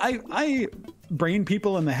 oh yeah, I brain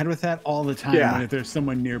people in the head with that all the time. Yeah. When there's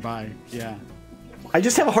someone nearby. Yeah. I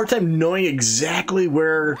just have a hard time knowing exactly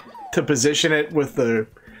where to position it with the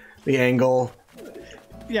angle.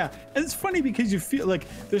 Yeah, and it's funny because you feel like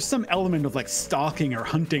there's some element of like stalking or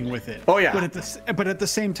hunting with it. Oh yeah. But at the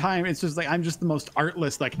same time, it's just like I'm just the most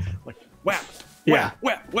artless, like whap, yeah,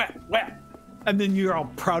 whap, whap, whap. And then you're all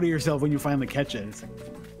proud of yourself when you finally catch it. It's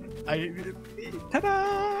like,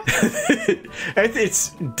 ta-da!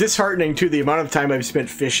 It's disheartening too, the amount of time I've spent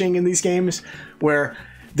fishing in these games, where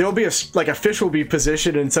there'll be a fish will be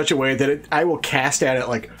positioned in such a way that I will cast at it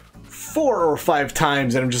like 4 or 5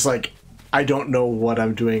 times, and I'm just like, I don't know what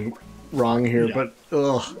I'm doing wrong here, but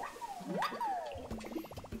ugh.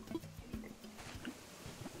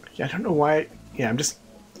 Yeah, I don't know why. Yeah, I'm just.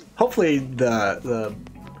 Hopefully the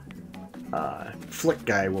flick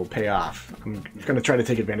guy will pay off. I'm gonna try to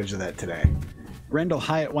take advantage of that today. Randall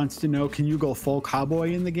Hyatt wants to know, can you go full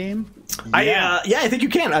cowboy in the game? Yeah, I think you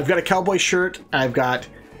can. I've got a cowboy shirt. I've got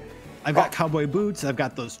cowboy boots. I've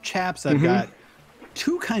got those chaps. I've got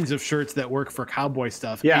 2 kinds of shirts that work for cowboy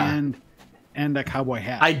stuff. Yeah. And a cowboy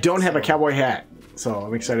hat. I don't have a cowboy hat, so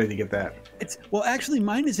I'm excited to get that. Well, actually,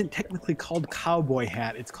 mine isn't technically called cowboy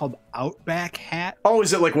hat. It's called Outback hat. Oh,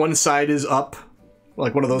 is it like one side is up?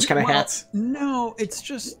 Like one of those kind of hats? No, it's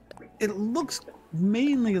just, it looks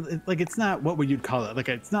mainly like, it's not, what would you call it?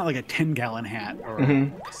 It's not like a 10-gallon hat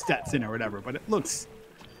or Stetson or whatever, but it looks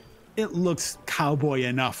cowboy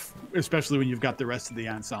enough, especially when you've got the rest of the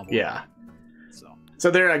ensemble. Yeah. So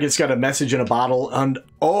there I just got a message in a bottle, and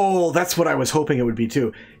oh, that's what I was hoping it would be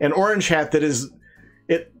too. An orange hat that is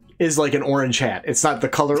like an orange hat. It's not the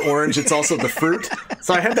color orange, it's also the fruit.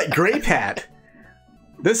 So I have that grape hat.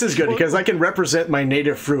 This is good because I can represent my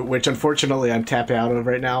native fruit, which unfortunately I'm tapped out of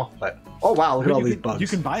right now. But oh wow, look at all these bugs. You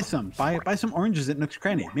can buy some. Buy some oranges at Nook's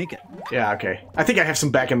Cranny. Make it. Yeah, okay. I think I have some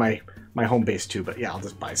back in my home base too, but yeah, I'll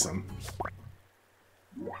just buy some.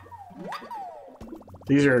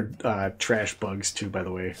 These are trash bugs too, by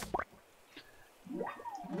the way.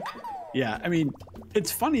 Yeah, I mean,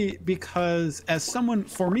 it's funny because as someone,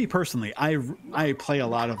 for me personally, I play a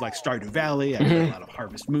lot of like Stardew Valley, I play a lot of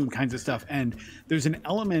Harvest Moon kinds of stuff, and there's an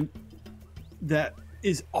element that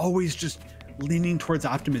is always just leaning towards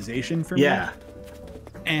optimization for me. Yeah.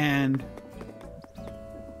 And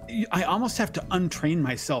I almost have to untrain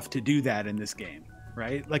myself to do that in this game,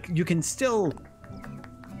 right? Like you can still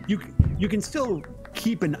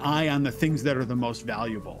keep an eye on the things that are the most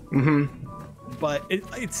valuable. But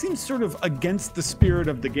it seems sort of against the spirit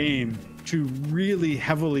of the game to really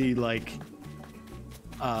heavily like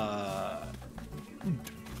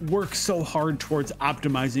work so hard towards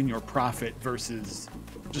optimizing your profit versus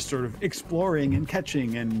just sort of exploring and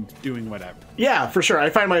catching and doing whatever. Yeah, for sure. I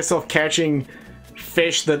find myself catching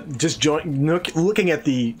fish that just looking at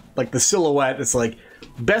the silhouette. It's like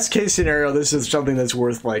best case scenario. This is something that's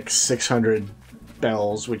worth like 600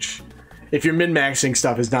 bells, which if you're min-maxing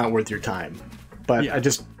stuff is not worth your time. But yeah. I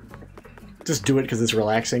just do it because it's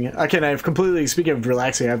relaxing. Okay, I've completely, speaking of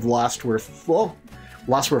relaxing, I've lost where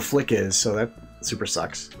Flick is, so that super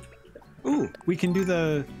sucks. Ooh, we can do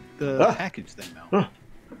the package thing now.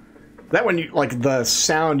 That one, like the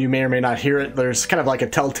sound, you may or may not hear it. There's kind of like a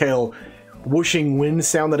telltale whooshing wind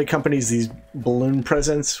sound that accompanies these balloon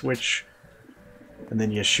presents, and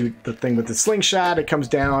then you shoot the thing with the slingshot, it comes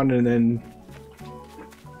down, and then...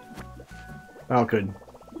 Oh, good.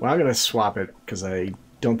 Well, I'm going to swap it, because I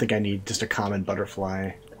don't think I need just a common butterfly.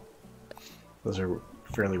 Those are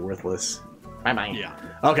fairly worthless. Bye-bye. Yeah.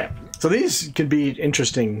 Okay, so these can be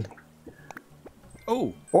interesting.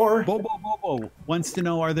 Oh, or Bobo wants to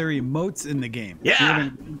know, are there emotes in the game? Yeah. We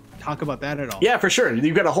didn't talk about that at all. Yeah, for sure.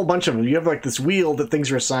 You've got a whole bunch of them. You have like this wheel that things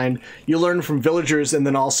are assigned. You learn from villagers, and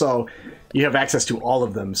then also you have access to all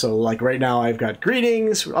of them. So like right now I've got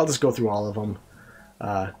greetings. I'll just go through all of them.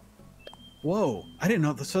 Whoa, I didn't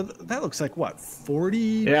know. So that looks like what,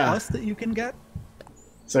 40 plus that you can get?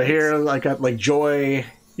 So here I got like joy.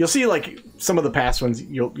 You'll see like some of the past ones.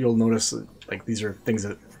 You'll notice like these are things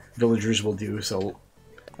that villagers will do. So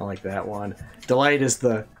I like that one. Delight is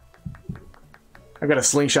the... I've got a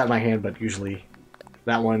slingshot in my hand, but usually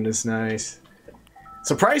that one is nice.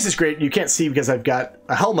 Surprise is great. You can't see because I've got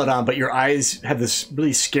a helmet on, but your eyes have this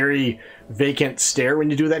really scary vacant stare when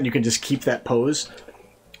you do that, and you can just keep that pose.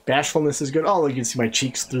 Bashfulness is good. Oh, you can see my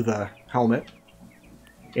cheeks through the helmet.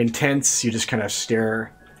 Intense, you just kind of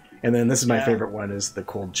stare. And then this is my favorite one, is the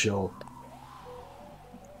cold chill.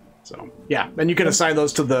 So yeah, and you can assign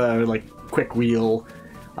those to the like quick wheel.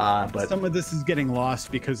 But some of this is getting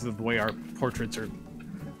lost because of the way our portraits are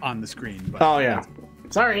on the screen. But oh yeah,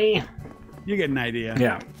 sorry. You get an idea.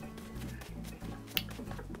 Yeah.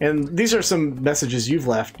 And these are some messages you've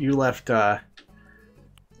left. You left.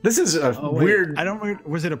 This is a weird. I don't.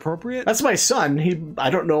 Was it appropriate? That's my son. I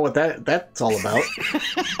don't know what that's all about.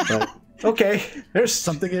 But okay, there's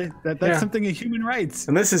something that's something in human rights.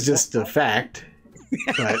 And this is just a fact.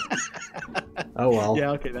 But oh well.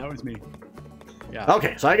 Yeah. Okay, that was me. Yeah.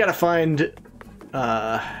 Okay, so I gotta find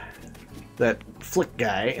that Flick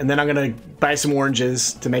guy, and then I'm gonna buy some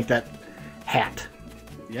oranges to make that hat.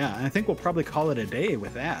 Yeah, and I think we'll probably call it a day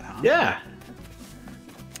with that, huh? Yeah.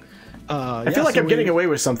 I feel like I'm getting away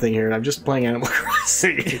with something here, and I'm just playing Animal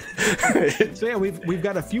Crossing. So yeah, we've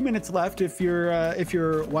got a few minutes left. If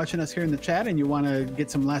you're watching us here in the chat and you want to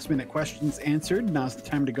get some last minute questions answered, now's the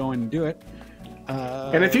time to go and do it.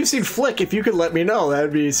 And if you've seen Flick, if you could let me know, that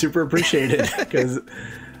would be super appreciated, because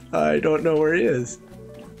I don't know where he is.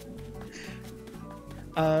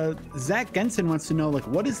 Zach Genson wants to know, like,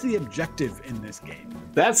 what is the objective in this game?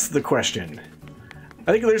 That's the question.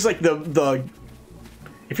 I think there's like the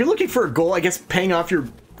if you're looking for a goal, I guess paying off your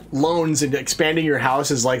loans and expanding your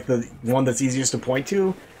house is like the one that's easiest to point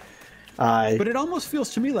to. But it almost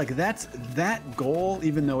feels to me like that goal,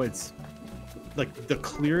 even though it's like the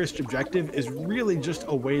clearest objective, is really just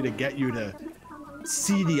a way to get you to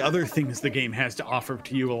see the other things the game has to offer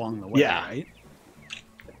to you along the way, yeah. right?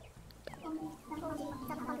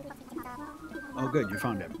 Oh, good, you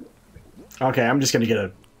found it. Okay, I'm just gonna get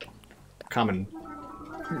a common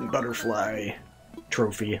butterfly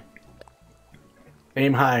trophy.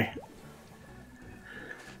 Aim high.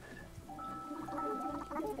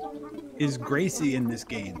 Is Gracie in this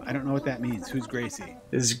game? I don't know what that means. Who's Gracie?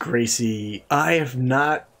 Is Gracie? I have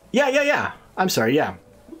not. Yeah. I'm sorry. Yeah.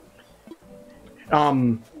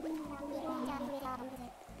 Oh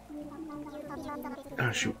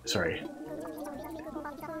shoot. Sorry.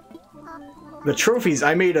 The trophies.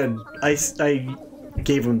 I made I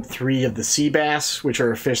gave them 3 of the sea bass, which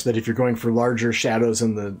are a fish that if you're going for larger shadows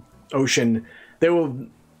in the ocean,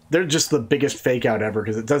 they're just the biggest fake out ever,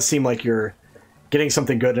 because it does seem like you're getting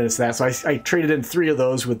something good and it's that. So I traded in 3 of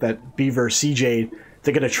those with that beaver CJ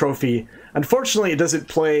to get a trophy. Unfortunately, it doesn't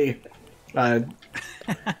play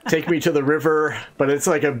Take Me to the River, but it's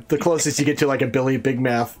like the closest you get to like a Billy Big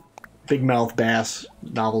Mouth bass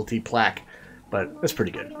novelty plaque, but that's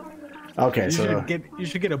pretty good. Okay, you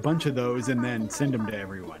should get a bunch of those and then send them to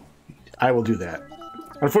everyone. I will do that.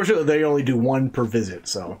 Unfortunately, they only do 1 per visit,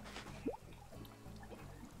 so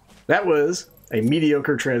that was a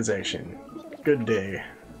mediocre transaction. Good day.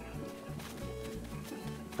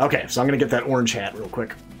 Okay, so I'm gonna get that orange hat real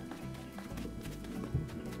quick.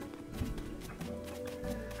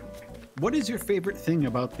 What is your favorite thing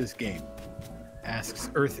about this game?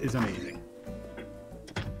 Asks Earth is Amazing.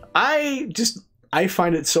 I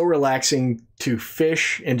find it so relaxing to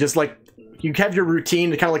fish, and just like you have your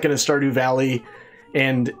routine, kind of like in a Stardew Valley,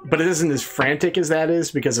 but it isn't as frantic as that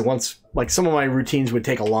is, because like some of my routines would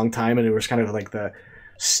take a long time, and it was kind of like the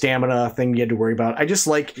stamina thing you had to worry about. I just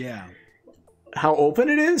like how open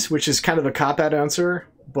it is, which is kind of a cop-out answer,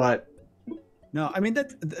 but no, I mean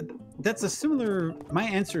that's a similar. My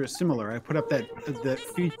answer is similar. I put up that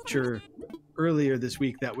feature earlier this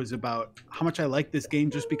week that was about how much I like this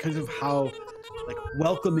game just because of how like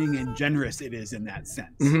welcoming and generous it is in that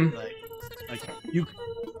sense. Mm-hmm. Like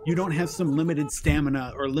you don't have some limited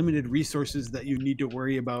stamina or limited resources that you need to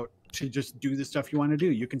worry about to just do the stuff you want to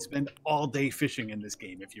do. You can spend all day fishing in this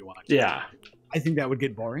game if you want to. Yeah. I think that would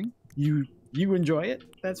get boring. You enjoy it,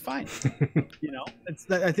 that's fine. You know,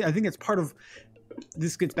 I think it's part of.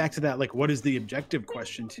 This gets back to that, like, what is the objective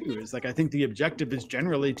question too? Is like, I think the objective is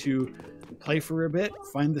generally to play for a bit,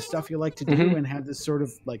 find the stuff you like to do, mm-hmm. and have this sort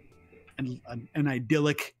of like an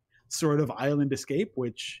idyllic sort of island escape.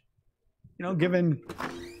 Which, you know, given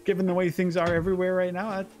the way things are everywhere right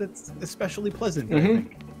now, that's especially pleasant. Mm-hmm. I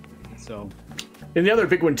think. So. And the other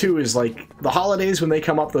big one too is like the holidays when they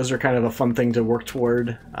come up. Those are kind of a fun thing to work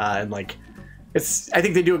toward, and like. I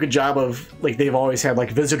think they do a good job of, like, they've always had,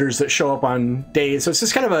 like, visitors that show up on days. So it's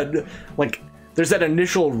just kind of there's that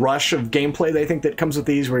initial rush of gameplay, they think, that comes with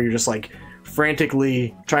these, where you're just, like,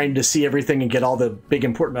 frantically trying to see everything and get all the big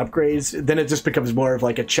important upgrades. Then it just becomes more of,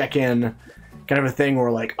 like, a check-in kind of a thing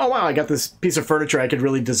where, like, oh, wow, I got this piece of furniture. I could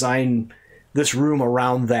really design this room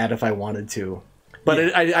around that if I wanted to.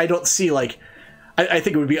 But I don't see, like... I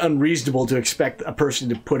think it would be unreasonable to expect a person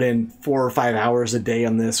to put in 4 or 5 hours a day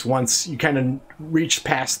on this once you kind of reach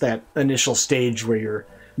past that initial stage where you're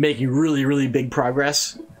making really, really big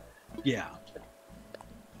progress. Yeah.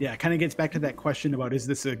 Yeah, it kind of gets back to that question about, is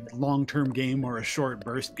this a long-term game or a short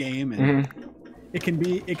burst game? And mm-hmm.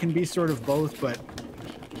 it can be sort of both, but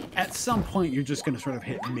at some point you're just going to sort of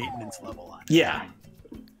hit maintenance level on it. Yeah.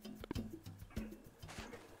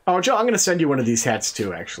 Oh, Joe, I'm going to send you one of these hats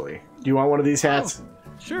too, actually. Do you want one of these hats?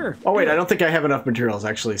 Oh, sure. Oh, wait, I don't think I have enough materials,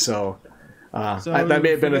 actually, so that may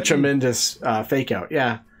have been a tremendous fake out.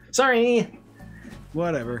 Yeah. Sorry.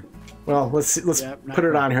 Whatever. Well, let's put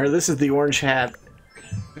it on here. This is the orange hat.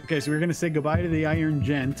 Okay, so we're going to say goodbye to the Iron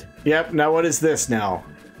Gent. Yep, now what is this now?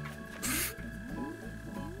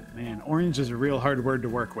 Man, orange is a real hard word to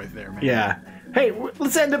work with there, man. Yeah. Hey,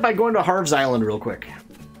 let's end it by going to Harv's Island real quick.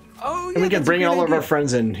 Oh, yeah, and we can bring all idea. of our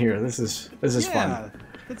friends in here. This is fun.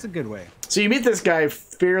 That's a good way. So you meet this guy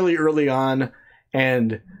fairly early on,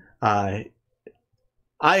 and I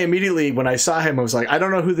immediately, when I saw him, I was like, I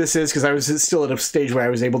don't know who this is, because I was still at a stage where I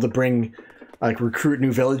was able to recruit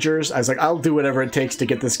new villagers. I was like, I'll do whatever it takes to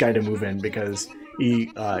get this guy to move in, because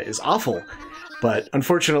he is awful. But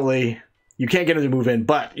unfortunately, You can't get him to move in,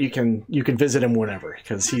 but you can visit him whenever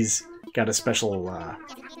because he's got a special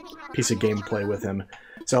piece of gameplay with him.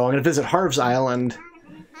 So I'm going to visit Harv's Island.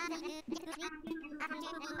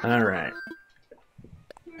 All right.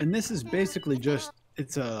 And this is basically just,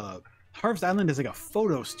 it's a, Harv's Island is like a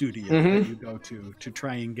photo studio that you go to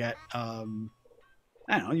try and get, I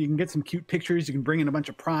don't know, you can get some cute pictures, you can bring in a bunch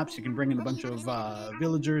of props, you can bring in a bunch of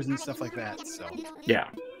villagers and stuff like that, so. Yeah.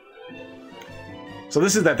 So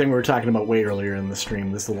this is that thing we were talking about way earlier in the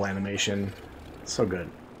stream, this little animation. So good.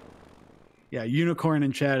 Yeah, Unicorn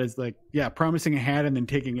in chat is like, yeah, promising a hat and then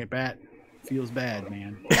taking it back feels bad,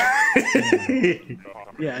 man.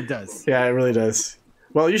 Yeah, it does. Yeah, it really does.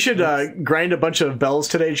 Well, you should grind a bunch of bells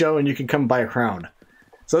today, Joe, and you can come buy a crown.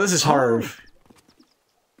 So this is Harv.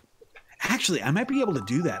 Actually, I might be able to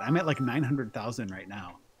do that. I'm at like 900,000 right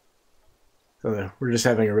now. So we're just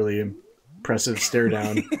having a really impressive stare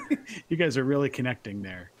down. You guys are really connecting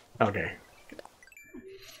there. Okay.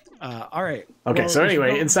 All right. Okay, well, so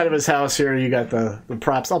anyway, inside of his house here, you got the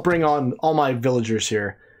props. I'll bring on all my villagers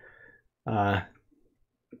here. Where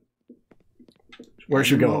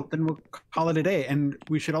should we go? Then we'll call it a day. And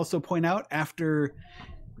we should also point out, after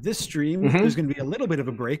this stream, there's going to be a little bit of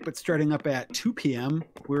a break, but starting up at 2 p.m.,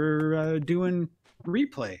 we're doing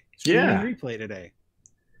replay. Replay today.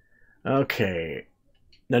 Okay.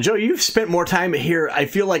 Now, Joe, you've spent more time here. I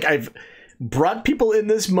feel like I've brought people in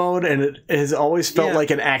this mode, and it has always felt like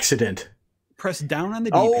an accident. Press down on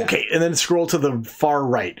the D-pad. Oh, okay, and then scroll to the far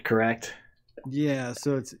right, correct? Yeah,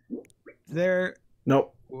 so it's there.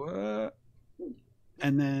 Nope.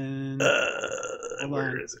 And then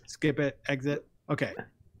where is it? Skip it, exit. Okay.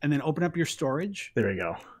 And then open up your storage. There we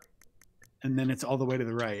go. And then it's all the way to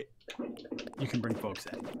the right. You can bring folks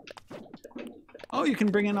in. Oh, you can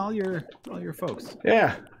bring in all your folks.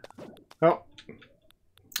 Yeah. Oh.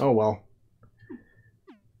 Oh well.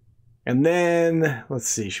 And then let's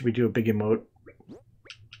see, should we do a big emote?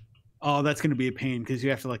 Oh, that's gonna be a pain because you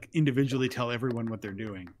have to like individually tell everyone what they're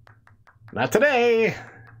doing. Not today.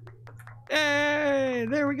 Hey,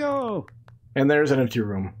 there we go. And there's an empty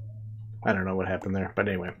room. I don't know what happened there, but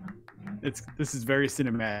anyway. This is very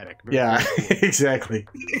cinematic. Yeah, exactly.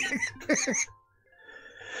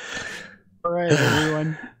 All right,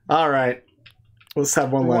 everyone. All right. Let's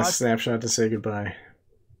have one last snapshot to say goodbye.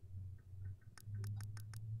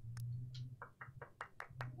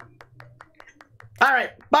 All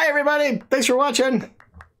right. Bye, everybody. Thanks for watching.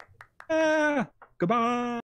 Goodbye.